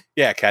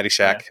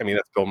 Caddyshack. Yeah. I mean,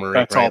 that's Bill Murray.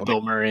 That's all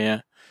Bill Murray,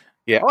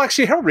 Yeah. Well,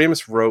 actually, Harold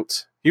Ramis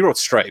wrote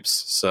Stripes,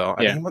 so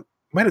I mean, he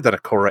might have done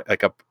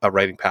a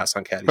writing pass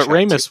on Caddyshack. But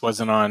Ramis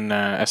wasn't on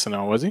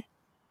SNL, was he?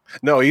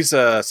 No, he's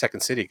a Second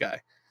City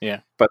guy.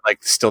 Yeah, but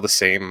like still the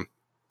same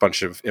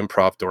bunch of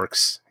improv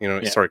dorks. You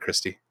know, sorry,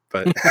 Christy,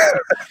 but.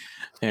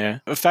 Yeah.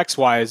 Effects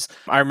wise,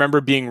 I remember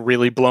being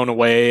really blown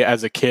away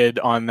as a kid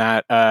on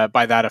that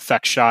by that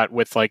effect shot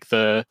with like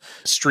the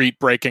street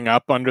breaking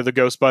up under the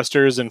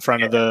Ghostbusters in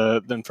front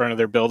of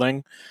their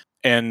building.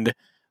 And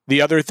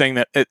the other thing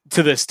that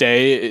to this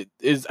day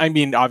is, I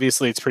mean,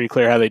 obviously it's pretty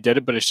clear how they did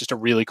it, but it's just a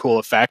really cool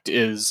effect,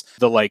 is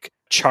the like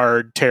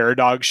charred terror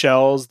dog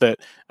shells that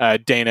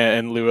Dana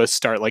and Lewis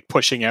start like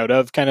pushing out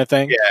of, kind of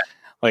thing.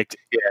 Like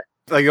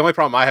the only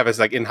problem I have is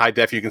like in high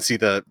def you can see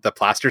the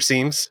plaster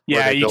seams.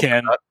 Yeah, you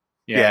can.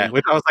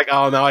 Which I was like,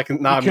 oh, now I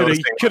can. Now I'm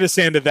noticing. Could have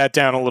sanded that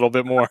down a little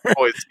bit more.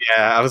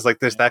 I was like,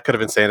 that could have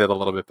been sanded a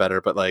little bit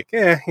better, but like,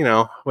 you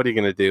know, what are you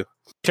gonna do?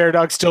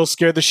 Pterodog still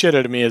scared the shit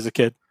out of me as a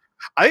kid.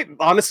 I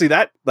honestly,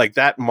 that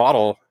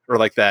model, or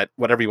like that,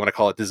 whatever you want to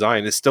call it,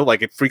 design is still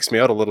like, it freaks me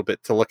out a little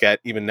bit to look at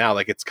even now.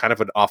 Like it's kind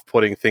of an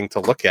off-putting thing to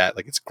look at.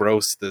 Like it's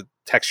gross. The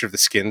texture of the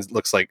skin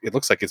looks like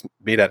it's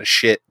made out of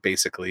shit,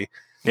 basically.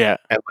 Yeah,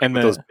 and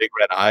with those big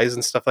red eyes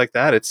and stuff like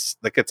that, it's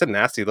like it's a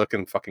nasty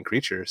looking fucking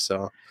creature.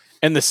 So.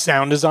 And the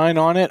sound design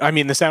on it, I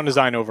mean, the sound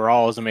design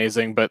overall is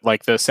amazing, but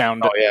like the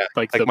sound,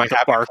 like the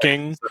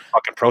barking, the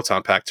fucking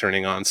proton pack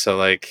turning on. So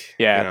like,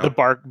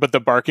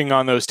 the barking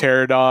on those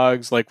terror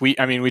dogs, like we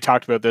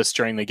talked about this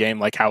during the game,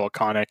 like how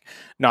iconic,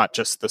 not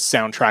just the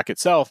soundtrack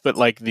itself, but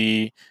like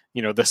the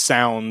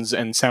sounds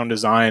and sound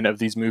design of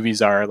these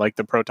movies are, like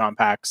the proton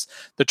packs,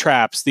 the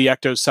traps, the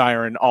ecto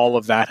siren, all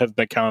of that have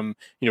become,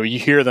 you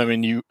hear them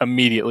and you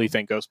immediately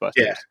think Ghostbusters.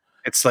 Yeah.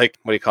 It's like,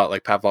 what do you call it?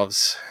 Like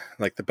Pavlov's,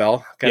 like the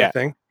bell kind of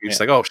thing. You're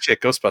just like, oh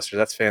shit, Ghostbusters.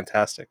 That's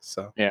fantastic.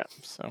 So I'm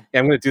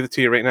going to do that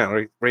to you right now,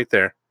 right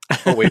there.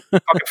 Oh wait,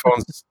 fucking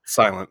phone's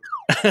silent.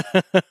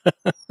 That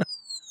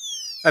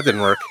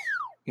didn't work.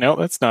 No,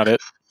 that's not it.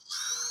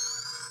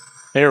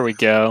 There we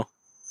go.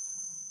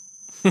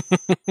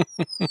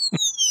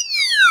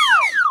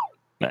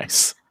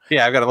 Nice.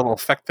 Yeah, I've got a little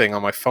effect thing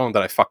on my phone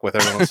that I fuck with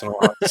every once in a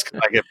while just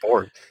because I get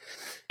bored.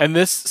 And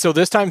this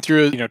time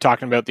through,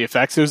 talking about the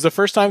effects, it was the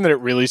first time that it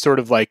really sort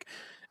of like,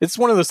 it's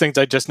one of those things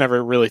I just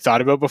never really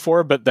thought about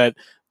before, but that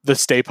the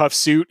Stay Puft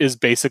suit is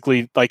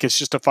basically like, it's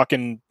just a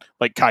fucking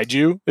like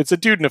kaiju. It's a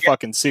dude in a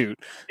fucking suit.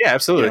 Yeah,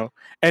 absolutely.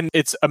 And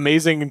it's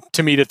amazing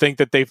to me to think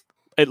that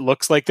it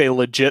looks like they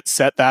legit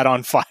set that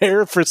on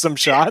fire for some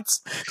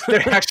shots.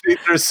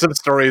 There's some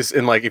stories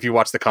in, like, if you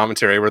watch the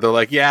commentary where they're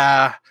like,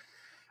 yeah,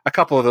 a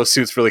couple of those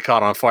suits really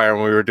caught on fire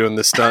when we were doing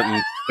this stunt,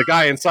 and the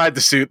guy inside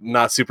the suit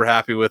not super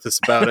happy with us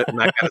about it and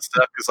that kind of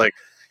stuff. Because like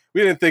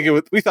we didn't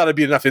think we thought it'd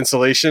be enough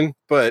insulation,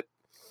 but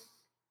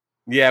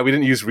yeah, we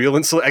didn't use real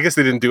insulation. I guess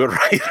they didn't do it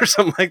right or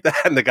something like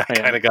that, and the guy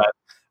kind of got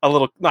a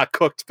little not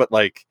cooked, but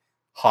like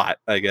hot,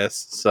 I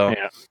guess. So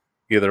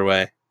either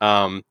way,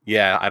 I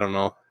don't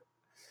know.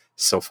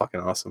 So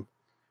fucking awesome.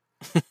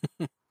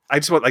 I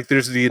just want, like,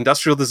 there's the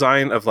industrial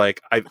design of,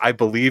 like, I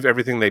believe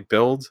everything they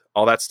build,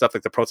 all that stuff,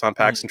 like the proton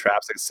packs and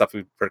traps, like stuff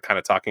we were kind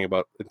of talking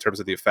about in terms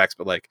of the effects,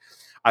 but like,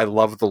 I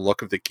love the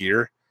look of the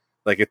gear.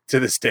 Like, to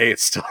this day,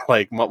 it's still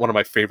like one of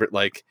my favorite,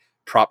 like,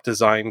 prop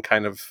design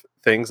kind of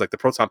things. Like the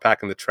proton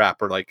pack and the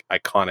trap are like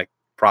iconic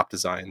prop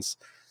designs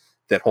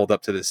that hold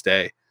up to this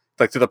day.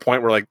 Like to the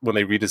point where like when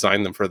they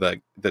redesigned them for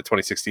the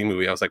 2016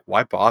 movie, I was like,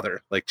 why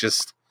bother? Like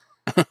just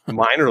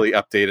minorly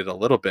update it a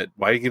little bit.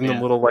 Why are you giving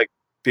them little like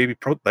baby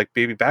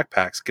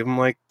backpacks? Give them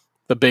like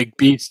the big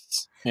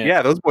beasts.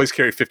 Yeah, those boys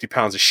carry 50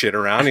 pounds of shit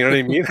around. You know what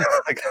I mean?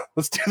 Like,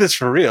 let's do this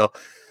for real.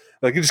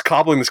 Like you're just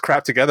cobbling this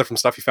crap together from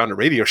stuff you found at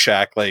Radio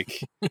Shack.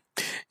 Like,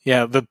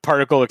 yeah, the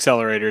particle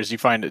accelerators you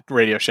find at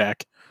Radio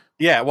Shack.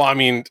 Yeah, well, I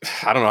mean,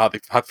 I don't know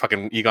how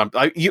fucking Egon.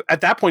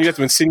 At that point, you have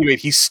to insinuate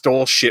he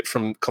stole shit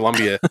from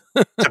Columbia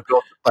to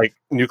build like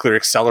nuclear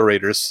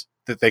accelerators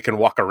that they can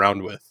walk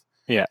around with.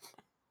 Yeah.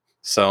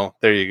 So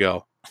there you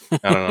go.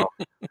 I don't know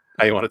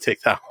how you want to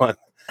take that one,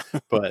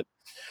 but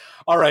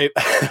all right,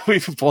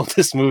 we've blown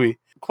this movie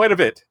quite a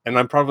bit, and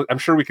I'm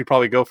sure we could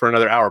probably go for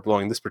another hour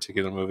blowing this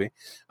particular movie.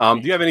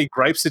 Do you have any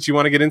gripes that you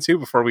want to get into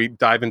before we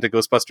dive into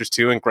Ghostbusters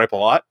 2 and gripe a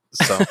lot?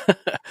 So,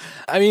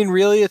 I mean,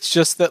 really, it's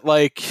just that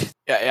like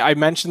I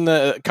mentioned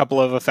the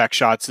couple of effect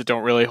shots that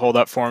don't really hold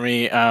up for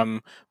me.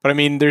 But I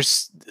mean,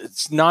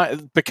 it's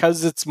not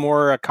because it's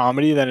more a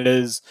comedy than it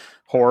is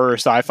horror or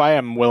sci-fi.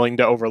 I'm willing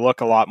to overlook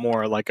a lot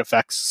more like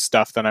effects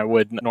stuff than I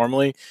would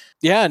normally.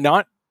 Yeah,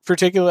 not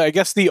particularly. I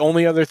guess the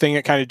only other thing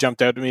that kind of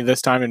jumped out to me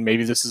this time, and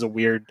maybe this is a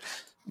weird,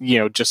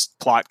 just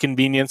plot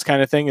convenience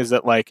kind of thing, is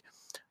that like,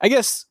 I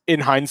guess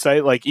in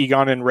hindsight, like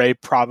Egon and Ray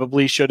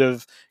probably should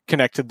have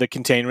connected the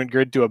containment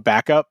grid to a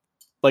backup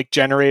like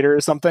generator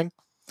or something.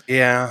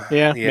 Yeah.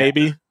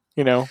 Maybe.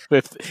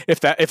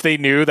 If they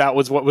knew that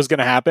was what was going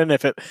to happen,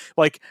 if it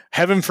like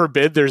heaven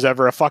forbid there's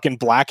ever a fucking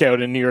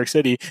blackout in New York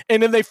City,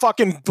 and then they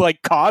fucking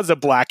like cause a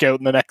blackout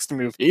in the next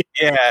movie.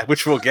 Yeah,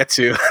 which we'll get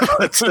to.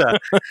 But,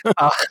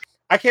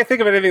 I can't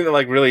think of anything that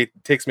like really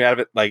takes me out of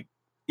it. Like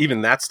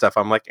even that stuff,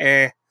 I'm like,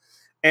 you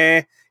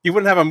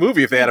wouldn't have a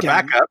movie if they had a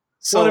backup.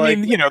 So well, I like,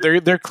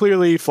 mean, they're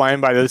clearly flying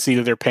by the seat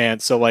of their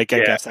pants. So like, I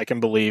guess I can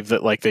believe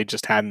that like they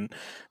just hadn't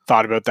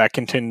thought about that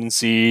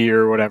contingency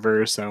or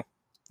whatever. So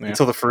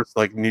until the first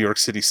like New York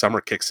City summer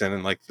kicks in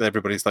and like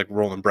everybody's like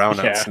rolling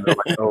brownouts and they're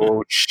like,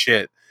 oh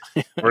shit,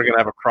 we're gonna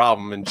have a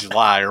problem in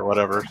July or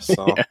whatever.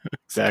 So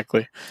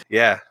exactly.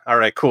 Yeah. All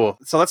right. Cool.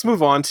 So let's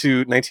move on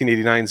to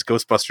 1989's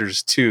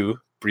Ghostbusters 2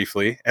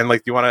 briefly. And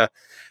like, do you want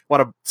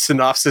to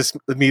synopsis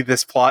me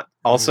this plot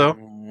also?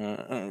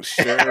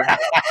 Sure.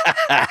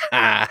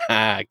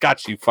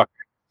 Got you, fucker.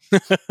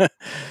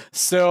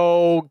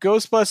 So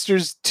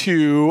Ghostbusters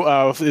 2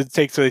 it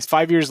takes place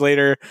 5 years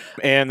later,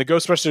 and the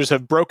Ghostbusters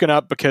have broken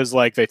up because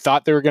like they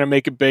thought they were going to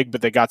make it big,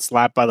 but they got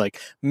slapped by like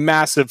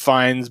massive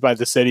fines by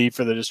the city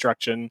for the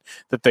destruction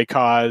that they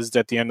caused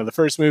at the end of the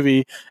first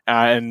movie,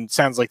 and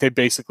sounds like they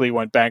basically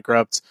went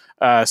bankrupt.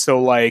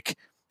 So like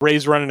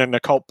Ray's running an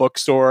occult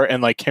bookstore,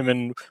 and like him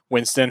and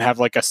Winston have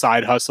like a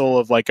side hustle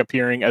of like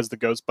appearing as the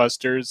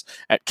Ghostbusters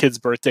at kids'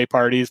 birthday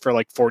parties for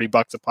like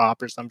 $40 a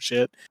pop or some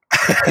shit.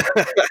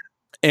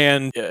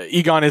 And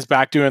Egon is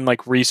back doing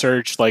like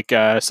research, like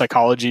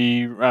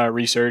psychology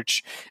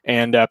research,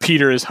 and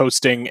Peter is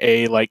hosting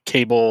a like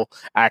cable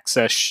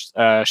access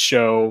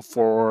show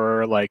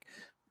for like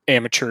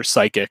amateur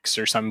psychics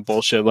or some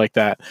bullshit like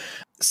that.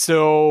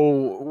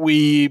 So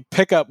we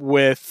pick up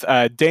with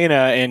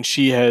Dana, and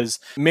she has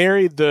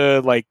married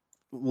the like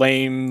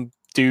lame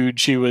dude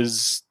she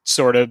was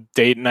sort of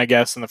dating, I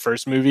guess, in the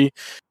first movie.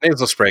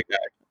 Nasal spray guy.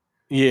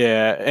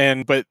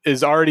 Yeah, but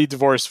is already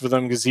divorced with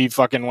him because he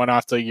fucking went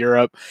off to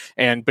Europe.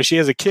 But she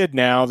has a kid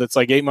now that's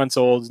like 8 months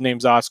old. His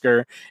name's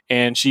Oscar,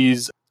 and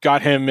she's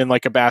got him in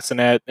like a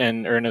bassinet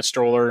or in a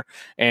stroller.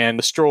 And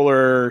the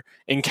stroller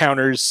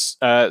encounters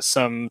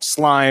some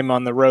slime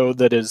on the road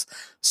that is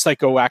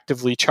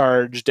psychoactively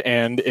charged,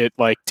 and it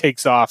like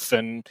takes off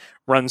and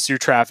runs through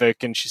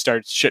traffic, and she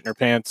starts shitting her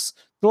pants.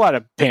 A lot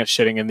of pants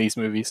shitting in these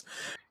movies.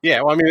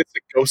 Yeah, well, I mean, it's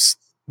a ghost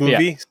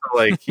movie, so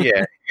like,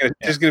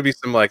 there's gonna be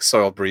some like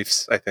soil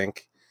briefs, I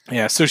think.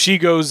 Yeah, so she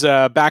goes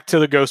back to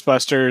the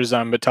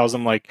Ghostbusters, but tells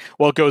them like,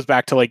 well, it goes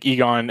back to like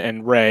Egon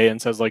and Ray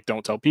and says like,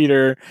 don't tell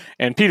Peter.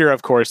 And Peter,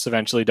 of course,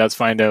 eventually does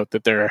find out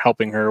that they're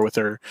helping her with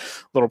her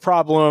little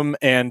problem,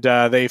 and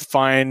they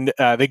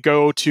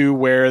go to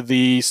where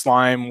the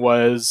slime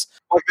was.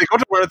 Like they go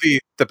to where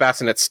the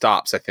bassinet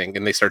stops, I think,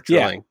 and they start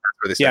drilling. Yeah. That's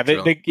where they start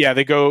drilling.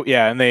 They go,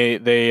 and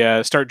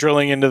they start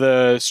drilling into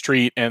the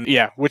street, and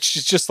which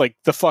is just like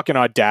the fucking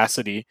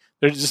audacity.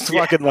 They're just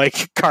fucking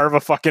like carve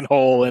a fucking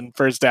hole in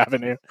First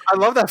Avenue. I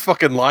love that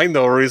fucking line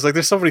though, where he's like,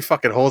 "There's so many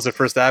fucking holes at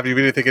First Avenue.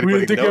 We didn't think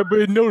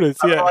anybody noticed."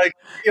 Yeah, I'm like,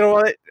 you know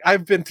what?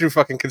 I've been through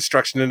fucking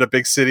construction in a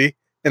big city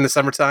in the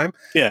summertime.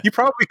 Yeah, you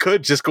probably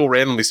could just go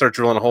randomly start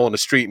drilling a hole in the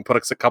street and put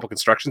a couple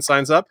construction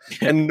signs up,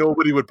 and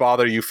nobody would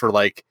bother you for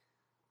like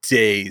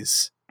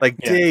days.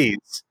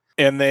 Days.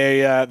 And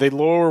they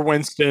lower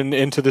Winston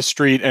into the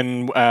street,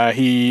 and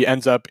he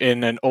ends up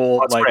in an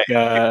old you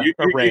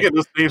get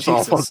those names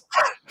all.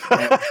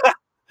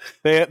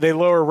 They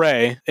lower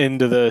Ray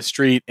into the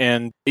street,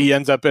 and he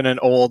ends up in an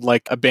old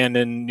like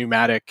abandoned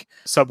pneumatic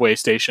subway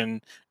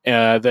station,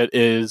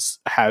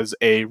 has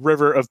a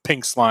river of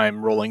pink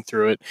slime rolling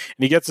through it,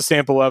 and he gets a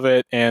sample of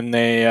it, and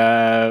they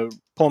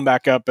pull him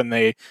back up, and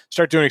they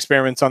start doing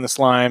experiments on the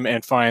slime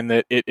and find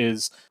that it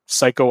is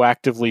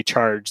psychoactively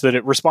charged, that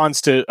it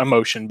responds to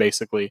emotion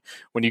basically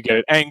when you get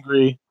it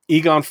angry.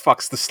 Egon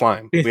fucks the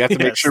slime. We have to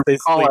make sure we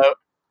call out.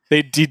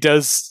 He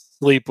does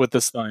sleep with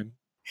the slime.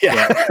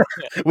 Yeah.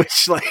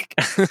 Which, like...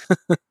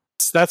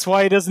 That's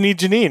why he doesn't need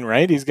Janine,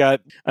 right? He's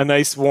got a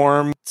nice,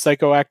 warm,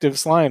 psychoactive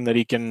slime that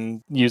he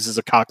can use as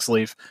a cock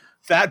sleeve.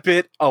 That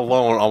bit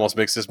alone almost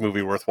makes this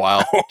movie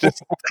worthwhile.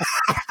 Just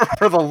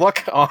for the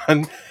look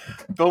on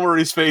Bill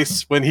Murray's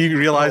face when he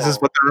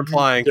realizes what they're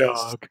implying.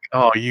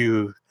 Oh,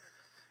 you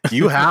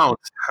hound.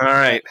 All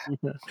right.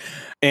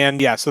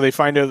 And yeah, so they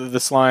find out that the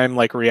slime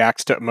like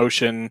reacts to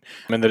emotion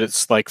and that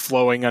it's like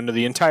flowing under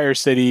the entire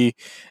city.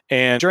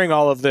 And during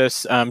all of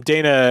this,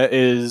 Dana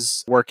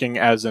is working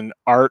as an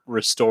art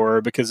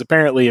restorer because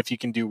apparently if you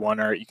can do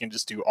one art, you can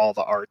just do all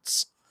the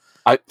arts.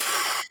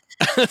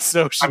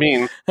 So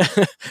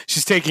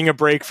she's taking a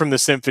break from the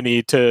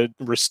symphony to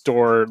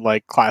restore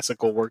like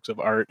classical works of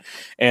art.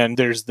 And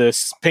there's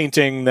this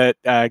painting that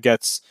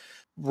gets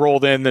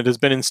rolled in that has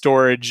been in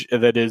storage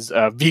that is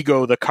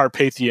Vigo the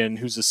Carpathian,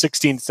 who's a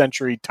 16th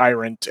century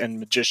tyrant and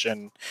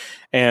magician,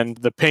 and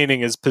the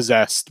painting is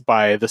possessed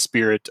by the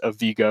spirit of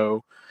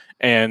Vigo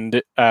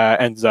and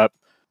ends up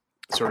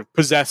sort of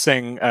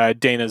possessing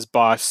Dana's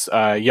boss,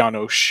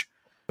 Janos,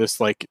 this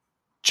like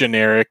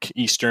generic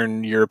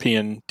Eastern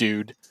European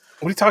dude.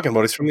 What are you talking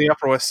about? He's from the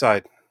Upper West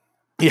Side.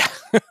 Yeah.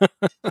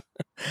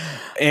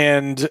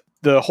 And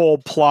the whole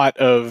plot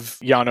of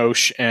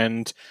Janos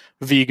and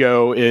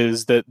Vigo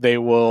is that they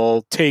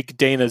will take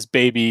Dana's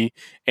baby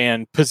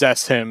and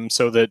possess him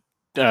so that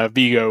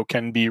Vigo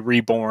can be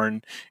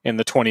reborn in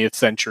the 20th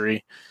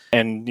century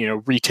and, you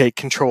know, retake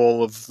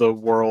control of the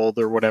world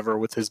or whatever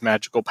with his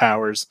magical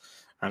powers.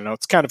 I don't know.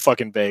 It's kind of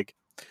fucking vague.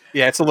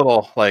 Yeah, it's a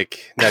little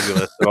like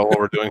nebulous about what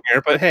we're doing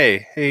here, but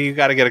hey, you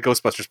got to get a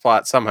Ghostbusters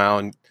plot somehow,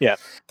 and yeah,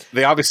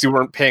 they obviously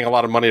weren't paying a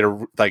lot of money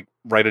to like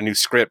write a new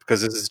script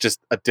because this is just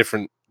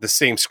the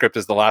same script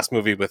as the last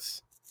movie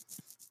with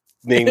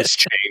names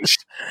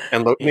changed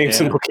and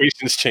names and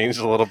locations changed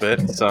a little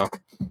bit.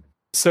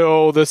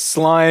 So the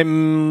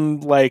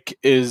slime like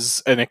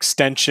is an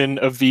extension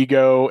of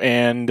Vigo,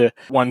 and at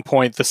one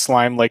point the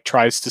slime like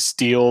tries to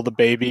steal the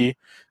baby.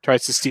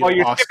 Tries to steal. Well,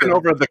 you're Oscar. skipping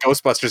over the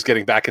Ghostbusters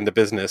getting back into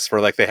business,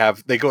 where like they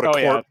go to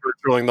court for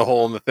drilling the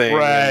hole in the thing.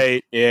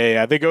 Right?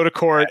 Yeah. They go to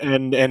court,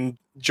 and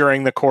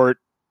during the court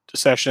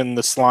session,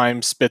 the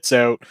slime spits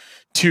out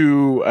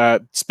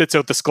the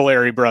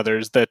Scoleri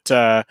brothers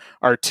that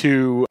are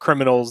two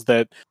criminals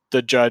that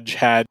the judge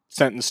had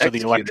sentenced to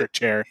the electric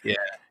chair.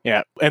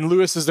 Yeah. And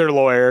Lewis is their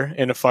lawyer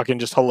in a fucking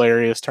just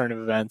hilarious turn of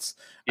events.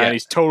 Yeah. And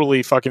he's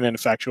totally fucking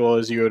ineffectual,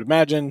 as you would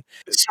imagine.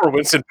 This is where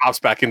Winston pops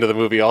back into the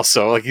movie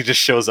also. Like, he just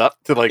shows up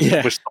to, like,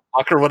 push the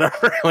block or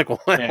whatever. Like,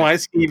 why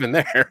is he even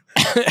there?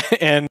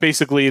 And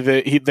basically,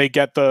 they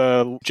get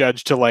the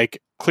judge to,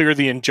 like, clear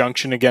the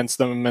injunction against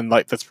them and,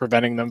 like, that's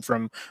preventing them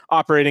from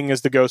operating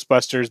as the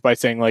Ghostbusters by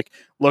saying, like,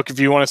 look, if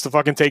you want us to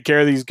fucking take care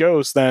of these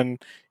ghosts, then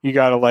you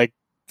gotta, like,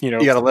 you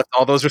gotta lift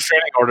all those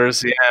restraining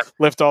orders. Yeah,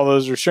 lift all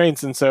those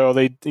restraints, and so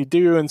they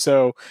do, and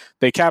so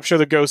they capture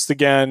the ghosts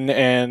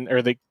again,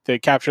 or they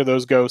capture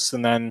those ghosts,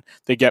 and then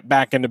they get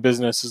back into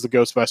business as the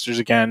Ghostbusters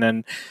again,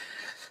 and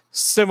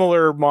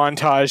similar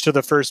montage to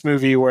the first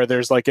movie where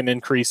there's like an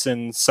increase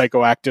in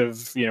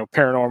psychoactive,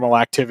 paranormal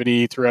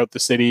activity throughout the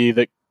city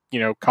that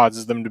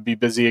causes them to be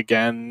busy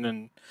again,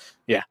 and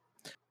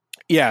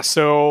yeah.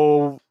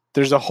 So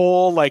there's a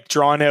whole like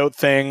drawn out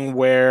thing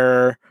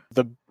where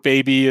the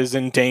baby is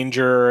in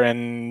danger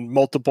and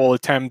multiple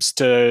attempts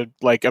to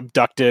like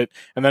abduct it,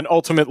 and then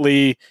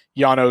ultimately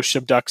Janos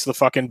abducts the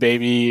fucking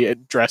baby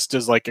dressed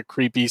as like a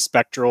creepy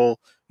spectral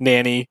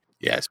nanny.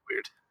 Yeah, it's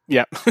weird.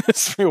 Yeah,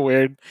 it's real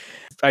weird.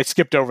 I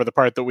skipped over the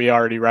part that we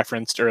already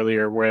referenced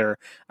earlier where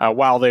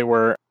while they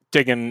were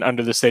digging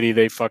under the city,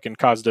 they fucking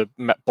caused a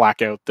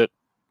blackout that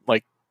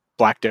like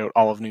blacked out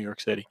all of New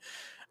York City.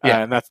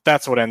 Yeah, and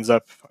that's what ends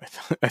up,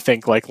 I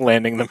think, like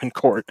landing them in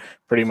court,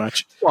 pretty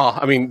much. Well,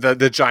 I mean,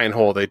 the giant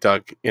hole they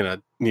dug in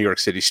a New York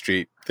City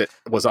street that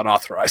was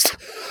unauthorized.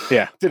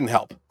 Yeah, didn't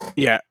help.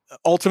 Yeah,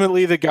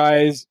 ultimately the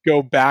guys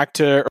go back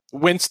to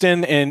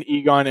Winston and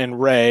Egon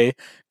and Ray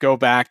go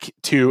back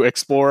to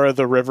explore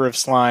the River of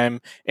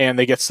Slime, and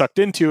they get sucked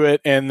into it,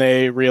 and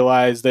they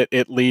realize that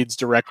it leads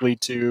directly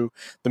to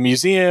the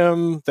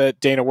museum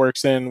that Dana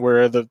works in,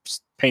 where the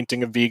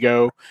painting of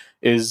Vigo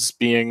is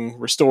being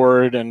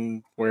restored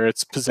and where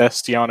it's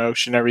possessed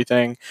Janos and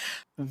everything.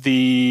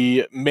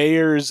 The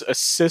mayor's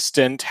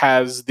assistant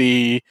has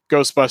the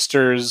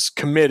Ghostbusters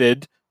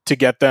committed to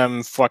get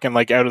them fucking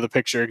like out of the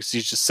picture because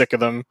he's just sick of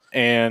them.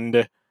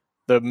 And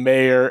the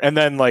mayor, and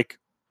then like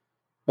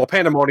Well,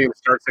 pandemonium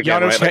starts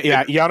again, Janosch, right?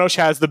 Like, Janosch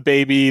has the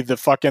baby. The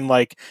fucking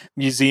like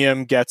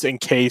museum gets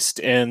encased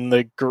in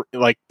the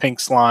like pink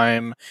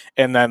slime,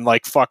 and then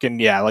like fucking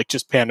like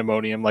just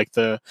pandemonium. Like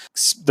the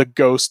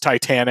ghost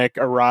Titanic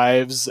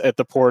arrives at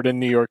the port in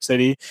New York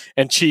City,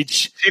 and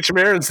Cheech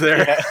Marin's there.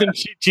 Yeah, and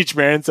Cheech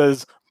Marin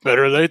says,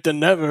 "Better late than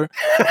never."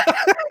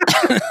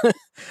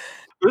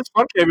 This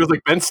fun cameos,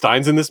 like Ben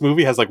Stein's in this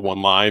movie has like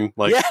one line.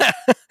 Like,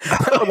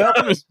 oh, that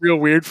one was real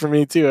weird for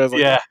me too. I was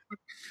like, yeah,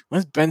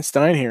 what's Ben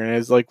Stein here? And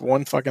it's like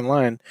one fucking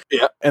line.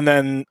 Yeah. And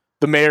then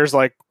the mayor's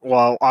like,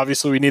 well,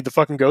 obviously we need the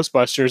fucking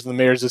Ghostbusters. And the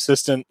mayor's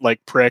assistant,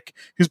 like Prick,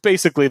 who's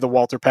basically the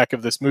Walter Peck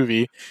of this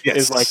movie,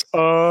 is like,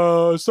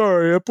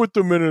 sorry, I put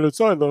them in an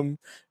asylum.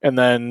 And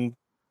then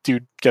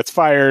dude gets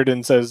fired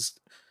and says,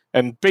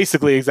 and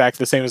basically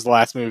exactly the same as the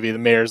last movie, the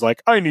mayor's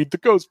like, I need the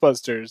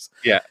Ghostbusters.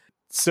 Yeah.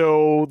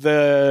 So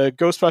the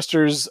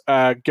Ghostbusters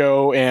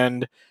go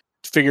and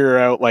figure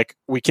out, like,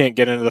 we can't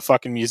get into the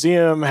fucking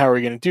museum. How are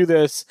we going to do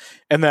this?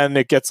 And then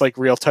it gets, like,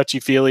 real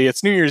touchy-feely.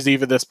 It's New Year's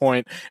Eve at this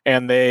point,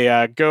 and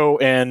they go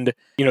and,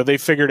 they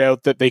figured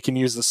out that they can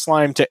use the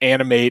slime to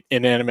animate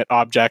inanimate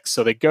objects.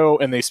 So they go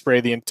and they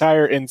spray the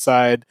entire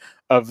inside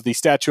of the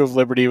Statue of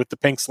Liberty with the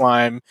pink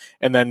slime,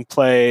 and then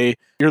play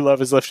Your Love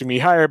Is Lifting Me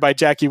Higher by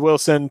Jackie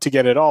Wilson to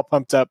get it all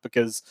pumped up,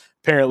 because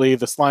apparently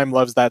the slime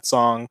loves that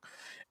song.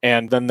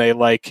 And then they,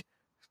 like,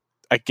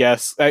 I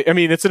guess, I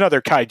mean, it's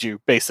another kaiju,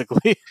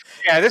 basically.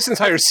 Yeah, this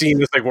entire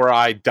scene is like where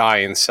I die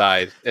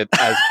inside.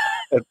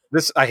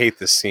 I hate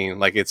this scene.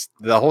 Like, it's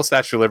the whole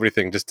Statue of Liberty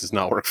thing just does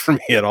not work for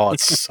me at all.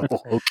 It's so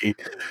hokey.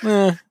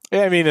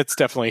 I mean, it's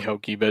definitely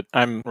hokey, but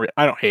I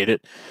don't hate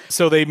it.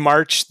 So they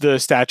march the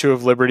Statue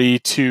of Liberty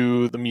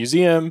to the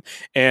museum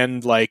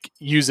and, like,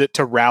 use it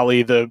to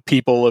rally the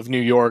people of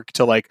New York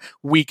to, like,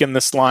 weaken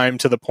the slime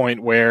to the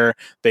point where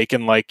they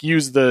can, like,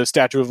 use the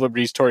Statue of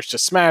Liberty's torch to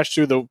smash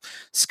through the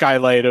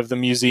skylight of the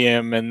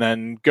museum and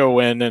then go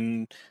in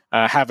and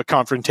have a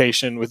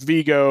confrontation with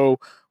Vigo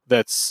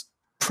that's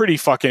pretty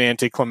fucking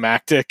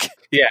anticlimactic.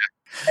 Yeah.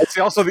 It's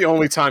also the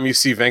only time you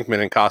see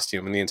Venkman in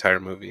costume in the entire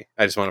movie.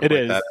 I just want to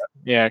point that out.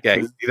 Yeah,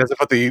 he doesn't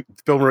put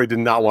Bill Murray did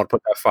not want to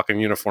put that fucking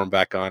uniform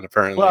back on,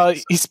 apparently. Well,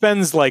 he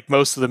spends, like,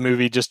 most of the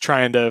movie just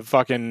trying to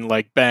fucking,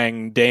 like,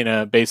 bang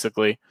Dana,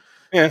 basically.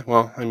 Yeah,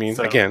 well, I mean,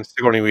 again,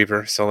 Sigourney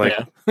Weaver, so, like,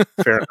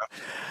 fair enough.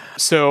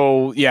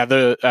 So, yeah,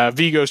 the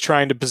Vigo's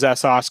trying to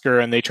possess Oscar,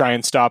 and they try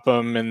and stop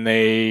him, and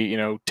they,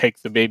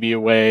 take the baby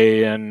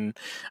away, and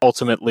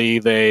ultimately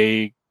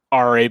they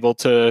are able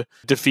to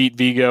defeat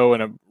Vigo in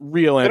a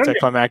real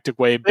anticlimactic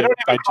way. They don't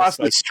even cross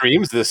the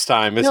streams this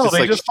time. It's just they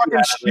like just fucking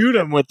shoot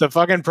him with the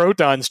fucking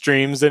proton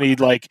streams, and he,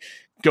 like,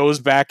 goes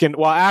back in.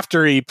 Well,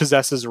 after he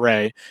possesses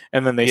Ray,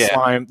 and then they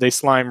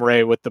slime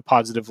Ray with the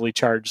positively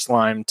charged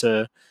slime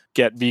to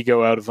get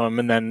Vigo out of him,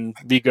 and then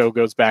Vigo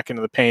goes back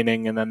into the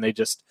painting, and then they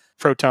just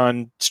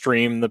proton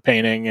stream the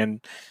painting, and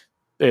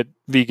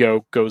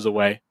Vigo goes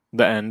away.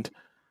 The end.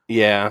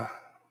 Yeah,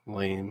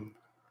 lame.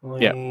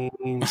 Yeah.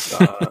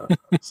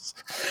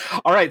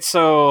 All right,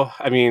 so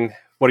I mean,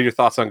 what are your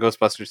thoughts on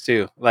Ghostbusters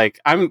 2? Like,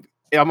 I'm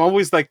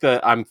always like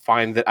I'm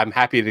fine that I'm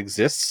happy it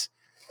exists,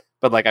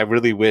 but, like, I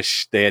really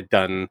wish they had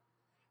done.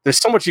 There's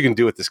so much you can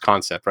do with this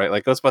concept, right?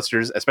 Like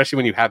Ghostbusters, especially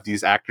when you have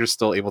these actors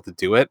still able to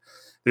do it.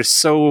 There's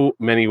so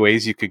many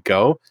ways you could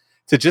go.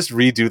 To just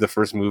redo the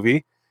first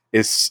movie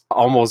is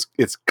almost,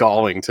 it's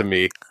galling to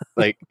me.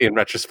 Like, in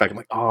retrospect, I'm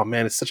like, oh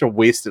man, it's such a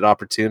wasted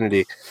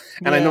opportunity.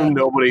 And I know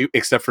nobody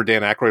except for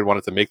Dan Aykroyd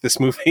wanted to make this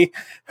movie,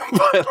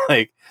 but,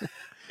 like,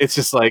 it's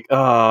just like,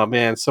 oh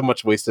man, so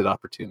much wasted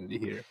opportunity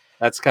here.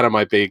 That's kind of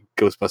my big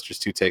Ghostbusters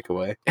 2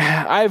 takeaway.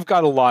 I've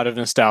got a lot of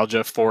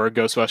nostalgia for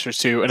Ghostbusters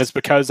 2, and it's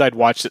because I'd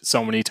watched it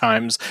so many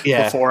times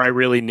before I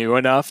really knew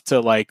enough to,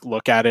 like,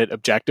 look at it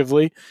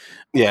objectively.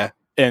 Yeah.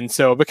 And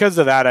so because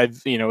of that,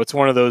 it's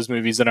one of those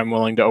movies that I'm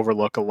willing to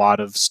overlook a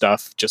lot of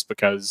stuff just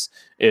because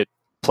it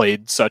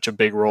played such a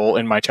big role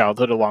in my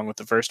childhood along with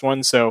the first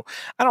one. So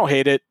I don't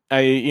hate it.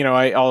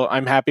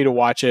 I'm happy to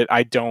watch it.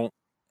 I don't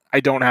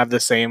have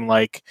the same,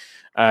 like,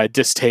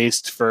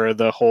 distaste for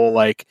the whole,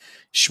 like,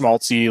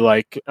 schmaltzy,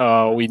 like,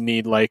 we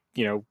need, like,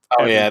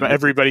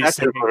 everybody's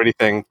singing,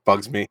 everything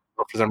bugs me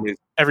for some reason.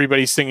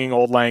 Everybody's singing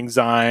Old Lang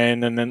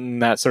Syne and then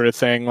that sort of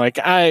thing. Like,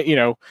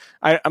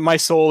 my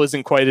soul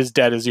isn't quite as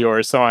dead as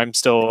yours, so I'm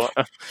still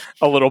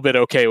a little bit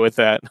okay with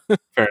that.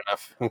 Fair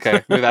enough.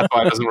 Okay, maybe that's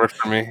why it doesn't work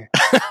for me.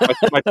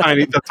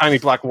 The tiny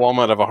black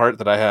walnut of a heart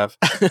that I have.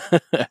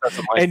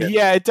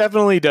 It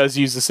definitely does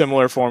use a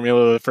similar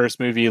formula to the first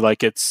movie.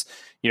 Like, it's,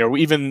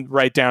 even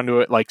right down to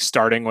it, like,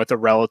 starting with a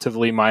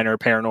relatively minor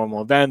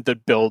paranormal event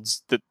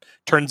that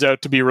turns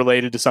out to be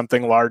related to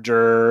something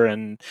larger.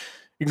 And,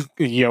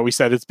 we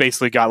said it's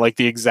basically got, like,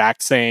 the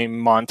exact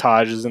same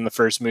montages in the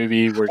first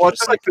movie.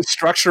 It's like the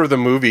structure of the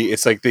movie.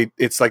 It's like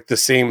the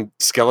same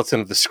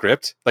skeleton of the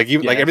script. Like,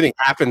 like, everything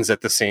happens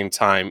at the same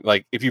time.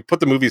 Like, if you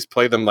put the movies,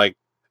 play them, like,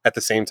 at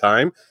the same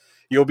time,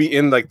 you'll be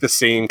in, like, the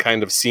same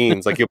kind of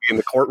scenes. Like, you'll be in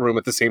the courtroom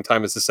at the same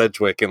time as the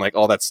Sedgwick, and, like,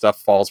 all that stuff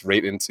falls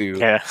right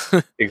into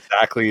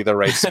exactly the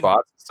right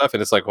spot. stuff,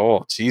 and it's like,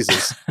 oh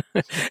Jesus.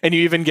 And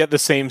you even get the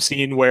same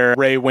scene where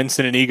Ray,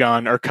 Winston, and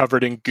Egon are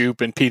covered in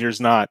goop and Peter's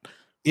not.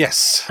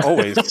 Yes,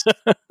 always.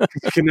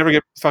 You can never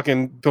get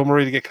fucking Bill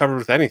Murray to get covered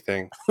with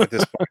anything at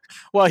this point.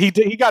 Well, he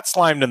got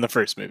slimed in the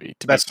first movie.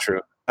 That's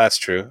true. That's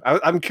true.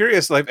 I'm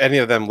curious, like, any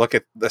of them look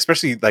at,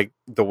 especially like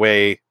the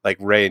way like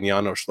Ray and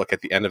Janos look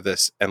at the end of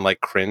this and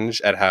like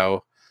cringe at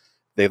how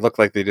they look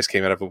like they just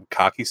came out of a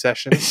cocky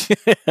session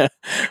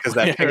because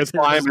that pink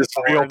slime is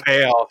real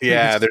pale.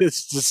 Yeah,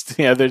 there's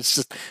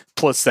just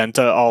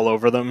placenta all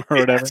over them or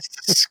whatever.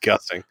 It's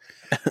disgusting.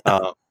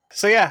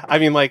 So yeah, I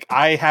mean, like,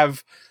 I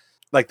have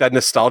like that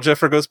nostalgia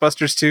for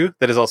Ghostbusters 2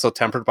 that is also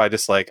tempered by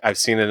just like I've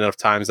seen it enough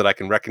times that I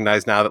can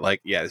recognize now that,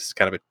 like, yeah, this is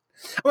kind of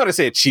I'm not gonna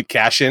say a cheap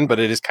cash in, but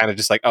it is kind of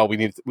just like, oh,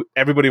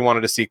 everybody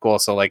wanted a sequel,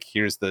 so like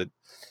here's the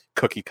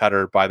cookie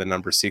cutter by the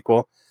number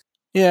sequel.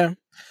 Yeah,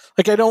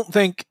 like I don't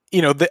think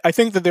I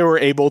think that they were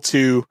able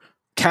to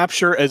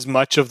capture as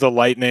much of the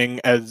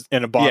lightning as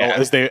in a bottle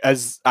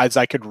as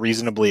I could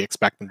reasonably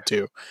expect them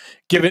to,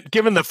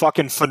 given the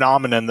fucking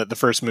phenomenon that the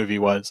first movie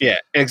was. Yeah,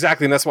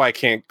 exactly, and that's why I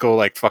can't go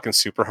like fucking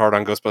super hard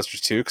on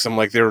Ghostbusters 2 because I'm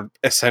like they're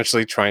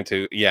essentially trying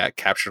to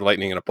capture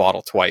lightning in a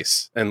bottle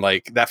twice, and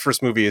like that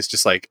first movie is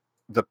just like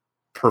the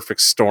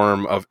perfect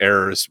storm of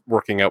errors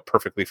working out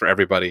perfectly for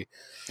everybody.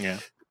 Yeah.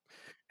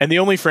 And the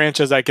only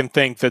franchise I can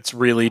think that's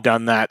really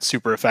done that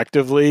super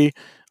effectively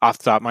off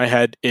the top of my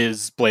head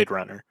is Blade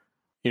Runner.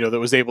 That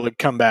was able to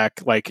come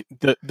back, like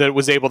that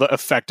was able to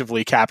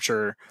effectively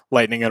capture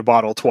lightning in a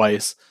bottle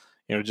twice.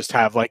 Just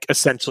have like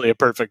essentially a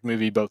perfect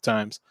movie both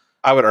times.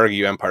 I would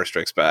argue Empire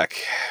Strikes Back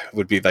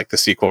would be like the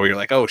sequel where you're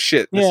like, oh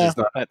shit, this is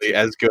not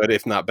as good,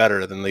 if not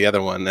better than the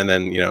other one. And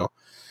then,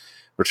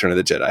 Return of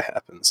the Jedi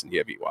happens and you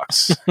have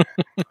Ewoks.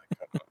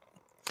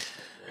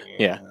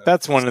 Yeah,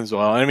 that's one as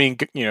well. I mean,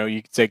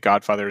 you could say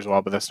Godfather as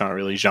well, but that's not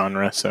really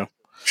genre. So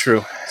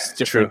true, it's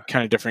different,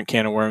 kind of different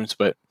can of worms.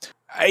 But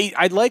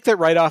I like that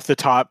right off the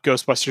top,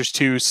 Ghostbusters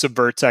 2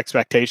 subverts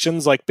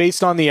expectations. Like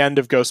based on the end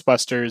of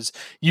Ghostbusters,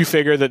 you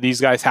figure that these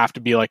guys have to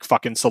be like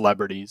fucking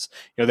celebrities.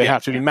 They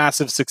have to be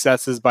massive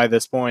successes by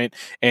this point,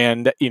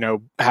 and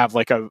have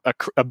like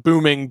a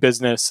booming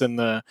business in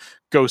the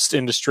ghost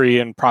industry,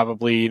 and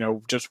probably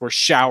just were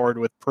showered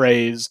with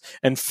praise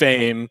and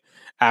fame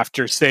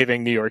after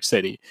saving New York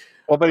City.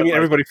 Well, but I mean,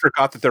 everybody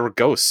forgot that there were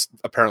ghosts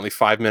apparently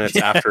 5 minutes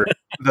after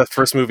the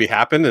first movie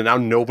happened, and now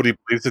nobody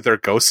believes that they're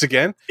ghosts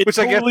again. Which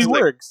totally I guess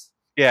works.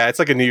 Like, it's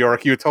like in New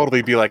York, you would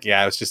totally be like,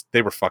 yeah, it's just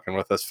they were fucking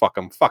with us, fuck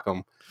them.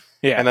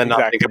 Yeah, and then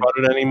not think about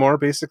it anymore,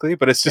 basically.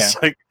 But it's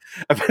just like,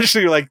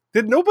 eventually you're like,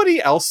 did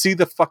nobody else see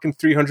the fucking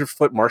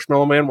 300-foot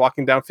Marshmallow Man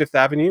walking down Fifth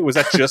Avenue? Was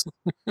that just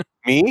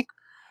me?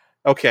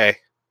 Okay,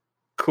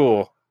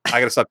 cool. I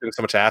gotta stop doing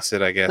so much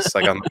acid, I guess,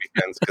 like on the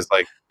weekends, because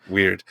like,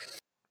 weird.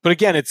 But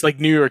again, it's like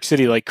New York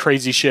City, like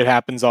crazy shit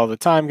happens all the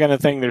time kind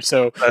of thing. They're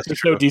so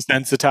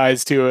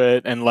desensitized to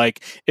it. And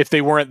like, if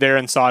they weren't there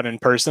and saw it in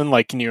person,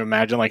 like, can you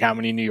imagine like how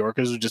many New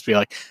Yorkers would just be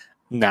like,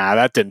 nah,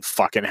 that didn't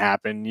fucking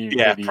happen.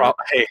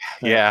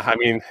 I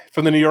mean,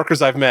 from the New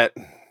Yorkers I've met,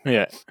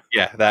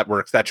 that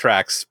works. That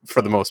tracks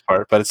for the most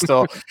part, but it's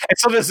still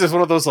just is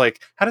one of those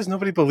like, how does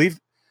nobody believe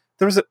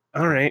there was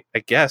all right, I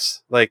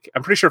guess. Like,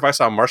 I'm pretty sure if I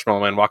saw a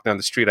Marshmallow Man walk down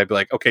the street, I'd be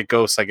like, okay,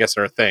 ghosts, I guess,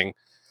 are a thing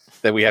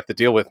that we have to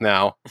deal with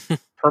now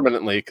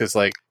permanently because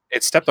like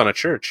it stepped on a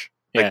church.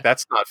 Like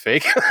that's not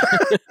fake.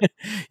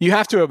 You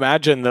have to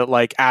imagine that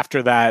like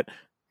after that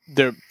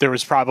there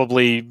was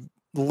probably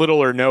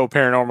little or no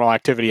paranormal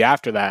activity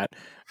after that,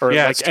 or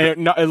like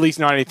at least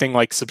not anything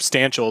like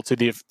substantial to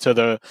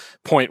the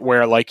point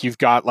where like you've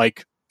got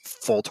like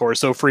full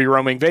torso free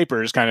roaming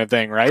vapors kind of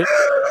thing, right?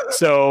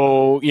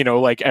 So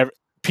like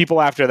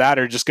people after that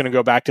are just going to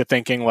go back to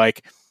thinking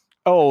like,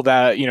 oh,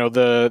 that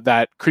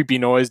that creepy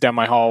noise down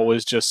my hall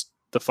was just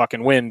the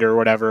fucking wind or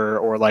whatever,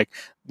 or like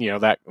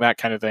that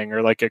kind of thing,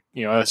 or like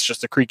that's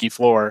just a creaky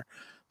floor.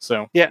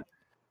 So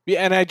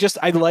and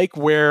I like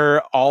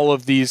where all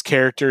of these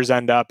characters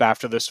end up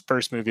after this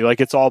first movie. Like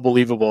it's all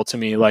believable to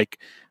me. Like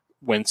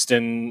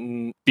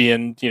Winston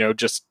being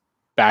just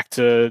back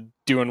to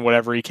doing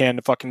whatever he can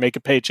to fucking make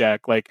a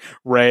paycheck, like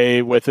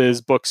Ray with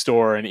his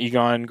bookstore, and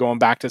Egon going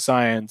back to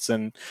science,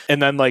 and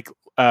then like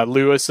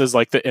Lewis is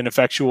like the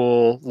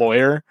ineffectual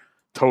lawyer.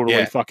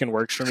 Totally fucking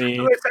works for me.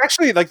 It's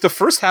actually like the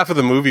first half of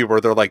the movie where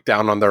they're like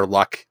down on their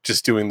luck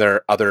just doing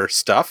their other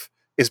stuff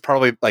is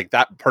probably like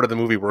that part of the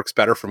movie works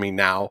better for me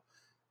now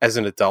as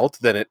an adult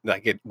than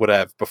it would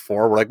have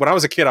before. Where like when I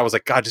was a kid, I was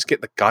like, God, just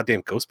get the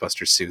goddamn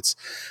Ghostbuster suits.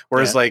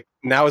 Whereas like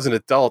now as an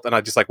adult, and I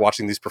just like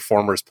watching these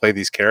performers play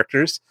these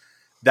characters,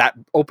 that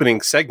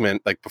opening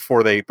segment, like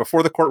before the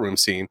courtroom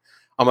scene,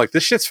 I'm like,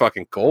 this shit's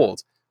fucking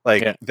gold.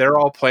 Like they're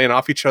all playing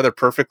off each other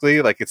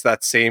perfectly. Like it's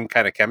that same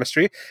kind of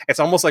chemistry. It's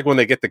almost like when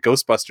they get the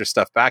Ghostbuster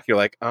stuff back, you're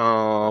like,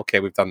 oh, okay,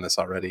 we've done this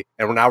already.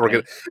 And now we're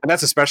going to, and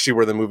that's especially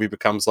where the movie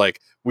becomes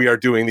like, we are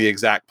doing the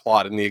exact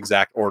plot in the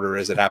exact order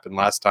as it happened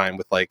last time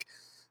with like,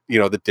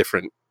 the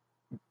different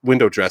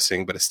window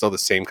dressing, but it's still the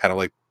same kind of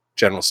like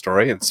general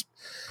story.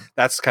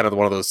 That's kind of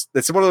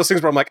it's one of those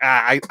things where I'm like,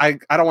 I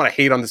don't want to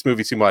hate on this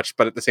movie too much,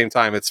 but at the same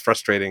time, it's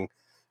frustrating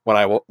when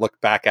I look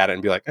back at it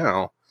and be like,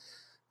 oh,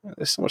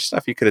 there's so much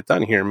stuff you could have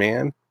done here,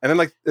 man. And then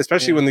like,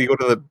 especially when you go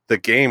to the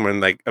game and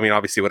like, I mean,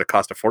 obviously it would have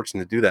cost a fortune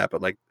to do that,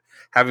 but like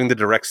having the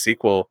direct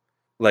sequel,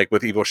 like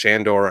with Evo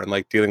Shandor and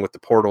like dealing with the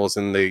portals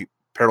and the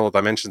parallel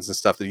dimensions and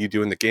stuff that you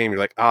do in the game, you're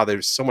like,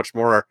 there's so much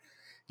more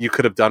you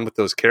could have done with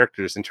those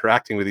characters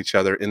interacting with each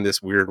other in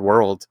this weird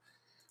world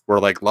where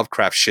like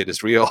Lovecraft shit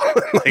is real.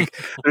 Like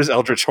there's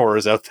eldritch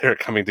horrors out there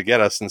coming to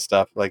get us and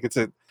stuff. Like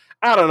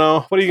I don't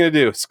know. What are you going to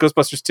do? It's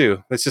Ghostbusters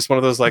 2. It's just one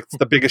of those, like, it's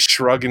the biggest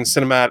shrug in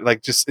cinema,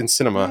 like, just in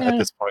cinema at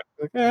this point.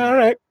 Like, all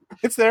right.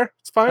 It's there.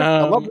 It's fine.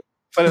 I love it.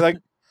 But, like,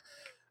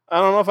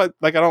 I don't know if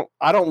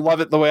I don't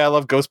love it the way I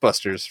love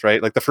Ghostbusters,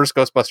 right? Like, the first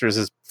Ghostbusters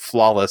is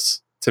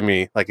flawless to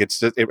me. Like, it's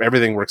just,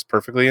 everything works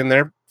perfectly in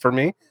there for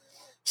me.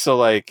 So,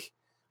 like,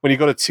 when you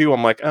go to 2,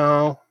 I'm like,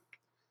 oh,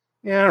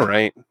 yeah, all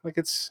right. Like,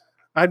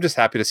 I'm just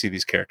happy to see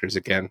these characters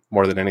again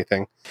more than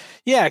anything.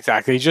 Yeah,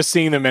 exactly. Just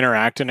seeing them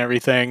interact and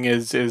everything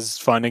is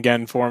fun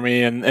again for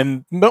me.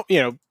 And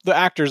you know, the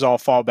actors all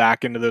fall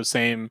back into those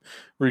same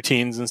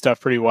routines and stuff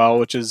pretty well,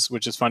 which is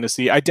fun to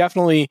see. I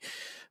definitely.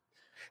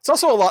 It's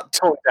also a lot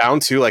toned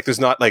down too. Like there's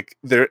not like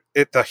the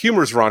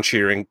humor's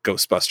raunchier in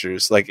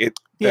Ghostbusters. Like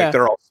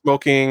they're all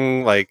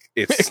smoking. Like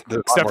it's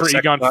except for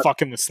Egon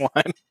fucking the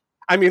slime.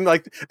 I mean,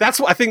 like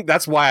I think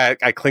that's why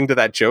I cling to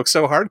that joke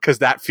so hard, because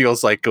that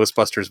feels like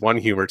Ghostbusters 1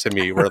 humor to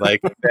me, where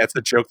like that's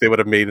a joke they would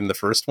have made in the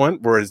first one,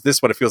 whereas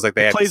this one it feels like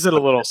they plays it a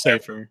little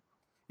safer.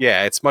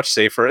 Yeah, it's much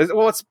safer.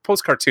 Well, it's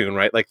post cartoon,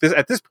 right? Like this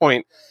at this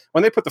point,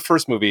 when they put the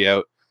first movie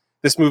out,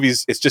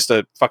 it's just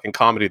a fucking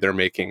comedy they're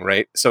making,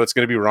 right? So it's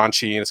going to be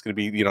raunchy and it's going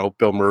to be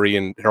Bill Murray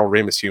and Harold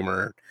Ramis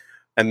humor,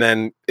 and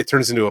then it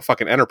turns into a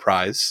fucking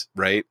enterprise,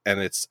 right?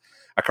 And it's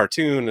a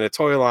cartoon and a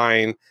toy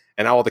line.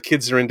 And all the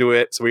kids are into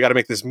it, so we got to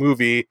make this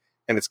movie,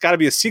 and it's got to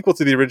be a sequel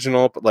to the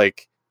original, but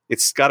like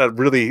it's got to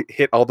really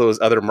hit all those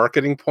other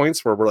marketing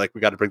points where we're like,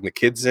 we got to bring the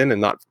kids in and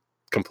not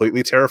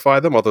completely terrify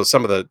them. Although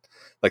some of the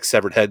like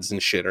severed heads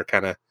and shit are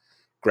kind of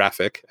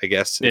graphic, I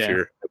guess, if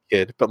you're a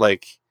kid. But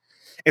like,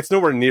 it's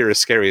nowhere near as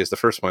scary as the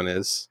first one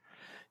is.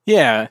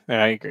 Yeah,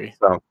 I agree.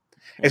 So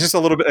it's just a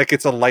little bit like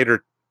it's a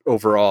lighter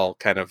overall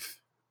kind of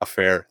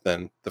affair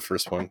than the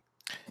first one.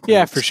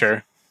 Yeah, for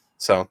sure.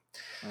 So,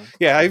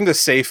 yeah, even the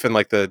safe and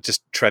like the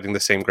just treading the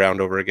same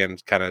ground over again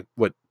is kind of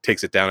what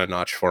takes it down a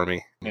notch for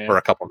me, or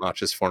a couple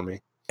notches for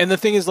me. And the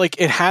thing is, like,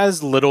 it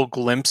has little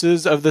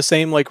glimpses of the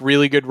same, like,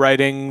 really good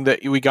writing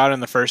that we got in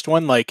the first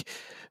one. Like,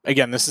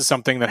 again, this is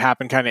something that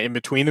happened kind of in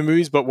between the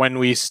movies, but when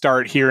we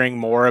start hearing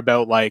more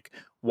about, like,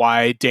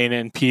 why Dana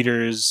and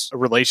Peter's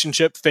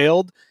relationship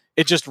failed,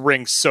 it just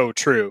rings so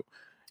true.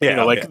 Yeah,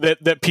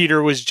 that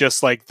Peter was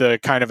just like the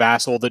kind of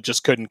asshole that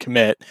just couldn't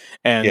commit.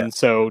 And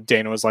so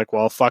Dana was like,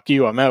 well, fuck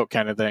you, I'm out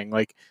kind of thing.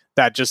 Like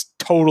that just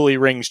totally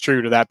rings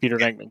true to that Peter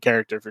Venkman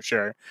character for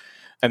sure.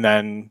 And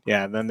then,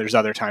 then there's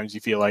other times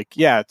you feel like,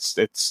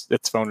 it's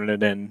phoning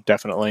it in.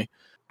 Definitely.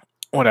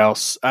 What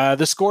else?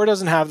 The score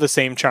doesn't have the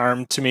same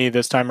charm to me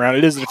this time around.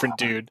 It is a different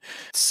dude.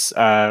 It's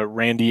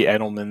Randy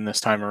Edelman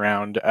this time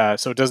around.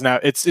 So it doesn't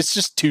have, it's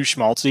just too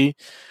schmaltzy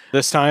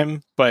this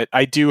time, but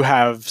I do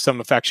have some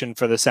affection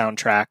for the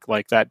soundtrack,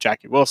 like that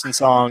Jackie Wilson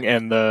song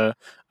and the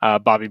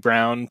Bobby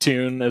Brown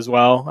tune as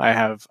well. I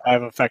have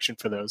affection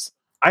for those.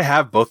 I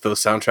have both those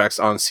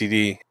soundtracks on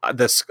CD.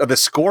 The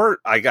score,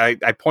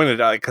 I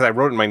pointed out because I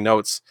wrote in my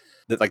notes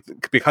that like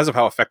because of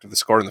how effective the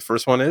score in the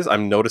first one is,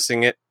 I'm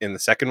noticing it in the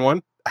second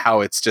one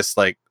how it's just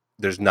like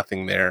there's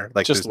nothing there,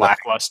 like just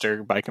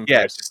lackluster by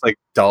comparison. Yeah, it's just like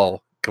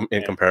dull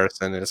in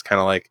comparison, and it's kind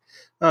of like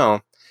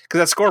because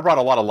that score brought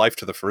a lot of life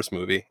to the first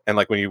movie, and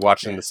like when you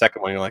watch it in the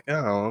second one, you're like,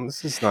 oh,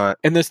 this is not.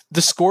 And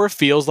the score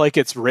feels like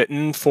it's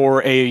written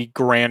for a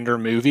grander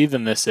movie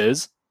than this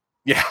is.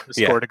 Yeah, the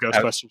score to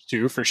Ghostbusters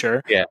 2 for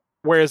sure. Yeah.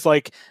 Whereas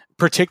like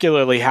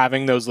particularly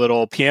having those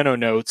little piano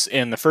notes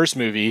in the first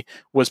movie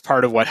was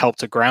part of what helped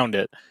to ground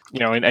it,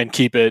 and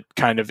keep it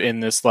kind of in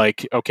this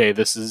like, okay,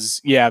 this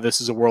is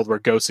a world where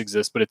ghosts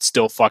exist, but it's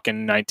still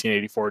fucking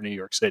 1984 New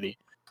York City.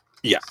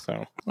 Yeah.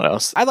 So what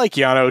else? I like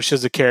Janosch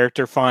as a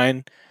character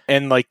fine.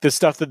 And like the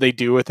stuff that they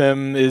do with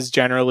him is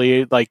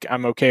generally like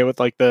I'm okay with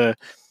like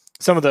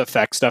some of the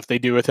effect stuff they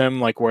do with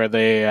him, like where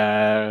they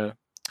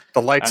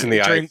the lights in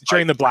the eyes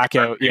during the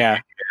blackout. Yeah,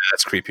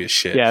 that's creepy as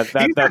shit. Yeah,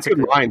 that's good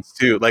lines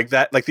too. Like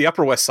that, like the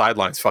Upper West Side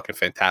line's fucking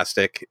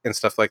fantastic and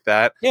stuff like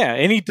that. Yeah,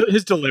 and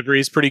his delivery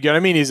is pretty good. I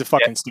mean, he's a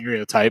fucking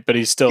stereotype, but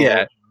he's still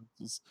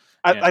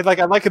I like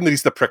him that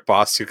he's the prick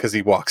boss too, because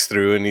he walks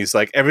through and he's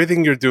like,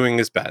 everything you're doing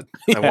is bad.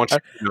 I want you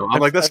to know. I'm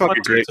like, that's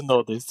fucking great. To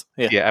know this.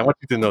 Yeah, I want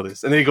you to know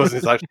this. And then he goes and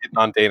he's like hitting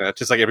on Dana,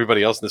 just like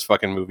everybody else in this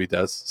fucking movie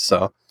does.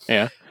 So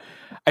yeah.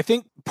 I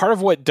think part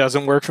of what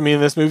doesn't work for me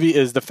in this movie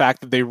is the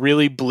fact that they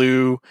really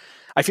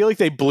I feel like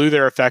they blew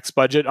their effects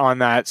budget on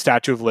that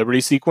Statue of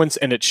Liberty sequence,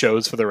 and it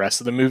shows for the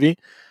rest of the movie.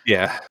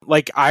 Yeah.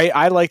 Like,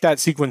 I like that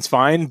sequence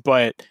fine,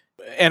 but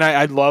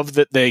I love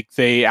that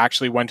they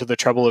actually went to the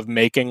trouble of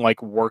making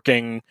like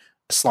working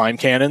slime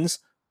cannons.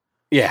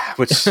 Yeah,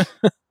 which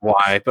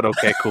why? But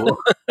okay, cool.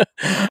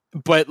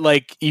 But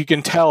like you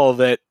can tell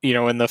that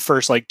in the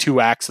first like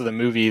 2 acts of the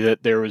movie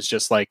that there was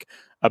just like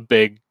a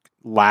big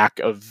lack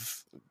of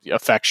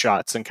effect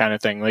shots and kind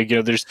of thing. Like, you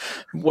know, there's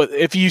what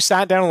if you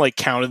sat down and like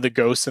counted the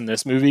ghosts in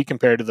this movie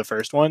compared to the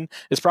first one,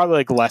 it's probably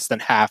like less than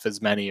half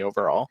as many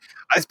overall.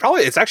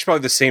 It's actually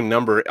probably the same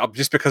number,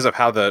 just because of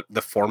how the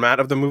format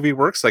of the movie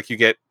works. Like, you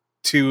get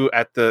you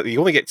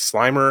only get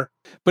Slimer,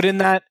 but in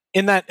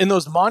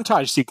those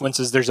montage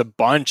sequences, there's a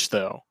bunch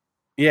though.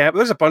 Yeah, but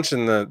there's a bunch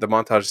in the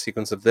montage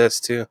sequence of this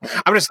too.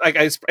 I'm just like,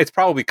 it's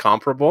probably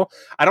comparable.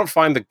 I don't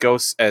find the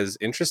ghosts as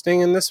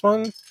interesting in this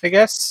one, I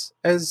guess,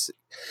 as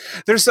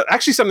there's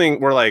actually something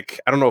where, like,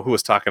 I don't know who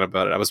was talking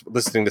about it. I was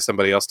listening to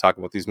somebody else talk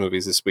about these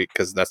movies this week,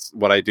 because that's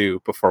what I do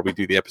before we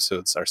do the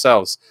episodes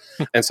ourselves.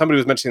 And somebody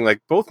was mentioning,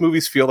 like, both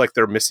movies feel like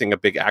they're missing a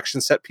big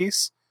action set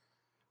piece.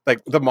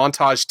 Like, the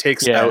montage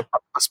takes out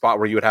a spot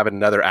where you would have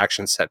another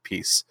action set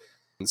piece.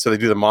 And so they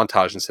do the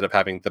montage instead of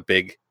having the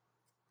big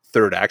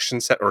third action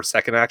set or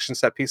second action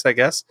set piece, I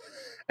guess.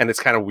 And it's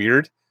kind of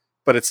weird,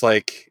 but it's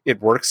like,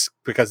 it works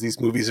because these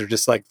movies are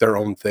just like their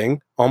own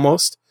thing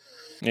almost.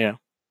 Yeah.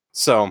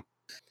 So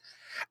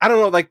I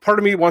don't know, like, part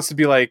of me wants to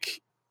be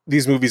like,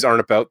 these movies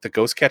aren't about the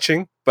ghost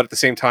catching, but at the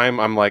same time,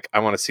 I'm like, I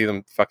want to see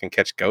them fucking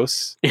catch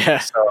ghosts. Yeah.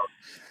 So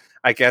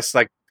I guess,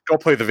 like, go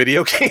play the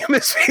video game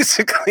is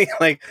basically,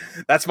 like,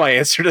 that's my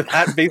answer to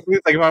that. Basically,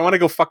 like, if I want to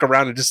go fuck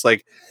around and just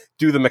like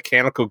do the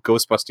mechanical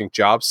ghost busting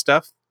job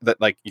stuff that,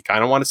 like, you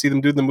kind of want to see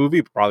them do in the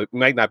movie, but probably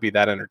might not be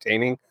that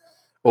entertaining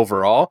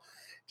overall,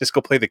 just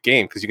go play the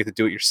game because you get to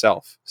do it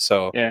yourself.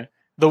 So yeah.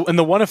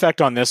 The one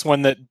effect on this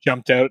one that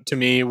jumped out to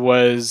me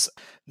was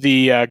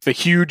the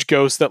huge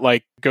ghost that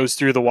like goes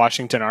through the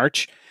Washington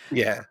Arch.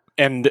 Yeah.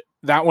 And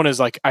that one is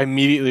like, I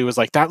immediately was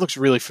like, that looks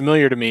really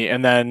familiar to me.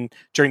 And then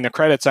during the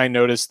credits, I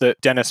noticed that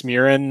Dennis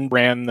Muren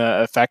ran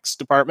the effects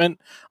department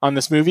on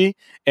this movie.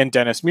 And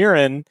Dennis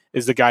Muren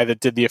is the guy that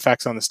did the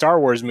effects on the Star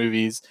Wars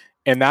movies.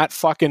 And that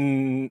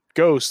fucking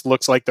ghost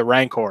looks like the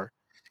Rancor.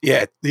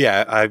 Yeah.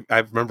 I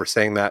remember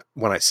saying that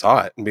when I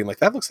saw it and being like,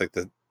 that looks like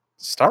the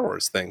Star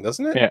Wars thing,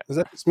 doesn't it? Yeah. Is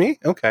that just me?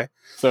 Okay.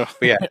 So,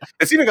 but yeah,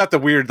 it's even got the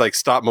weird, like,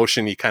 stop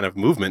motion-y kind of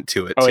movement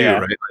to it too, right?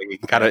 Like, you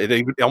can kind of,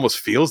 it almost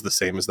feels the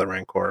same as the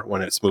Rancor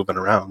when it's moving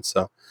around.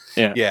 So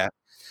yeah.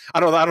 I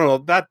don't know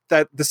that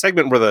the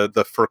segment where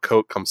the fur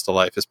coat comes to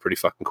life is pretty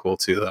fucking cool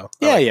too, though.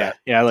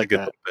 I like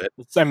that. Bit.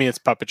 I mean, it's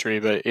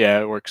puppetry, but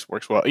yeah, it works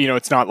well. You know,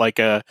 it's not like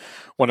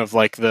one of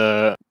like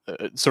the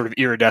sort of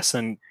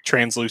iridescent,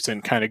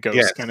 translucent kind of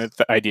ghost kind of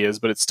ideas,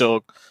 but it's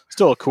still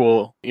a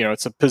cool. You know,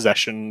 it's a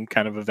possession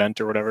kind of event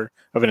or whatever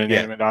of an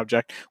inanimate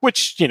object,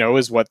 which, you know,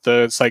 is what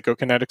the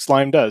psychokinetic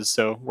slime does.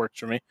 So works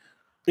for me.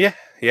 Yeah,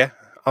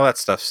 all that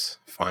stuff's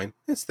fine.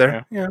 It's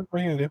there. Yeah,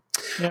 what are you gonna do?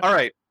 Yeah. All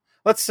right.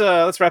 Let's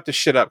wrap this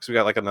shit up because we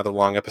got like another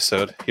long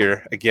episode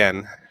here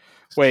again.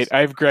 Wait, I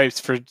have gripes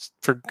for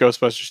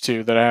Ghostbusters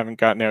 2 that I haven't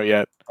gotten out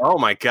yet. Oh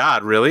my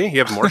god, really? You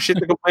have more shit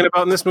to complain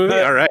about in this movie?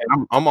 All right,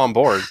 I'm on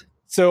board.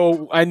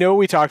 So I know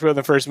we talked about in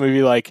the first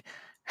movie, like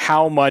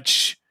how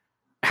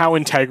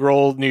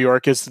integral New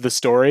York is to the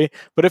story,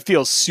 but it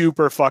feels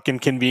super fucking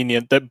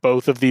convenient that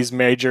both of these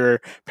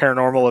major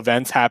paranormal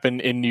events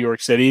happen in New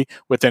York City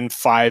within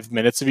 5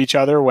 minutes of each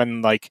other,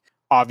 when, like,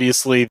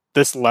 obviously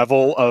this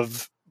level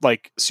of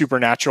like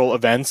supernatural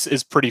events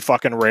is pretty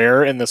fucking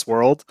rare in this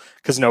world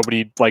because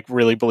nobody like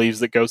really believes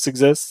that ghosts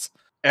exist.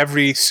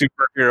 Every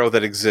superhero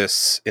that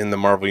exists in the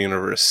Marvel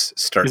universe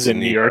starts in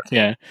New York.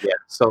 Yeah.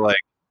 So like,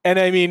 and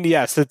I mean,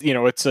 yes, you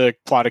know, it's a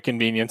plot of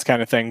convenience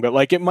kind of thing, but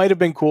like, it might have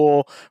been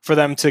cool for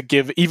them to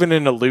give even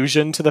an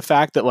allusion to the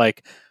fact that,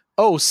 like,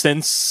 oh,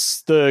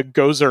 since the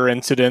Gozer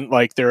incident,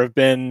 like, there have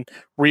been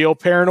real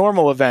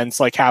paranormal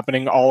events like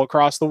happening all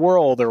across the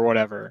world or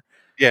whatever.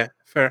 Yeah.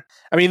 Fair.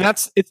 I mean,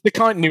 it's the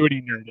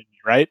continuity nerd in me,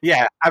 right?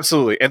 Yeah,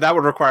 absolutely. And that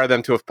would require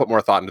them to have put more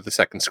thought into the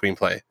second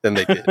screenplay than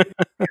they did. You know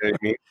what I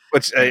mean?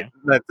 Which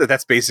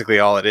that's basically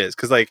all it is.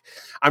 Because, like,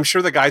 I'm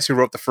sure the guys who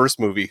wrote the first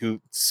movie,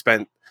 who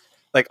spent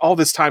like all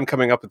this time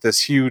coming up with this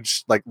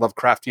huge, like,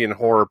 Lovecraftian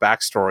horror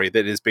backstory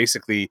that is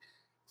basically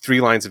 3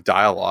 lines of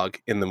dialogue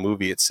in the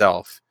movie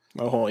itself.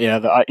 Oh yeah,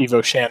 the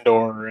Ivo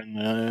Shandor and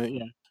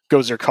the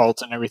Gozer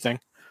cult and everything.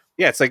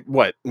 Yeah, it's like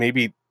what,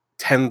 maybe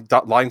 10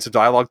 lines of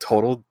dialogue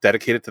total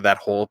dedicated to that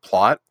whole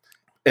plot,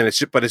 and it's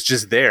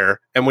just there.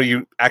 And when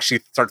you actually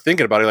start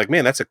thinking about it, like,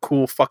 man, that's a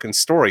cool fucking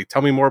story.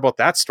 Tell me more about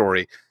that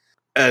story.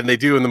 And they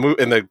do in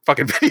the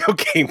fucking video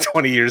game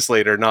 20 years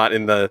later, not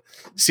in the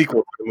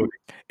sequel to the movie.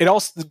 It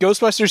also,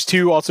 Ghostbusters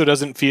 2 also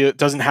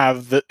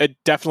it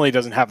definitely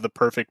doesn't have the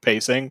perfect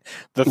pacing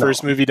the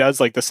first movie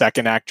does. Like, the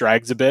second act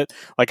drags a bit.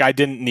 Like, I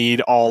didn't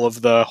need all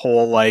of the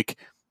whole, like,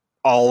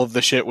 all of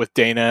the shit with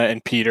Dana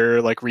and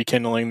Peter, like,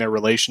 rekindling their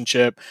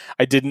relationship.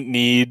 I didn't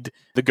need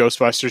the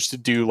Ghostbusters to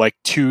do like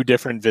 2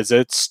 different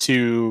visits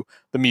to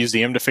the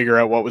museum to figure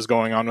out what was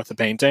going on with the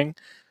painting.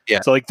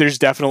 Yeah. So, like, there's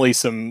definitely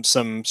some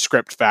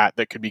script fat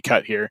that could be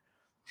cut here.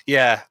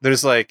 Yeah.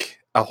 There's like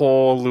a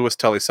whole Louis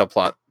Tully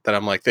subplot that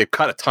I'm like, they've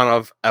cut a ton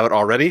of out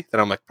already. That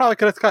I'm like, probably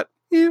could have cut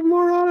even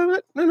more out of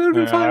it. And it would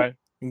be fine.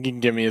 You can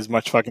give me as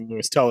much fucking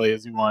Louis Tully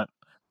as you want.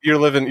 You're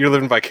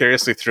living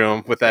vicariously through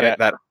him with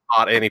that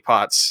hot Annie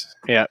Potts.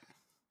 Yeah.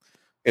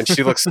 And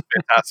she looks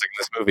fantastic in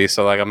this movie.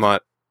 So, like, I'm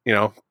not, you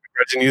know,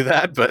 begrudging you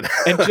that, but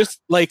and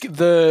just like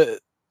the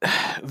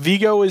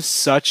Vigo is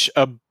such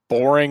a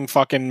boring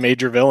fucking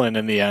major villain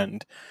in the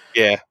end.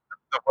 Yeah,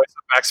 the voice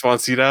of Max von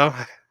Sydow.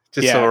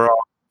 Just so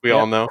we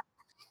all know,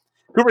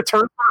 who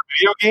returned for a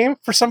video game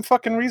for some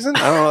fucking reason. I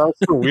don't know. That's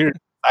so weird.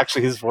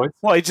 Actually, his voice.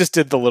 Well, he just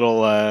did the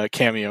little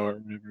cameo. Or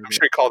whatever. I'm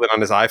sure he called it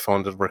on his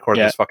iPhone to record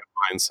those fucking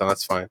lines, so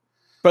that's fine.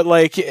 But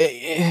like,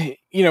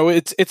 you know,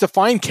 it's a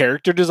fine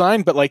character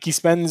design, but like he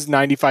spends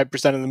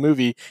 95% of the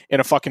movie in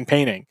a fucking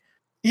painting.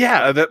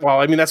 Yeah,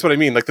 well, I mean, that's what I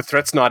mean. Like, the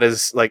threat's not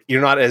as like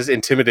you're not as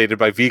intimidated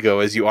by Vigo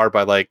as you are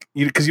by like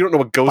because you don't know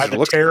what Gozer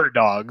looks terror like.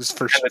 Dogs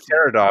for sure. The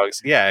terror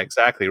dogs, yeah,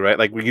 exactly, right.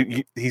 Like,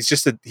 he's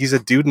just he's a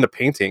dude in a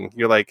painting.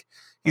 You're like,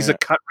 he's a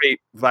cut rate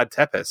Vlad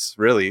Tepes,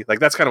 really. Like,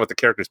 that's kind of what the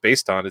character's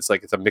based on. It's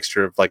like it's a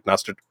mixture of like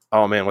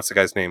Oh man, what's the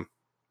guy's name?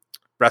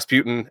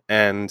 Rasputin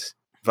and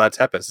Vlad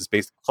Tepes is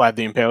based. Vlad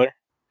the Impaler.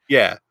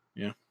 Yeah.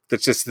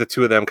 That's just the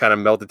two of them kind of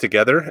melded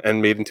together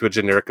and made into a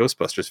generic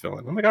Ghostbusters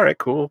villain. I'm like, all right,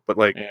 cool, but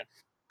like. Yeah.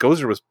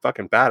 Gozer was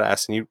fucking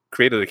badass, and you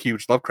created a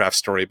huge Lovecraft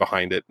story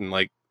behind it, and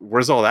like,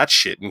 where's all that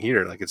shit in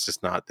here? Like, it's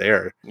just not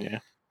there. Yeah,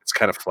 it's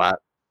kind of flat.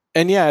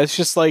 And yeah, it's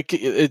just like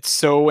it's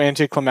so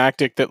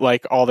anticlimactic that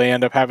like all they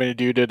end up having to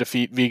do to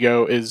defeat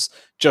Vigo is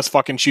just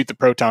fucking shoot the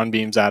proton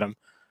beams at him.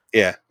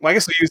 Yeah, well, I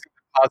guess they're using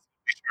the positive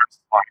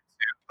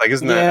too. Like,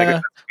 isn't that? I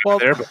guess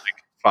there, but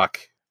like, fuck.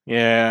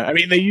 Yeah, I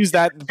mean they use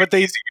that, but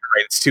they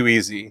it's too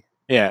easy.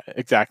 Yeah,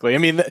 exactly. I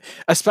mean,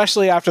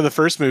 especially after the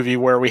first movie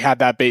where we had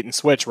that bait and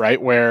switch,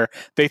 right? Where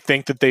they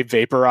think that they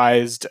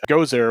vaporized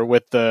Gozer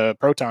with the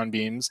proton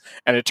beams,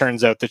 and it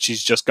turns out that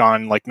she's just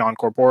gone like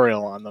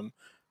non-corporeal on them,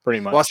 pretty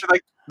much. Well, so,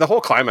 like, the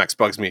whole climax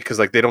bugs me because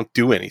like they don't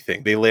do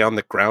anything. They lay on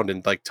the ground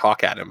and like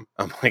talk at him.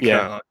 I'm like,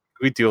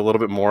 we do a little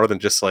bit more than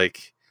just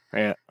like,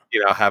 have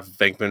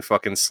Venkman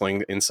fucking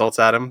sling insults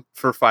at him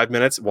for 5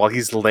 minutes while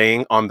he's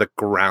laying on the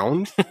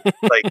ground,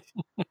 like.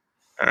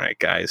 All right,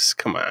 guys,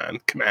 come on.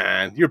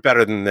 You're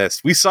better than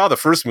this. We saw the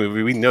first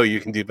movie. We know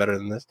you can do better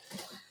than this.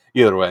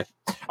 Either way.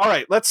 All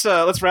right, let's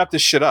wrap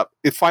this shit up.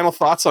 Final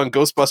thoughts on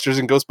Ghostbusters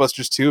and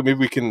Ghostbusters 2. Maybe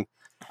we can,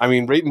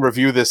 rate and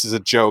review this as a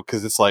joke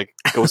because it's like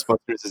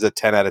Ghostbusters is a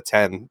 10 out of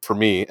 10 for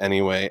me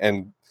anyway.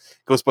 And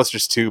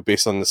Ghostbusters 2,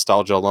 based on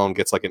nostalgia alone,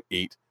 gets like an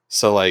 8.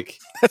 So like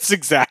that's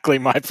exactly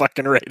my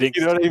fucking rating.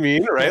 You know what I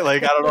mean, right?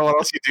 Like I don't know what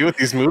else you do with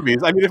these movies.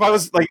 I mean, if I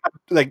was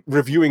like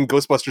reviewing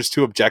Ghostbusters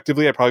 2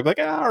 objectively, I'd probably be like,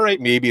 all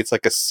right, maybe it's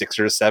like a 6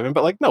 or a 7.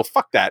 But like, no,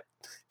 fuck that.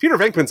 Peter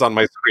Venkman's on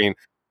my screen.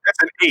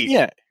 That's an 8.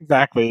 Yeah,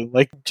 exactly.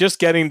 Like just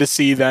getting to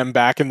see them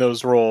back in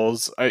those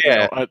roles,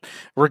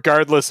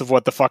 regardless of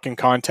what the fucking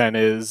content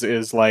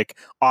is like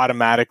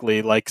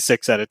automatically like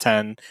 6 out of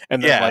 10,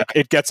 and then like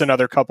it gets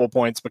another couple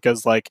points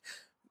because like.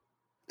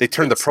 They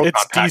turn the proton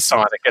packs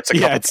on. It gets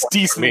it's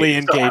decently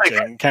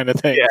engaging kind of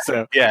thing.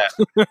 Yeah.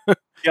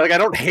 Like I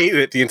don't hate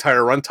it the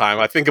entire runtime.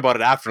 I think about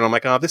it after, and I'm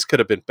like, oh, this could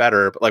have been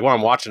better. But like while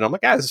I'm watching, I'm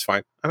like, this is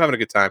fine. I'm having a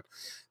good time.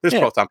 There's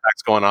proton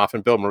packs going off,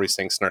 and Bill Murray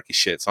saying snarky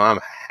shit, so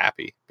I'm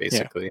happy.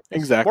 Basically,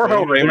 exactly.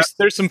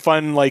 There's some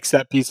fun like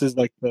set pieces,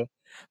 like the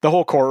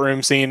whole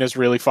courtroom scene is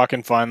really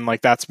fucking fun. Like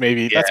that's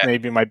maybe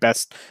my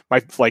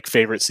like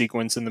favorite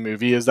sequence in the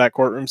movie is that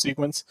courtroom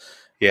sequence.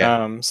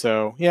 Yeah.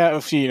 So yeah,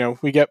 if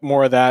we get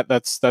more of that,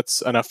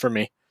 that's enough for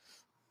me.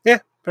 Yeah,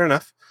 fair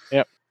enough.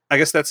 Yep. I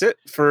guess that's it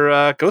for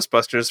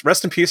Ghostbusters.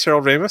 Rest in peace,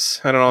 Harold Ramis.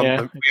 I don't know. We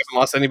haven't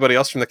lost anybody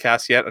else from the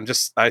cast yet.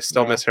 I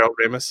still miss Harold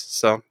Ramis.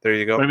 So there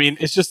you go. I mean,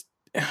 it's just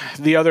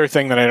the other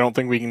thing that I don't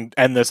think we can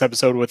end this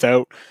episode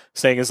without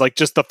saying is like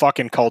just the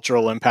fucking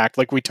cultural impact.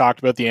 Like we talked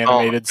about the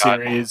animated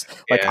series.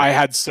 Like I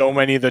had so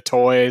many of the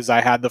toys.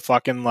 I had the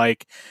fucking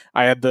like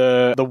I had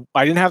the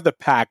I didn't have the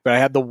pack, but I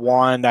had the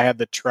wand, I had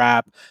the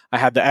trap, I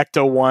had the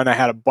Ecto one, I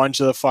had a bunch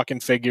of the fucking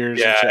figures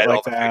and shit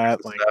like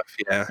that. Like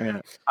stuff.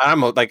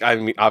 I'm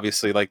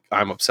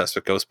obsessed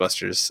with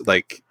Ghostbusters,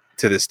 like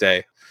to this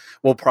day.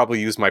 We'll probably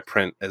use my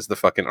print as the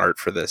fucking art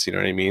for this, you know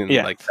what I mean?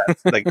 Yeah. Like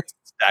that's like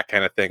that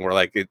kind of thing where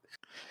like it.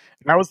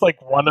 That was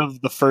like one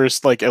of the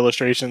first like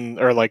illustration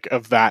or like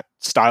of that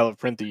style of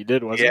print that you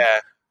did, wasn't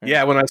it?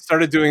 Yeah. When I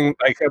started doing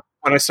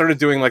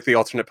like the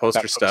alternate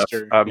poster stuff,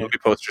 movie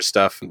poster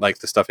stuff, like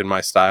the stuff in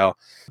my style,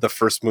 the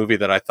first movie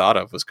that I thought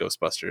of was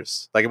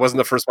Ghostbusters. Like it wasn't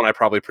the first one I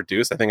probably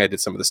produced. I think I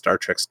did some of the Star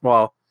Trek.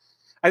 Well,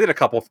 I did a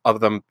couple of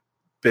them.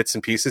 Bits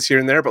and pieces here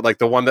and there, but like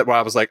the one where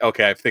I was like,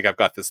 okay, I think I've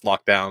got this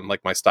locked down,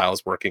 like my style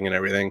is working and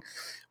everything,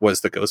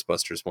 was the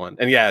Ghostbusters one.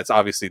 And yeah, it's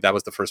obviously that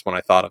was the first one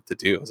I thought of to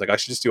do. I was like, I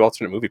should just do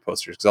alternate movie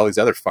posters because all these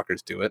other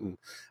fuckers do it and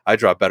I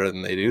draw better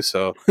than they do,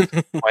 so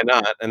why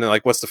not? And then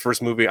like, what's the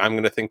first movie I'm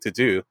going to think to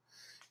do?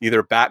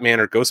 Either Batman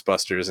or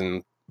Ghostbusters,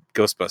 and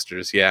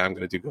Ghostbusters. Yeah, I'm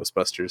going to do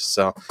Ghostbusters.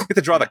 So I get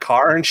to draw the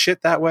car and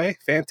shit that way.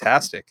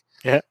 Fantastic.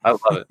 Yeah, I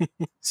love it.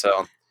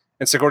 So,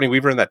 and Sigourney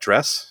Weaver in that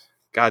dress.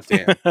 God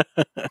damn.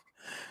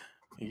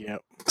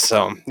 Yep.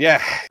 So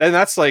yeah, and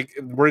that's like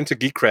we're into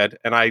geek cred,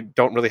 and I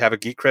don't really have a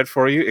geek cred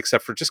for you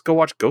except for just go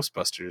watch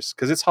Ghostbusters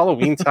because it's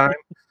Halloween time.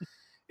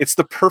 It's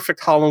the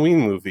perfect Halloween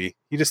movie.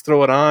 You just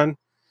throw it on,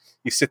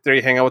 you sit there,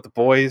 you hang out with the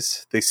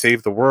boys, they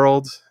save the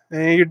world,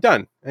 and you're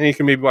done. And you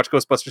can maybe watch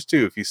Ghostbusters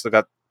too if you still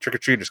got trick or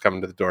treaters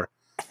coming to the door.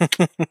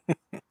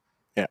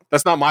 Yeah,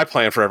 that's not my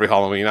plan for every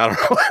Halloween. I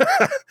don't know.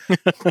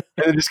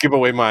 And then just give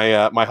away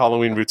my my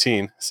Halloween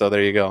routine. So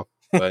there you go.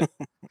 But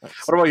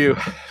what about you?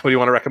 What do you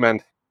want to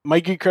recommend? My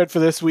geek cred for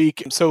this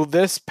week. So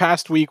this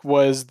past week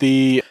was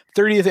the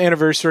 30th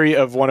anniversary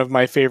of one of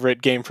my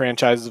favorite game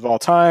franchises of all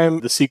time,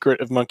 The Secret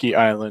of Monkey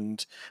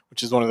Island,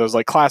 which is one of those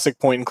like classic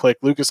point and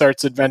click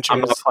LucasArts adventures. I'm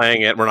not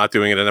playing it. We're not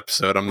doing it in an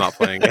episode. I'm not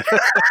playing it.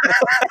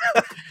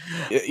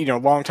 You know,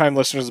 longtime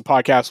listeners of the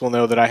podcast will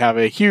know that I have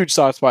a huge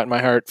soft spot in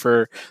my heart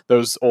for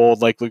those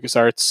old like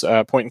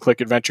LucasArts point and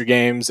click adventure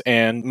games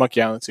and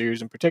Monkey Island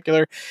series in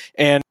particular.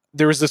 And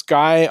there was this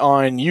guy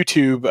on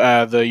YouTube,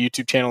 the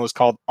YouTube channel is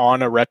called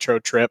On a Retro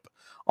Trip,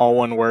 all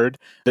one word,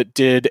 that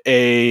did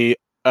a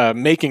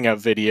making of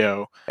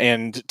video,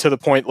 and to the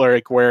point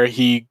like where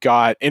he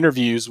got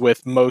interviews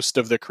with most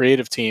of the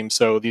creative team.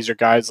 So these are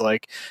guys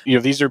like, you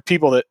know, these are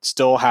people that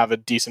still have a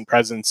decent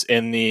presence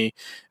in the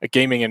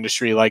gaming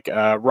industry, like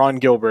Ron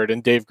Gilbert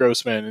and Dave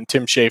Grossman and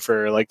Tim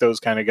Schafer, like those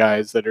kind of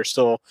guys that are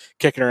still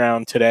kicking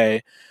around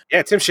today.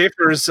 Yeah, Tim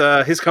Schafer's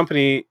his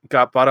company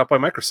got bought up by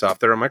Microsoft.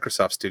 They're a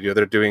Microsoft studio.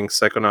 They're doing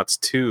Psychonauts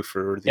 2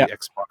 for the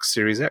Xbox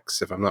Series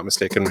X, if I'm not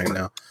mistaken, right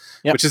now.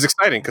 Which is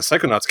exciting because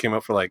Psychonauts came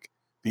out for like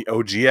the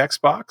OG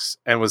Xbox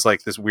and was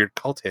like this weird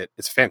cult hit.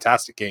 It's a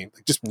fantastic game,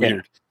 like just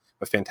weird,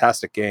 but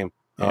fantastic game.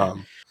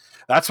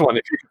 That's one.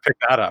 If you can pick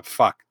that up,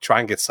 try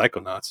and get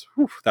Psychonauts.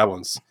 Whew, that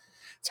one's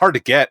it's hard to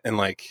get, and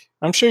like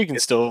I'm sure you can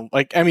still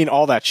like. I mean,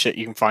 all that shit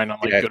you can find on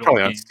like good old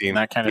games and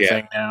that kind of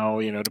thing now.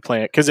 You know, to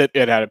play it because it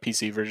had a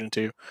PC version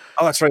too.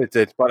 Oh, that's right, it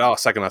did. But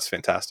Psychonauts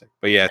fantastic.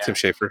 But Tim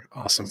Schafer,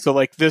 awesome. So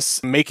like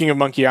this making of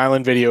Monkey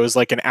Island video is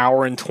like an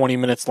hour and 20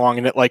 minutes long,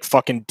 and it like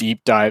fucking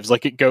deep dives.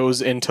 Like it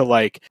goes into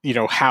like, you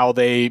know, how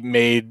they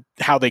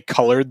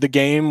colored the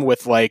game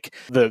with like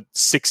the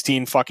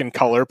 16 fucking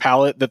color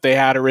palette that they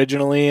had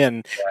originally,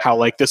 and how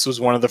like this was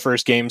one of the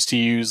first games to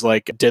use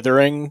like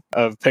dithering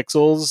of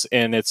pixels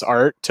in its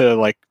art to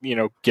like, you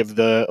know, give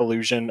the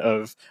illusion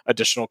of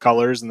additional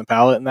colors in the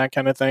palette and that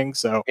kind of thing.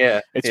 So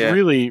it's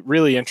really,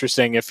 really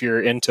interesting if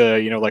you're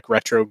into, you know, like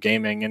retro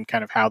gaming and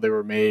kind of how they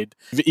were made.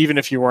 Even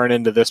if you weren't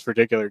into this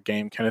particular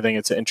game kind of thing,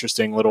 it's an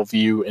interesting little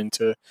view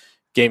into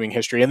gaming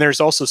history. And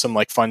there's also some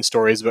like fun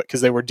stories, but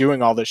because they were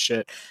doing all this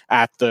shit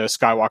at the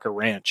Skywalker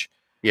Ranch.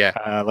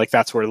 Like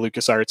that's where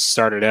LucasArts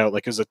started out.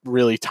 Like it was a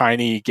really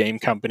tiny game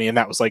company, and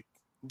that was like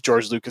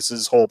George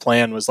Lucas's whole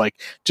plan was like,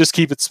 just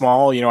keep it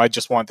small. You know, I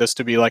just want this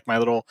to be like my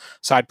little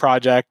side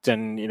project.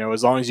 And, you know,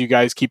 as long as you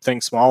guys keep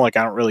things small, like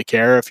I don't really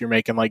care if you're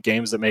making like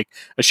games that make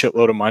a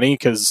shitload of money,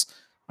 because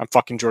I'm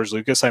fucking George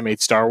Lucas. I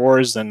made Star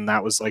Wars, and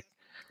that was like,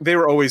 they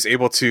were always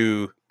able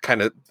to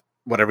kind of,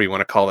 whatever you want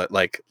to call it,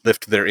 like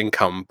lift their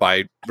income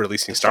by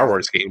releasing Star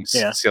Wars games.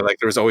 So like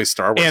there was always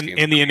Star Wars games.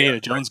 And the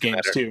Indiana Jones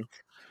games too.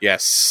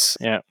 Yes.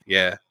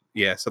 Yeah.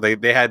 So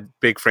they had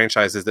big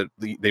franchises that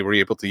they were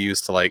able to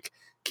use to like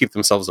keep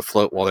themselves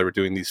afloat while they were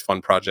doing these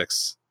fun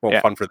projects.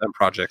 Fun for them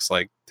projects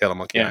like Tale of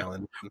Monkey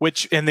Island.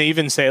 And they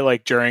even say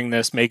like during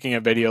this making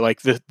a video,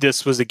 like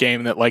this was a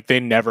game that like they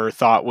never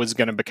thought was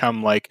going to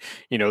become like,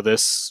 you know,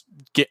 this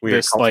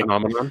weird cult like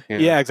phenomenon.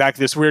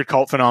 Exactly, this weird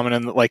cult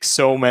phenomenon that like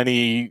so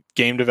many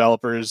game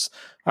developers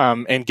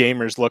and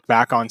gamers look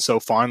back on so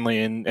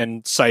fondly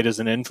and cite as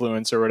an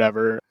influence or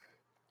whatever.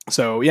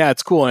 So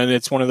it's cool, and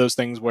it's one of those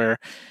things where,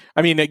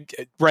 I mean,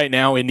 right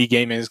now indie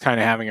gaming is kind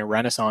of having a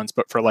renaissance,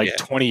 but for like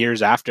 20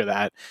 years after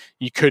that,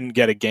 you couldn't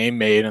get a game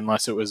made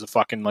unless it was a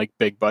fucking like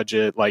big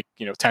budget, like,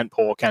 you know,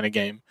 tentpole kind of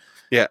game.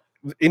 Yeah,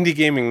 indie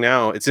gaming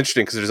now, it's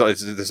interesting because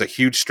there's a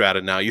huge strata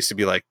now. It used to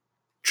be like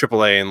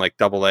AAA and like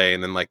AA,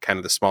 and then like kind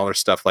of the smaller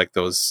stuff like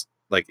those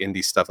like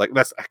indie stuff. Like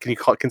that's, can you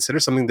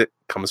consider something that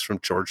comes from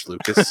George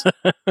Lucas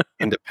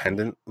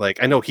independent? Like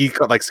I know he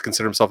likes to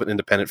consider himself an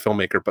independent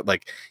filmmaker, but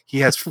like he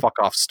has fuck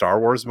off Star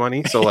Wars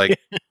money, so like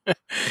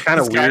kind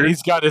of weird.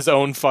 He's got his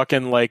own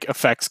fucking like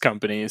effects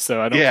company,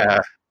 so I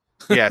don't.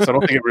 So I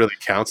don't think it really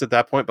counts at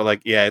that point. But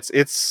like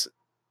it's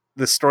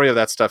the story of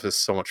that stuff is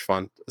so much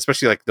fun,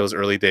 especially like those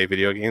early day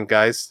video game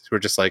guys who are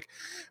just like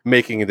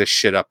making this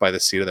shit up by the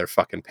seat of their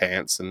fucking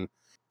pants and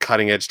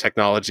cutting edge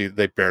technology that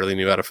they barely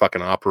knew how to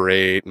fucking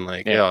operate, and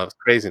like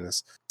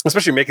craziness.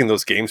 Especially making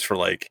those games for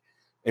like,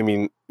 I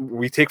mean,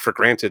 we take for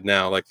granted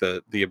now like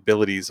the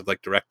abilities of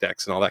like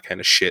DirectX and all that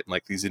kind of shit, and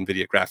like these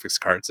NVIDIA graphics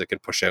cards that can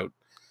push out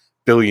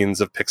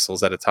billions of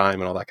pixels at a time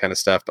and all that kind of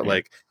stuff. But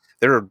like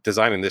they're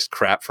designing this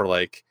crap for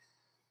like,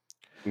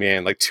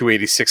 man, like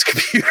 286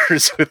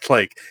 computers with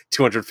like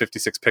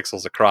 256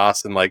 pixels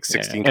across and like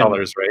 16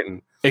 colors, right?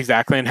 And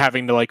exactly, and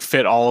having to like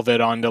fit all of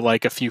it onto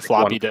like a few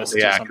floppy disks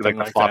or something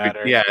like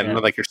that.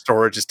 And like your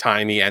storage is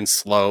tiny and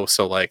slow,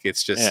 so like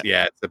it's just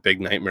it's a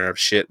big nightmare of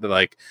shit.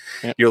 Like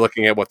you're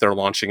looking at what they're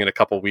launching in a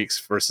couple weeks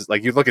versus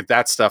like you look at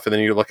that stuff, and then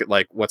you look at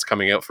like what's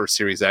coming out for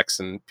Series X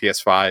and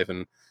PS5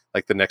 and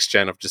like the next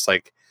gen of just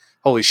like,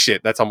 holy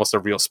shit, that's almost a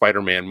real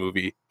Spider-Man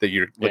movie that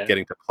you're like,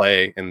 getting to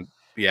play. And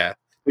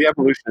the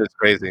evolution is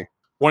crazy.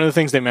 one of the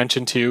things they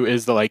mentioned too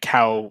is the like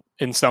how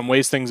in some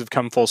ways things have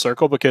come full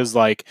circle, because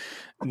like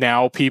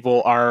now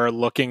people are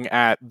looking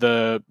at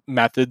the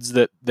methods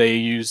that they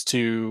use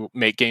to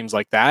make games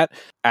like that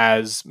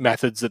as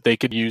methods that they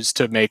could use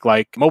to make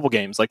like mobile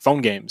games, like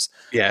phone games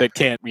that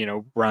can't,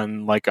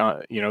 run like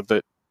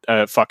the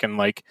fucking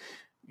like,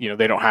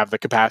 they don't have the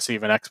capacity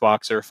of an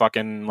Xbox or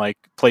fucking like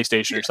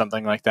PlayStation or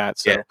something like that.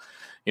 So,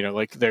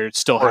 like they're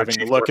still having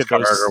to look at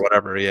those or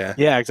whatever. Yeah.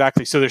 Yeah,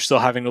 exactly. So they're still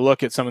having to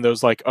look at some of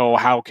those like, oh,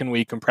 how can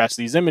we compress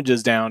these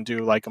images down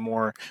to like a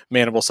more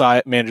manageable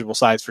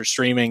size for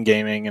streaming,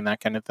 gaming, and that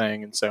kind of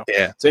thing. And so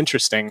it's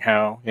interesting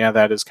how,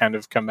 that has kind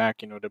of come back,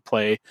 to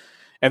play.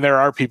 And there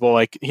are people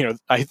like,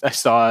 I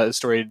saw a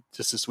story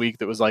just this week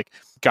that was like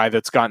a guy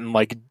that's gotten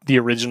like the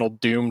original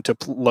Doom to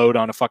load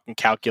on a fucking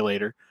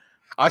calculator.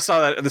 I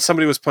saw that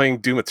somebody was playing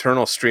Doom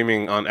Eternal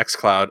streaming on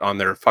xCloud on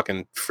their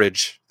fucking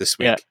fridge this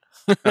week. Yeah.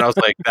 And I was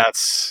like,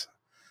 that's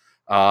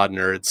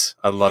nerds.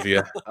 I love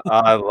you.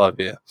 I love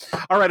you.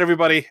 All right,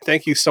 everybody.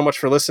 Thank you so much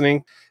for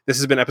listening. This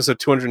has been episode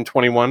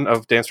 221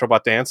 of Dance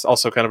Robot Dance.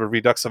 Also kind of a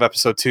redux of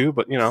episode 2,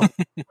 but what are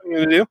you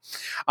going to do?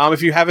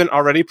 If you haven't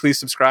already, please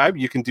subscribe.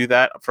 You can do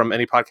that from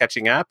any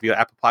podcatching app, via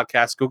Apple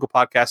Podcasts, Google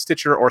Podcasts,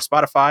 Stitcher, or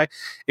Spotify.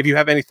 If you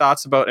have any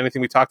thoughts about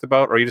anything we talked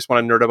about, or you just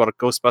want to nerd about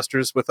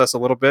Ghostbusters with us a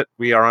little bit,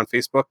 we are on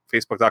Facebook,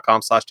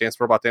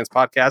 facebook.com/Dance Robot Dance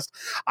Podcast.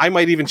 I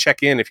might even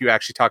check in if you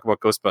actually talk about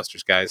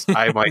Ghostbusters, guys.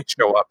 I might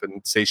show up and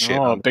say shit.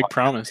 Oh, big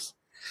promise.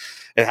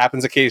 It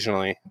happens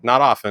occasionally,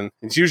 not often.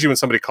 It's usually when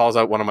somebody calls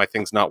out one of my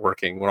things not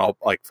working, when I'll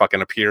like fucking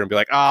appear and be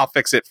like, I'll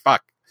fix it.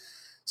 Fuck.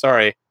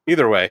 Sorry.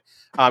 Either way.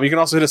 You can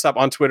also hit us up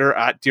on Twitter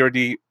at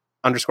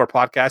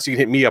DRD_podcast. You can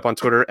hit me up on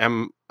Twitter,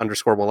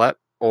 M_Willette,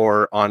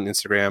 or on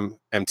Instagram,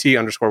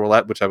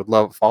 MT_Willette, which I would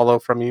love a follow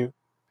from you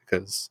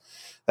because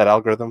that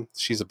algorithm,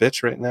 she's a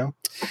bitch right now.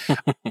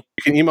 You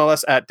can email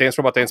us at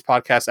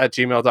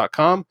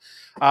dancerobotdancepodcast@gmail.com.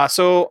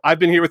 So I've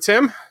been here with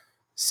Tim.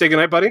 Say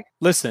goodnight, buddy.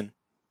 Listen,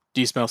 do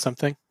you smell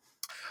something?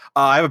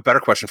 I have a better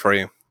question for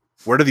you.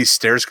 Where do these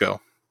stairs go?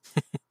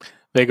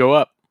 They go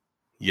up.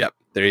 Yep.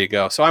 There you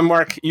go. So I'm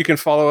Mark. You can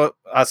follow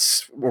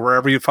us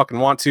wherever you fucking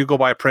want to. Go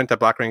buy a print at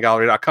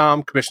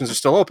blackraingallery.com. Commissions are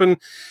still open.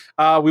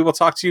 We will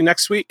talk to you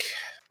next week.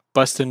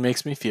 Bustin'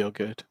 makes me feel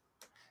good.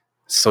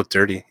 It's so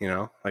dirty,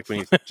 like when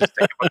you just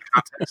think about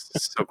context.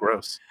 It's so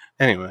gross.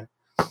 Anyway.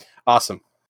 Awesome.